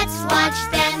 Let's watch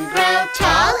them grow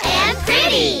tall and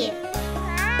pretty.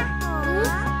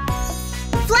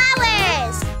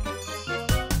 Flowers!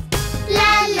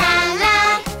 La, la, la.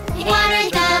 Water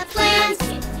the plants.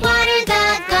 Water the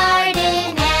garden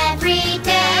every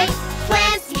day.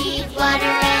 Plants need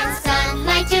water and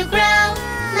sunlight to grow.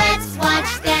 Let's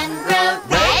watch them grow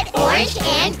red, orange,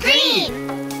 and green.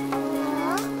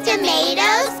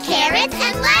 Tomatoes, carrots,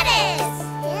 and lettuce.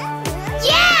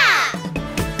 Yeah!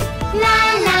 La,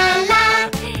 la, la.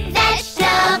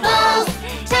 Vegetables.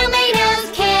 Tomatoes,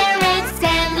 carrots,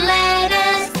 and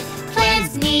lettuce.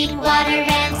 Plants need water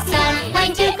and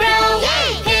sunlight to grow.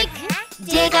 Pick,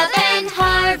 dig up, and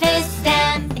harvest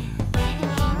them.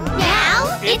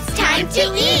 Now it's time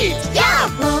to eat.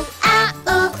 Yum! Ooh, ah,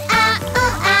 ooh, ah,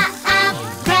 ooh, ah, ah.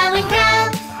 Grow and grow.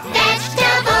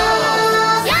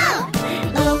 Vegetables. Yum!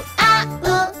 Ooh, ah,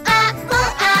 ooh, ah,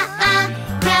 ooh, ah, ah.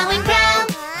 Grow and grow.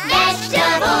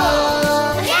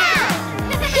 Vegetables. Yeah!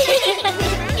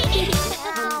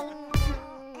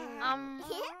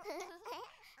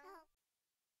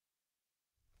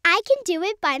 I can do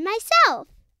it by myself.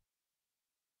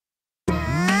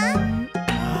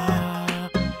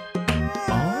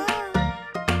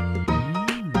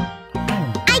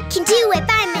 I can do it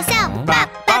by myself.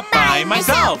 By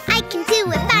myself. I can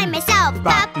do it by myself.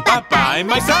 By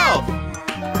myself.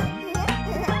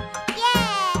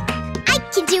 Yeah! I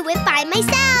can do it by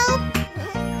myself.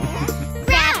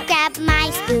 Grab, grab my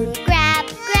spoon. Grab,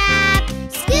 grab.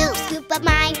 Scoop, scoop up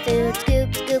my food.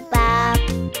 Scoop, scoop up.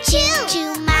 Chew,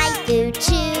 chew my food.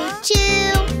 Chew,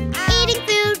 chew.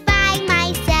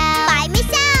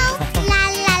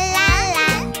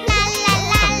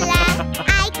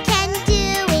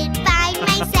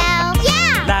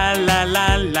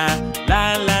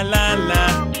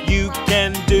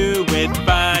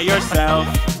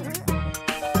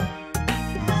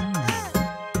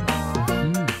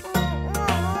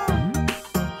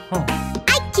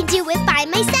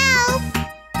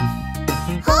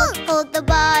 hold the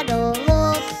bottle,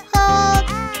 hold, hold.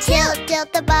 Tilt,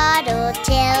 tilt the bottle,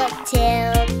 tilt,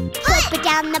 tilt. Put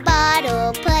down the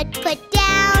bottle, put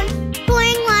down.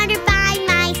 Pouring water by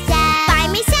myself. By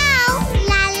myself.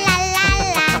 La la la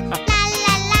la, la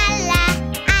la la la.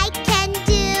 I can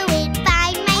do it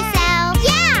by myself.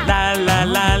 Yeah! La la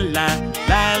la la,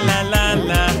 la la la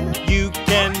la. You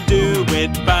can do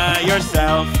it by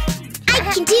yourself. I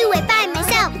can do it by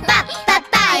myself.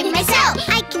 By myself.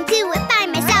 I can do it by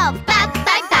myself.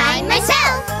 By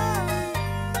myself.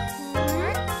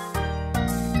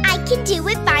 I can do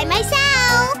it by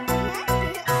myself.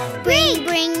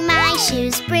 Bring my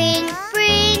shoes, bring.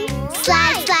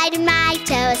 Slide, slide in my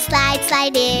toes, slide,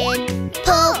 slide in.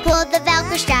 Pull the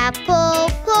Velcro strap, pull.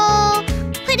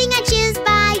 Putting on shoes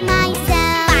by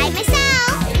myself. By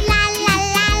myself. La la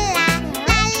la la,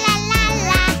 la la la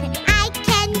la. I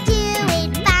can do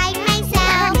it by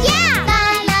myself. Yeah. La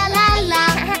la la la,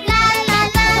 la la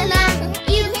la la.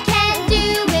 You can do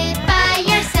it by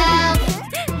yourself.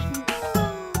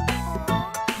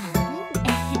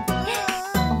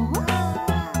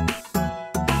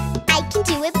 I can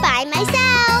do it by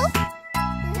myself.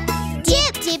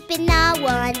 Dip, dip in the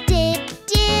wand, dip,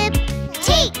 dip.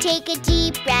 Take a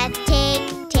deep breath, take.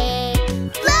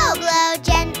 Blow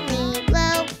gently,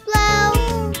 blow.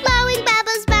 Blowing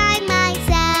bubbles by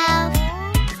myself.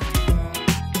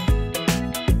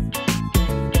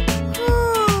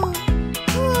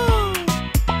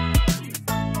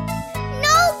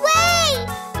 No way!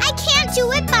 I can't do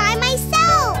it by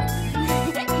myself.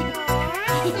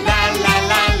 La la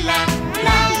la la,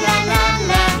 la la la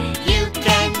la. You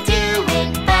can do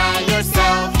it by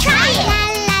yourself. Try it!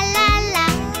 La la la la,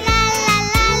 la la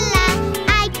la la.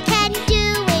 I can do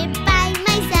it by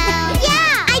myself.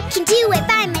 Yeah! I can do it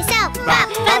by myself.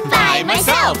 By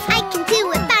myself. I can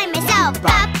do it by myself.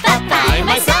 By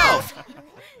myself.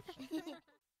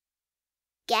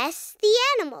 Guess the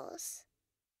animals.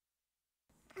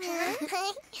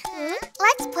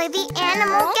 Let's play the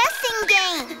animal guessing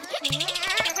game.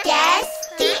 Guess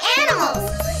the animals.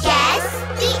 Guess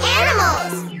the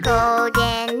animals.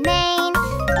 Golden mane,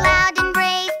 loud and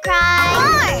brave cry.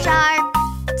 Roar. Sharp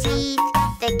teeth,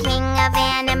 the king of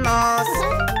animals.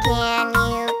 Can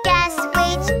you guess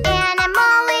which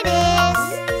animal it is?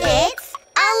 It's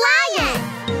a lion.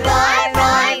 Roar,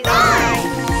 roar, roar.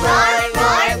 Roar,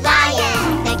 roar, lion.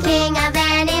 The king of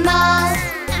animals.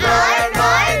 Roar,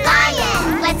 roar, lion.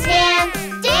 Let's dance,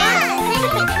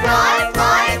 dance. Roar,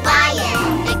 roar, lion.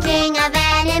 The king of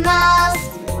animals.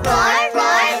 Roar,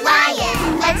 roar, lion.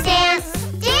 Let's dance,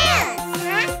 dance.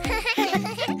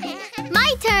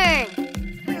 My turn.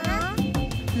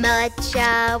 Much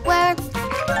hour,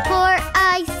 poor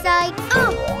eyesight.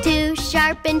 Two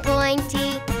sharp and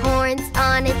pointy horns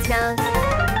on its mouth.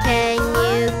 Can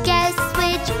you guess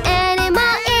which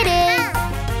animal it is?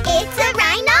 It's a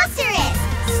rhinoceros.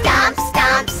 Stomp,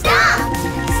 stomp, stomp.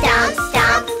 Stomp,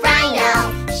 stomp, rhino.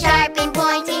 Sharp and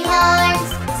pointy horns.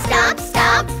 Stomp,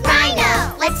 stomp, rhino.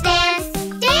 Let's dance,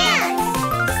 dance.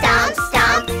 Stomp,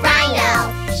 stomp, rhino.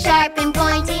 Sharp and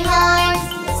pointy horns.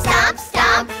 Stomp,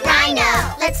 stomp, rhino.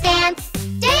 Let's dance,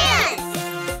 dance.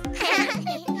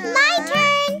 My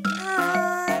turn.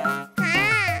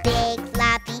 Big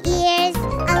floppy ears,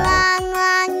 a long,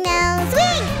 long nose.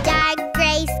 Swing! Dark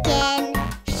gray skin,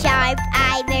 sharp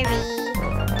ivory.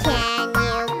 Can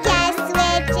you guess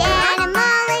which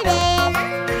animal it is?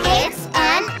 It's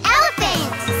an elephant.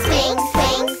 Swing,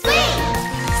 swing, swing.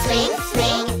 Swing,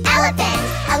 swing, elephant.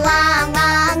 A long,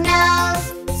 long nose.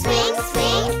 Swing,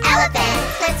 swing, elephant.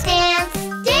 Let's dance,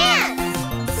 dance.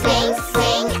 Swing,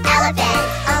 swing, elephant.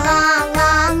 A long,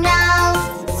 long nose.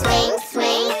 Swing,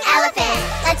 swing, elephant.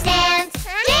 Let's dance,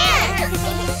 dance.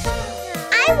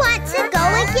 I want to go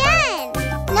again.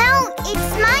 No,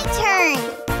 it's my turn.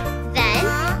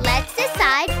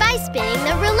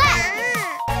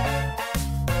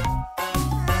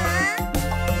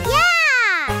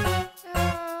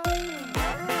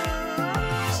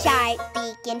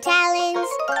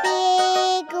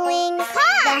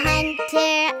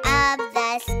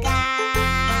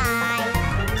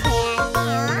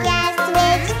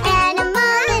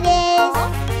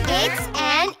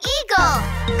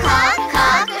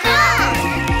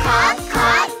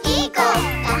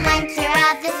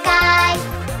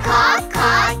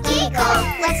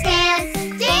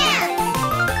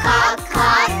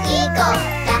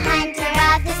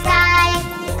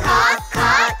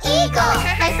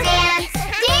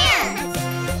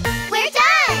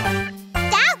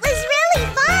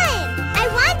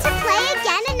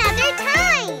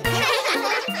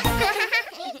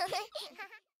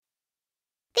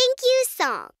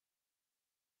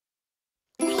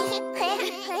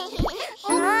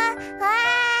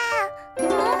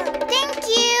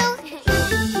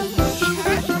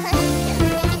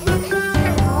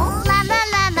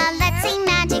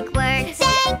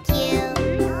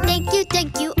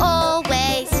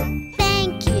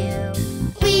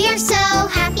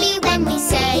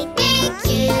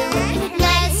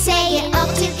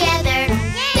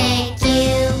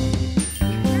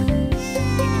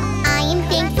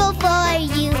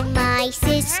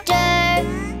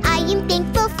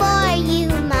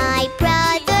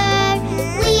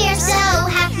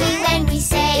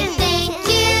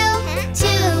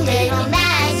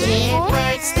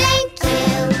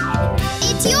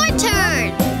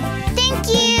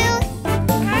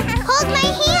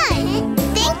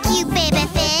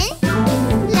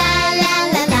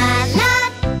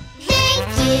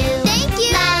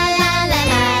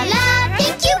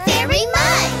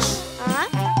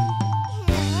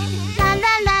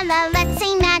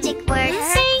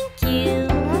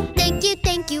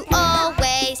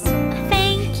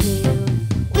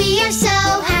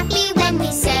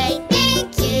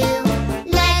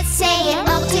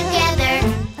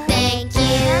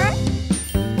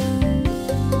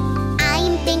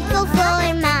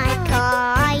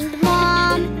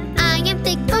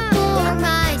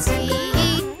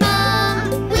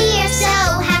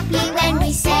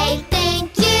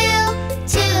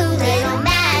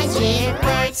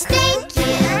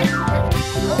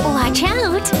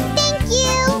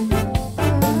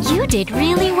 did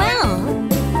really well.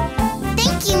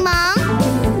 Thank you, Mom.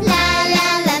 La la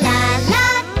la la la.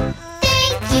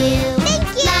 Thank you. Thank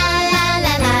you. La la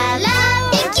la la la.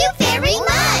 Thank you very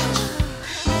much.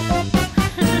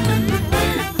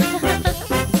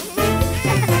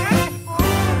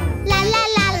 La la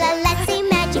la la. Let's say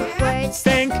magic words.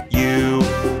 Thank you.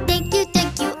 Thank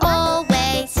you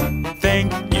always.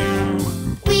 Thank you.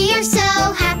 We are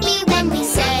so happy when we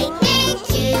say thank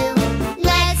you.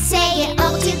 Let's say it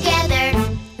all together.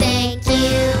 Thank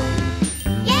you.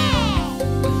 Yay!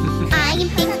 I am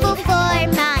thankful for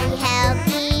my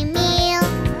healthy meal.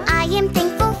 I am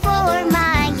thankful for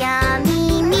my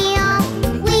yummy meal.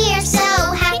 We are so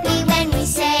happy when we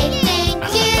say thank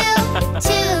you.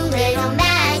 2 little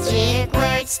magic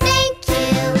words. Thank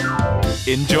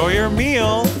you. Enjoy your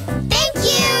meal. Thank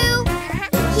you.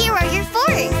 Here are your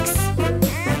forks.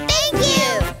 Thank you.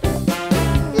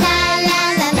 La la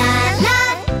la la la.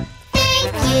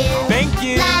 Thank you. Thank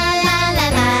you. La la la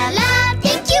la la.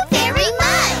 Thank you very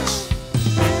much.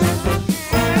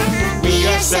 We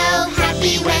are so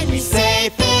happy when we say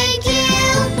thank you.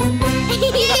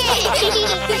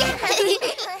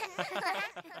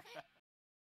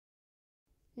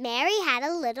 Mary had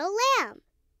a little lamb.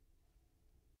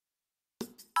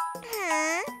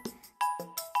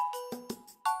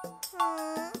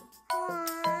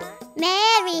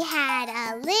 Mary had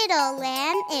a little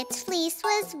lamb, its fleece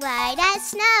was white as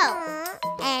snow.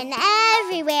 And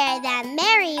everywhere that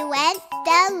Mary went,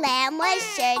 the lamb was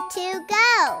sure to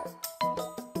go.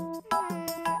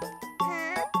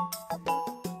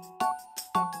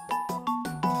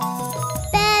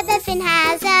 Bebefinn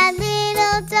has a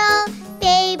little doll,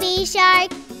 baby shark,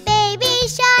 baby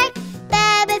shark.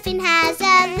 Bebefinn has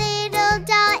a little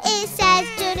doll, it says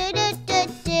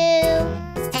do-do-do-do-do.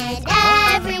 And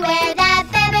everywhere that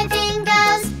Bebefinn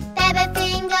goes,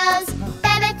 Bebefinn goes,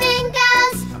 Bebefinn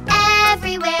goes.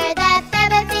 Everywhere that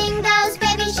Bebefinn goes,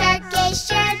 baby shark is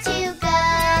sure to go.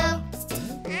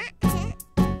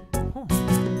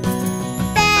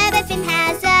 Bebefinn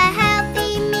has a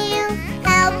healthy meal,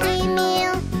 healthy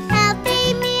meal,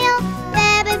 healthy meal.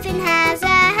 Bebefinn has a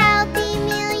healthy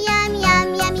meal, yum, yum,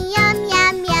 yummy, yum,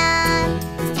 yum, yum.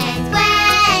 And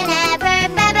whenever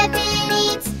Bebefinn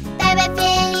eats,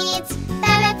 Bebefinn eats,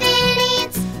 Bebefinn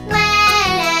eats.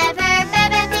 Whenever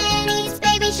Bebefinn eats,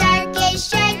 baby shark is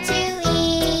sure to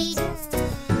eat.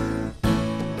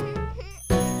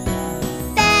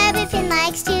 Bebefinn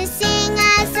likes to sing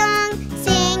a song,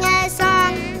 sing a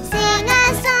song, sing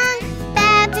a song.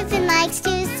 Bebefinn likes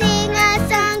to sing a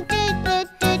song,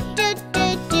 do-do-do-do-do-do.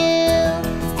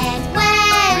 And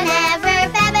whenever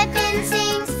Bebefinn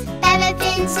sings,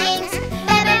 Bebefinn sings,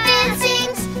 Bebefinn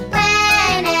sings.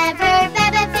 Whenever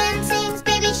Bebefinn sings,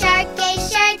 baby shark is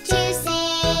sure to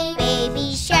sing. Baby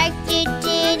shark,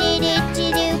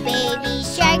 do-do-do-do-do-do. Baby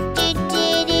shark,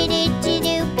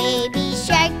 do-do-do-do-do-do. Baby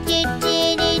shark,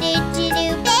 do-do-do-do-do-do.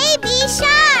 Baby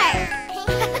shark!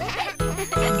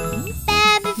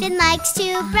 Bebefinn likes to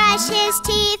brush his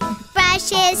teeth, brush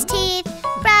his teeth,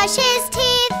 brush his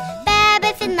teeth.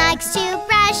 Bebefinn likes to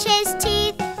brush his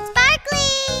teeth,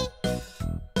 sparkly.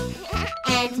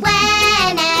 And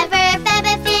whenever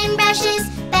Bebefinn brushes,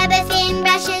 Bebefinn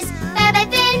brushes,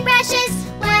 Bebefinn brushes.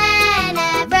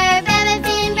 Whenever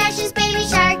Bebefinn brushes, baby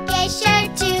shark is sure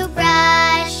to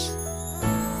brush.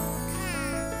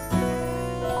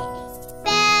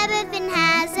 Bebefinn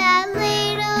has a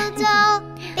little doll,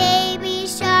 baby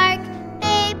shark,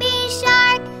 baby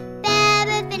shark.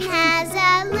 Bebefinn has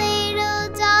a little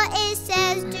doll, it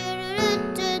says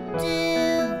do-do-do-do-do.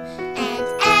 And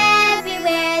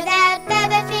everywhere that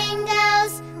Bebefinn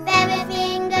goes,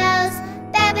 Bebefinn goes,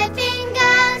 Bebefinn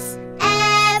goes.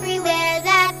 Everywhere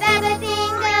that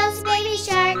Bebefinn goes, baby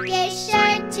shark is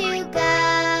sure to go.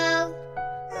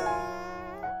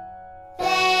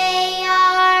 They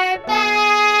are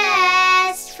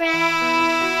best friends.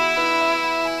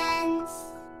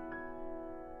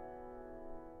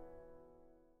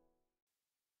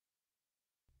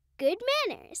 Good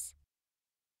manners.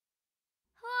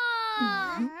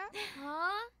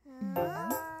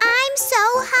 I'm so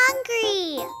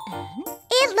hungry.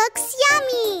 It looks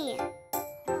yummy.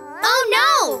 Oh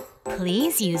no!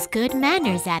 Please use good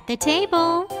manners at the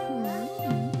table.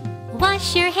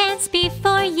 Wash your hands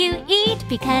before you eat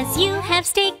because you have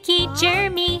sticky,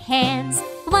 germy hands.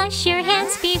 Wash your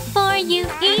hands before you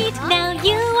eat. Now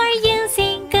you are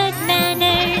using good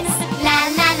manners. La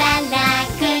la la la,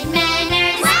 good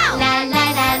manners. Wow! La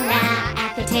la la la,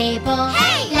 at the table.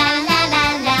 Hey! La la la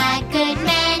la, good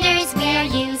manners. We're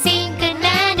using good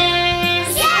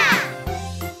manners. Yeah!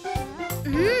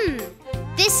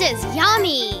 This is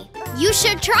yummy. You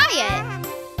should try it.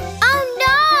 Oh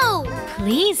no!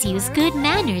 Please use good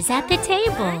manners at the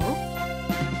table.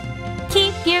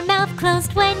 Keep your mouth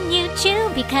closed when you chew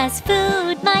because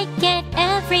food might get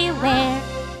everywhere.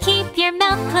 Keep your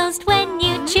mouth closed when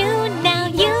you chew. Now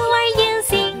you are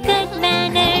using good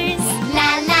manners.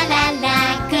 La la la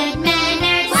la, good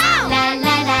manners. Wow. La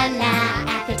la la la,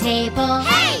 at the table.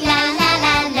 Hey. La la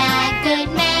la la, good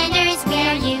manners.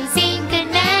 We're using good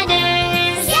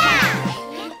manners. Yeah!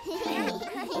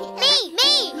 Me!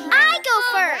 I go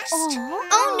first!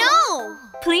 Oh no!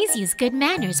 Please use good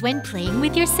manners when playing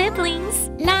with your siblings.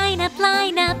 Line up,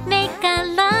 make a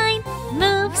line.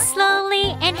 Move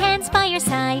slowly and hands by your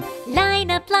side. Line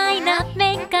up,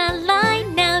 make a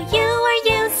line. Now you are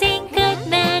using good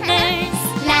manners.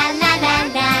 La la la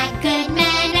la, good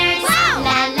manners. Wow.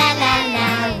 La la la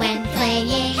la, when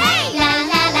playing. Hey. La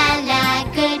la la la,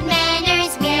 good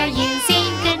manners. We're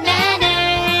using good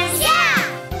manners. Yeah!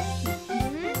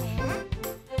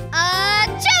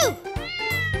 Achoo!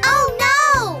 Oh no!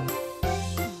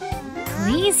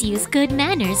 Please use good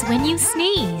manners when you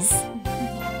sneeze.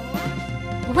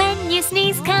 When you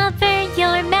sneeze, cover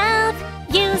your mouth.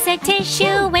 Use a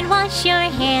tissue and wash your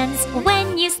hands.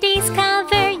 When you sneeze,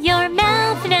 cover your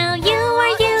mouth. Now you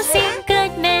are using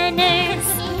good manners.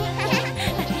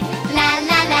 La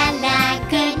la la la,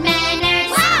 good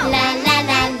manners. Wow. La la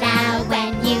la la,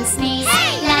 when you sneeze.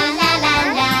 Hey. La la la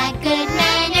la, good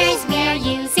manners. We're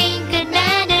using good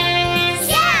manners.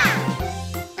 Yeah!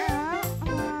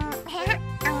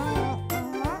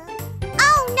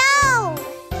 Oh no!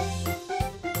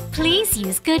 Please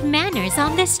use good manners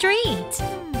on the street.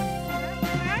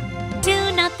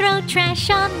 Do not throw trash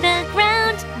on the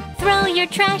ground. Throw your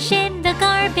trash in the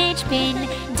garbage bin.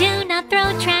 Do not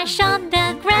throw trash on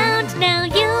the ground. Now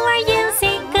you are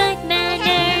using good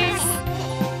manners.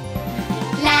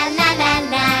 La la la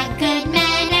la, good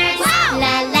manners. Wow.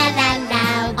 La la la la,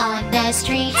 on the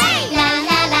street. Hey. La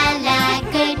la la la,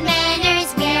 good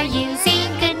manners. We're using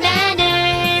good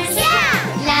manners. Yeah!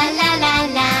 La la la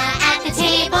la, at the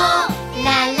table.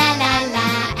 La la la la,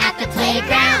 at the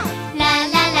playground. La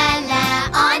la la la,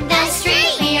 on the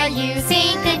street. We are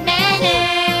using good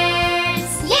manners.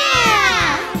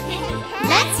 Yeah!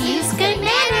 Let's use good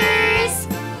manners.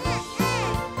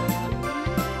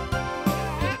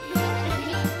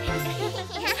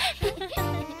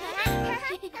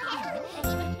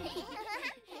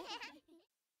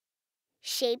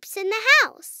 Shapes in the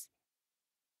house.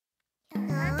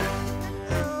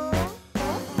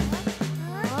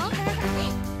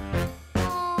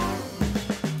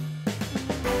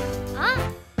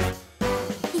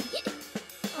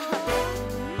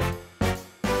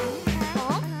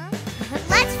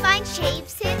 Let's find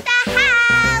shapes in the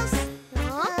house.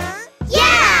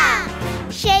 Yeah!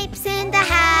 Shapes in the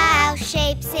house,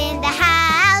 shapes in the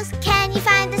house. Can you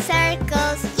find the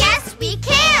circles? Yes, we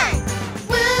can!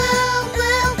 Woo,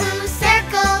 woo, woo,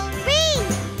 circle. Ring.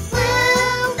 Woo,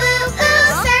 woo, woo,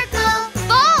 circle.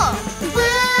 Ball.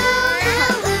 Woo,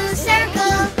 woo, woo,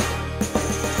 circle.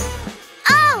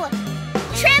 Oh,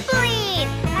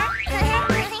 trampoline.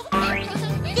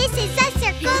 This is a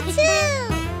circle too.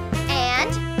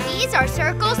 And these are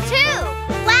circles too.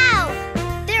 Wow,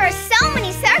 there are so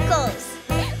many circles.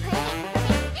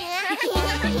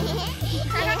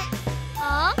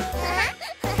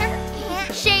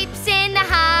 Shapes in the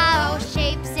house,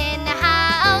 shapes in the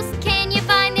house. Can you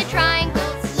find the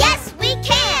triangles? Yes, we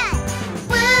can.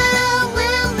 Woo,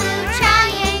 woo, woo,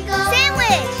 triangle.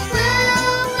 Sandwich. Woo,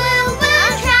 woo, woo,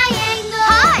 triangle.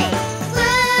 Pie.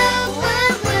 Woo, woo,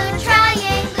 woo,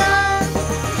 triangle.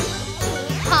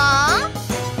 Huh?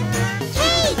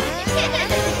 Cake.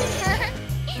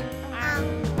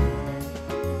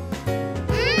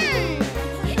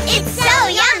 It's so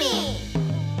yummy.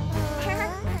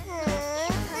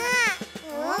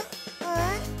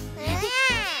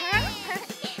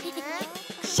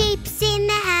 Shapes in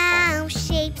the house,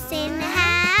 shapes in the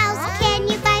house. Can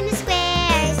you find the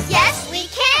squares? Yes, we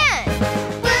can.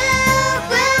 Woo,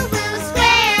 woo, woo,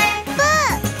 square.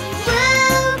 Book. Woo,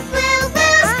 woo,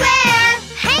 woo, square.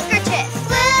 Handkerchief.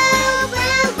 Woo,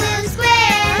 woo, woo,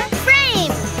 square.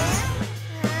 Frame.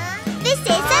 This is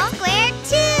a square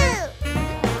too.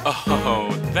 Oh,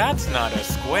 that's not a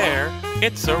square.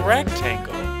 It's a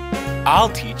rectangle. I'll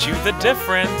teach you the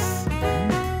difference.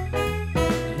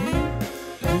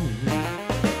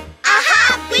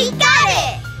 Aha! We got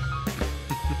it!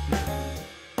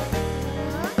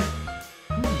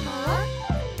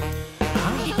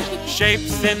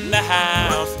 Shapes in the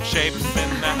house, shapes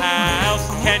in the house.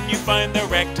 Can you find the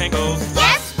rectangles?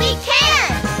 Yes, we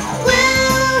can!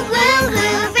 Woo, woo,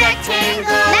 woo,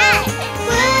 rectangle! Mat!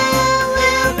 Woo,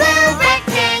 woo, woo,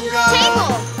 rectangle!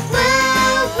 Table! Woo,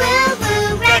 woo,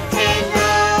 woo, rectangle!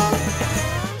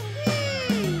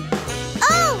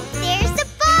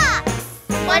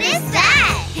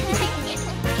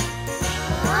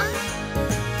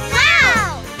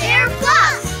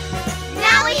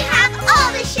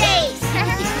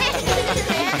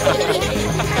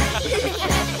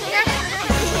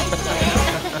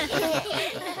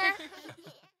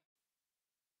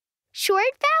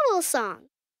 Song.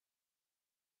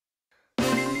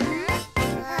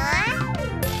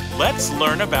 Let's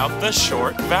learn about the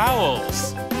short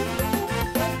vowels.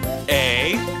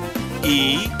 A,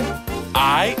 E,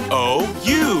 I, O,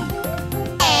 U.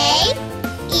 A,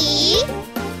 E,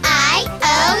 I,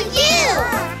 O,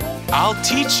 U. I'll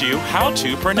teach you how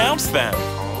to pronounce them.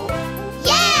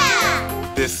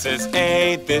 Yeah! This is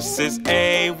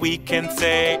A, we can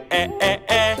say eh, eh,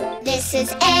 eh. This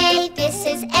is A,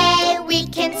 we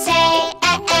can say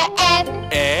eh, eh, eh.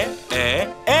 Eh, eh,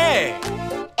 eh.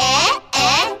 Eh,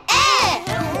 eh,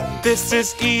 eh. This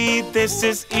is E,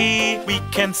 we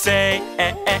can say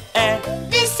eh, eh, eh.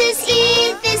 This is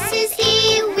E,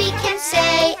 we can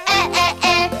say eh, eh,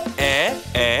 eh. Eh,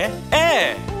 eh,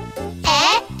 eh.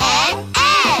 Eh, eh,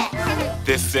 eh.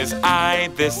 This is I,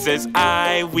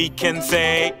 we can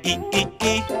say E, E,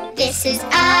 E. This is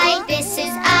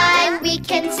I, we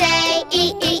can say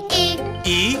E, E, E.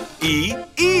 E, E,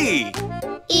 E.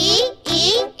 E,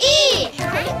 E, E.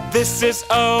 This is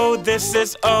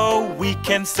O, we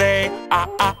can say ah,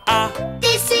 ah, ah.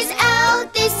 This is O,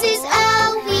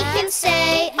 we can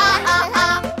say ah, ah,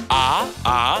 ah. Ah,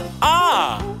 ah,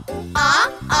 ah. Ah,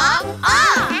 ah,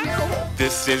 ah.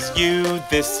 This is you,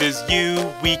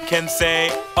 we can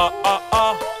say ah, ah,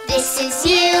 ah. This is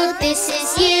you,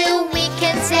 we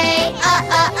can say ah,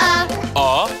 ah, ah.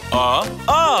 Ah, ah,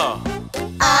 ah.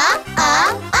 Ah,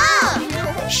 ah,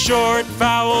 ah. Short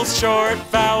vowels,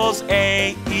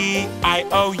 A, E, I,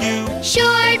 O, U.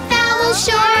 Short vowels,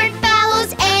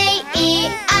 A, E,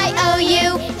 I, O,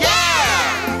 U.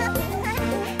 Yeah!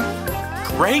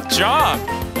 Great job!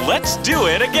 Let's do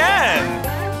it again!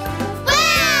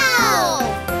 Wow!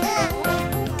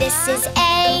 This is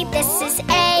A,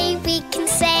 we can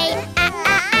say ah,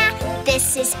 ah, ah.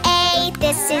 This is A,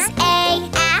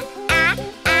 ah, ah,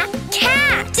 ah.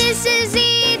 Cat! This is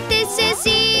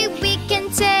E, we can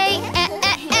say eh,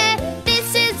 eh, eh.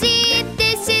 This is E,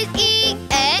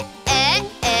 eh, eh,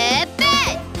 eh,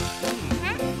 bed.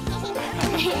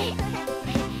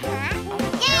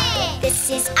 This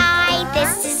is I,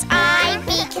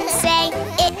 we can say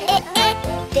eh, eh, eh.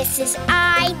 This is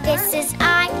I,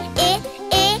 eh,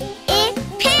 eh, eh,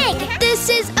 pig. This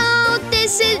is O,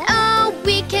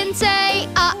 we can say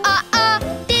ah, ah, ah.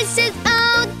 This is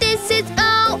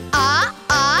O, ah,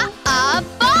 ah, ah,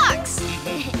 box.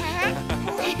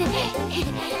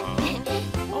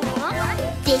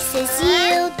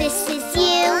 This is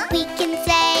you, we can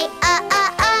say ah,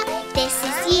 ah, ah. This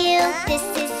is you,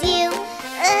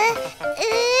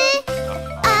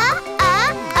 ah,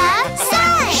 ah, ah,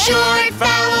 sun. Short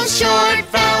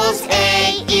vowels,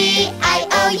 A, E, I,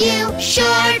 O, U.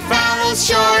 Short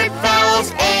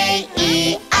vowels, A,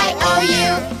 E, I, O,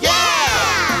 U. Yeah!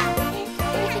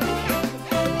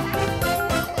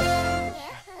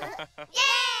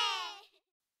 Yay!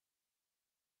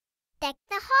 Deck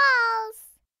the halls.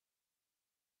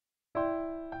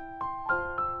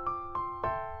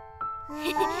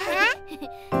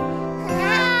 Huh?